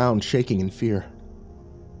cold ground, shaking in fear.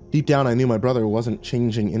 Deep down, I knew my brother wasn't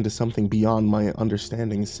changing into something beyond my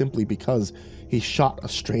understanding simply because he shot a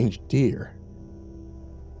strange deer.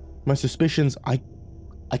 My suspicions, I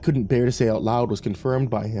couldn't bear to say out loud, was confirmed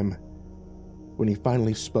by him when he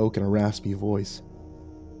finally spoke in a raspy voice.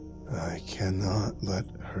 I cannot let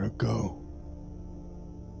her go.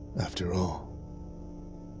 After all,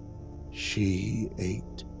 she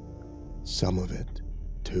ate some of it,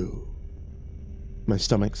 too. My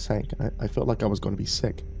stomach sank, and I felt like I was going to be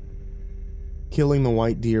sick. Killing the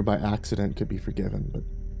white deer by accident could be forgiven, but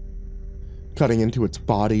cutting into its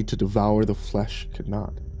body to devour the flesh could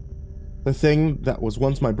not. The thing that was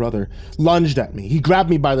once my brother lunged at me. He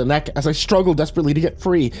grabbed me by the neck as I struggled desperately to get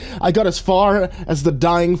free. I got as far as the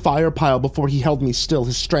dying fire pile before he held me still,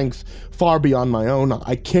 his strength far beyond my own.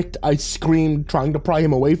 I kicked, I screamed, trying to pry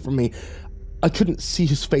him away from me. I couldn't see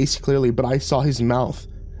his face clearly, but I saw his mouth.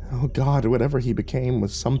 Oh God, whatever he became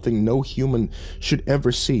was something no human should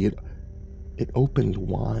ever see. It opened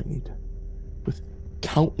wide, with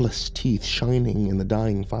countless teeth shining in the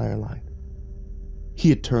dying firelight. He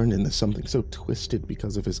had turned into something so twisted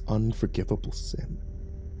because of his unforgivable sin.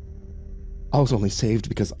 I was only saved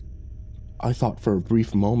because I thought for a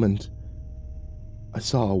brief moment I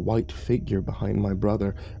saw a white figure behind my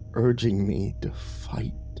brother, urging me to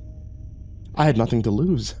fight. I had nothing to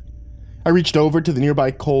lose. I reached over to the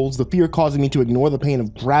nearby coals, the fear causing me to ignore the pain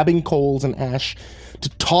of grabbing coals and ash to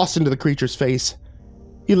toss into the creature's face.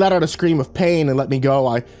 He let out a scream of pain and let me go.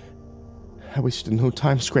 I wasted no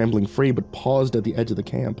time scrambling free, but paused at the edge of the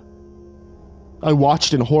camp. I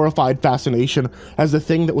watched in horrified fascination as the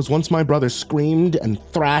thing that was once my brother screamed and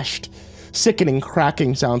thrashed, sickening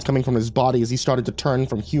cracking sounds coming from his body as he started to turn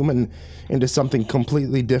from human into something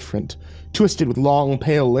completely different, twisted with long,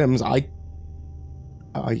 pale limbs. I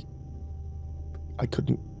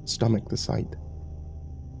couldn't stomach the sight.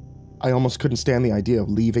 I almost couldn't stand the idea of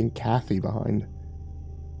leaving Kathy behind.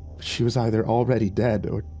 She was either already dead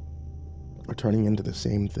or turning into the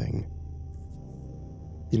same thing.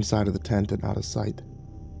 Inside of the tent and out of sight.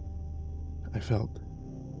 I felt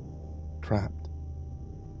trapped.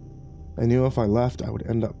 I knew if I left, I would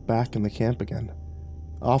end up back in the camp again.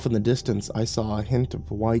 Off in the distance, I saw a hint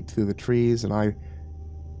of white through the trees, and I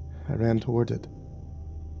ran toward it.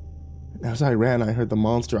 As I ran, I heard the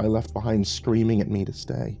monster I left behind screaming at me to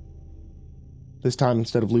stay. This time,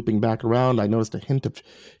 instead of looping back around, I noticed a hint of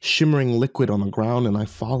shimmering liquid on the ground, and I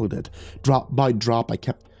followed it. Drop by drop, I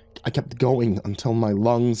kept going until my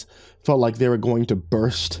lungs felt like they were going to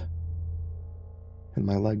burst, and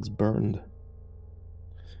my legs burned.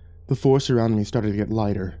 The force around me started to get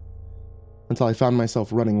lighter, until I found myself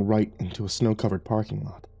running right into a snow-covered parking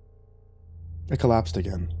lot. I collapsed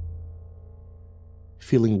again,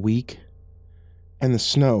 feeling weak, and the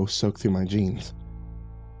snow soaked through my jeans.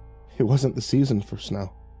 It wasn't the season for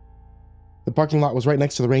snow. The parking lot was right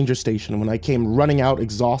next to the ranger station, and when I came running out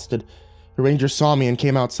exhausted, the ranger saw me and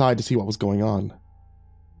came outside to see what was going on.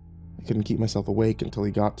 I couldn't keep myself awake until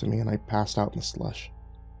he got to me, and I passed out in the slush.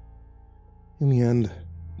 In the end,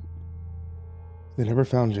 they never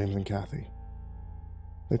found James and Kathy.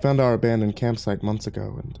 They found our abandoned campsite months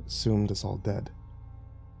ago and assumed us all dead.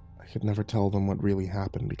 I could never tell them what really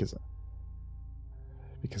happened because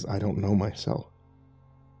I don't know myself.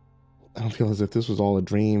 I don't feel as if this was all a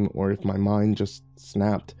dream or if my mind just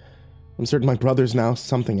snapped. I'm certain my brother's now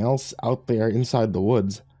something else out there inside the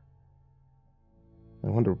woods. I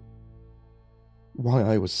wonder why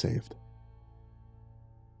I was saved.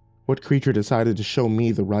 What creature decided to show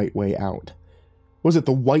me the right way out? Was it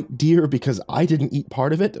the white deer because I didn't eat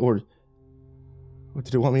part of it? Or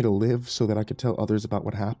did it want me to live so that I could tell others about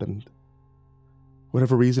what happened?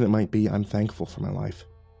 Whatever reason it might be, I'm thankful for my life.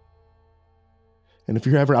 And if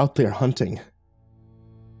you're ever out there hunting,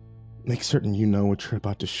 make certain you know what you're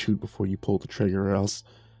about to shoot before you pull the trigger, or else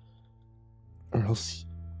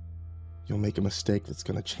you'll make a mistake that's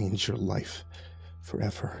going to change your life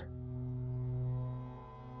forever.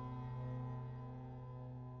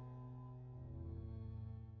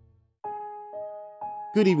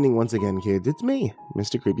 Good evening once again, kids. It's me,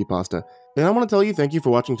 MrCreepyPasta, and I want to tell you thank you for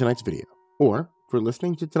watching tonight's video, or for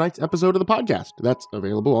listening to tonight's episode of the podcast. That's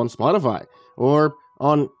available on Spotify, or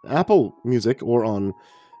on Apple Music, or on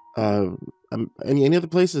any other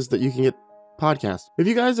places that you can get podcasts. If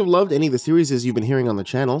you guys have loved any of the series you've been hearing on the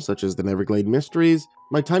channel, such as the Neverglade Mysteries,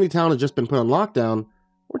 My Tiny Town Has Just Been Put on Lockdown,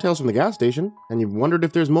 or Tales from the Gas Station, and you've wondered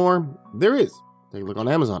if there's more, there is. Take a look on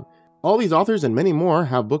Amazon. All these authors and many more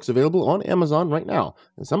have books available on Amazon right now,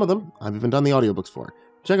 and some of them I've even done the audiobooks for.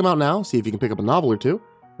 Check them out now, see if you can pick up a novel or two,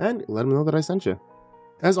 and let them know that I sent you.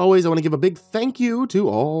 As always, I want to give a big thank you to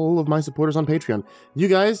all of my supporters on Patreon. You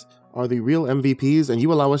guys are the real MVPs, and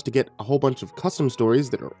you allow us to get a whole bunch of custom stories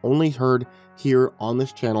that are only heard here on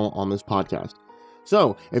this channel, on this podcast.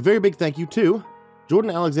 So, a very big thank you to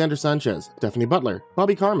Jordan Alexander Sanchez, Stephanie Butler,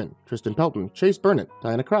 Bobby Karman, Tristan Pelton, Chase Burnett,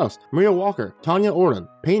 Diana Kraus, Maria Walker, Tonya Oran,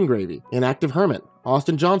 Paingravy, Inactive Hermit,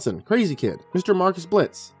 Austin Johnson, Crazy Kid,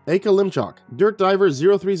 MrMarcusBlitz, Aika Limchoc, Dirt Diver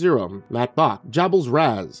 030, Matt Bach, Jabbles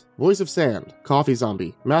Raz, Voiceofsand, Coffee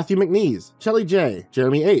Zombie, Matthew McNeese, ChellyJay,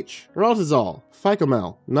 Jeremy H, raltizal,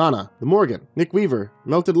 PhycoMel, Nana, TheMorrigan, Nick Weaver,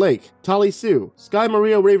 MeltedLake, Tali Sue,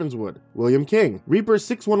 SkyMara Ravenswood, William King, Reaper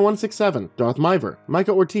 61167, Darth Miver,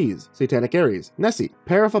 Micah Ortiz, Satanic Aries, Nessie,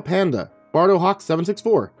 Parafa Panda, Bardo Hawk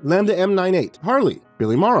 764, Lambda M98, Harley,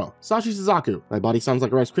 Billy Morrow, Sashi Suzaku, My Body Sounds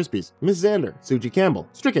Like Rice Krispies, Miss Xander, Suji Campbell,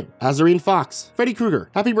 Stricken, Azarine Fox, Freddy Krueger,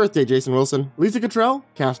 Happy Birthday Jason Wilson, Lisa Cottrell,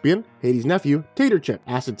 Caspian, Hades' Nephew, Tater Chip,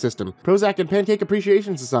 Acid System, Prozac and Pancake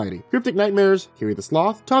Appreciation Society, Cryptic Nightmares, Kiri the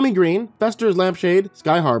Sloth, Tommy Green, Fester's Lampshade,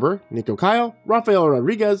 Sky Harbor, Nico Kyle, Rafael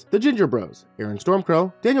Rodriguez, The Ginger Bros, Aaron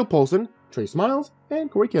Stormcrow, Daniel Polson, Trey Smiles, and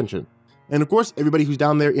Corey Kenshin. And of course, everybody who's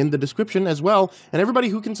down there in the description as well, and everybody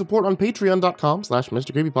who can support on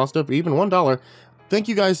patreon.com/MrCreepyPasta for even $1. Thank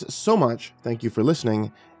you guys so much. Thank you for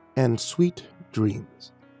listening, and sweet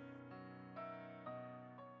dreams.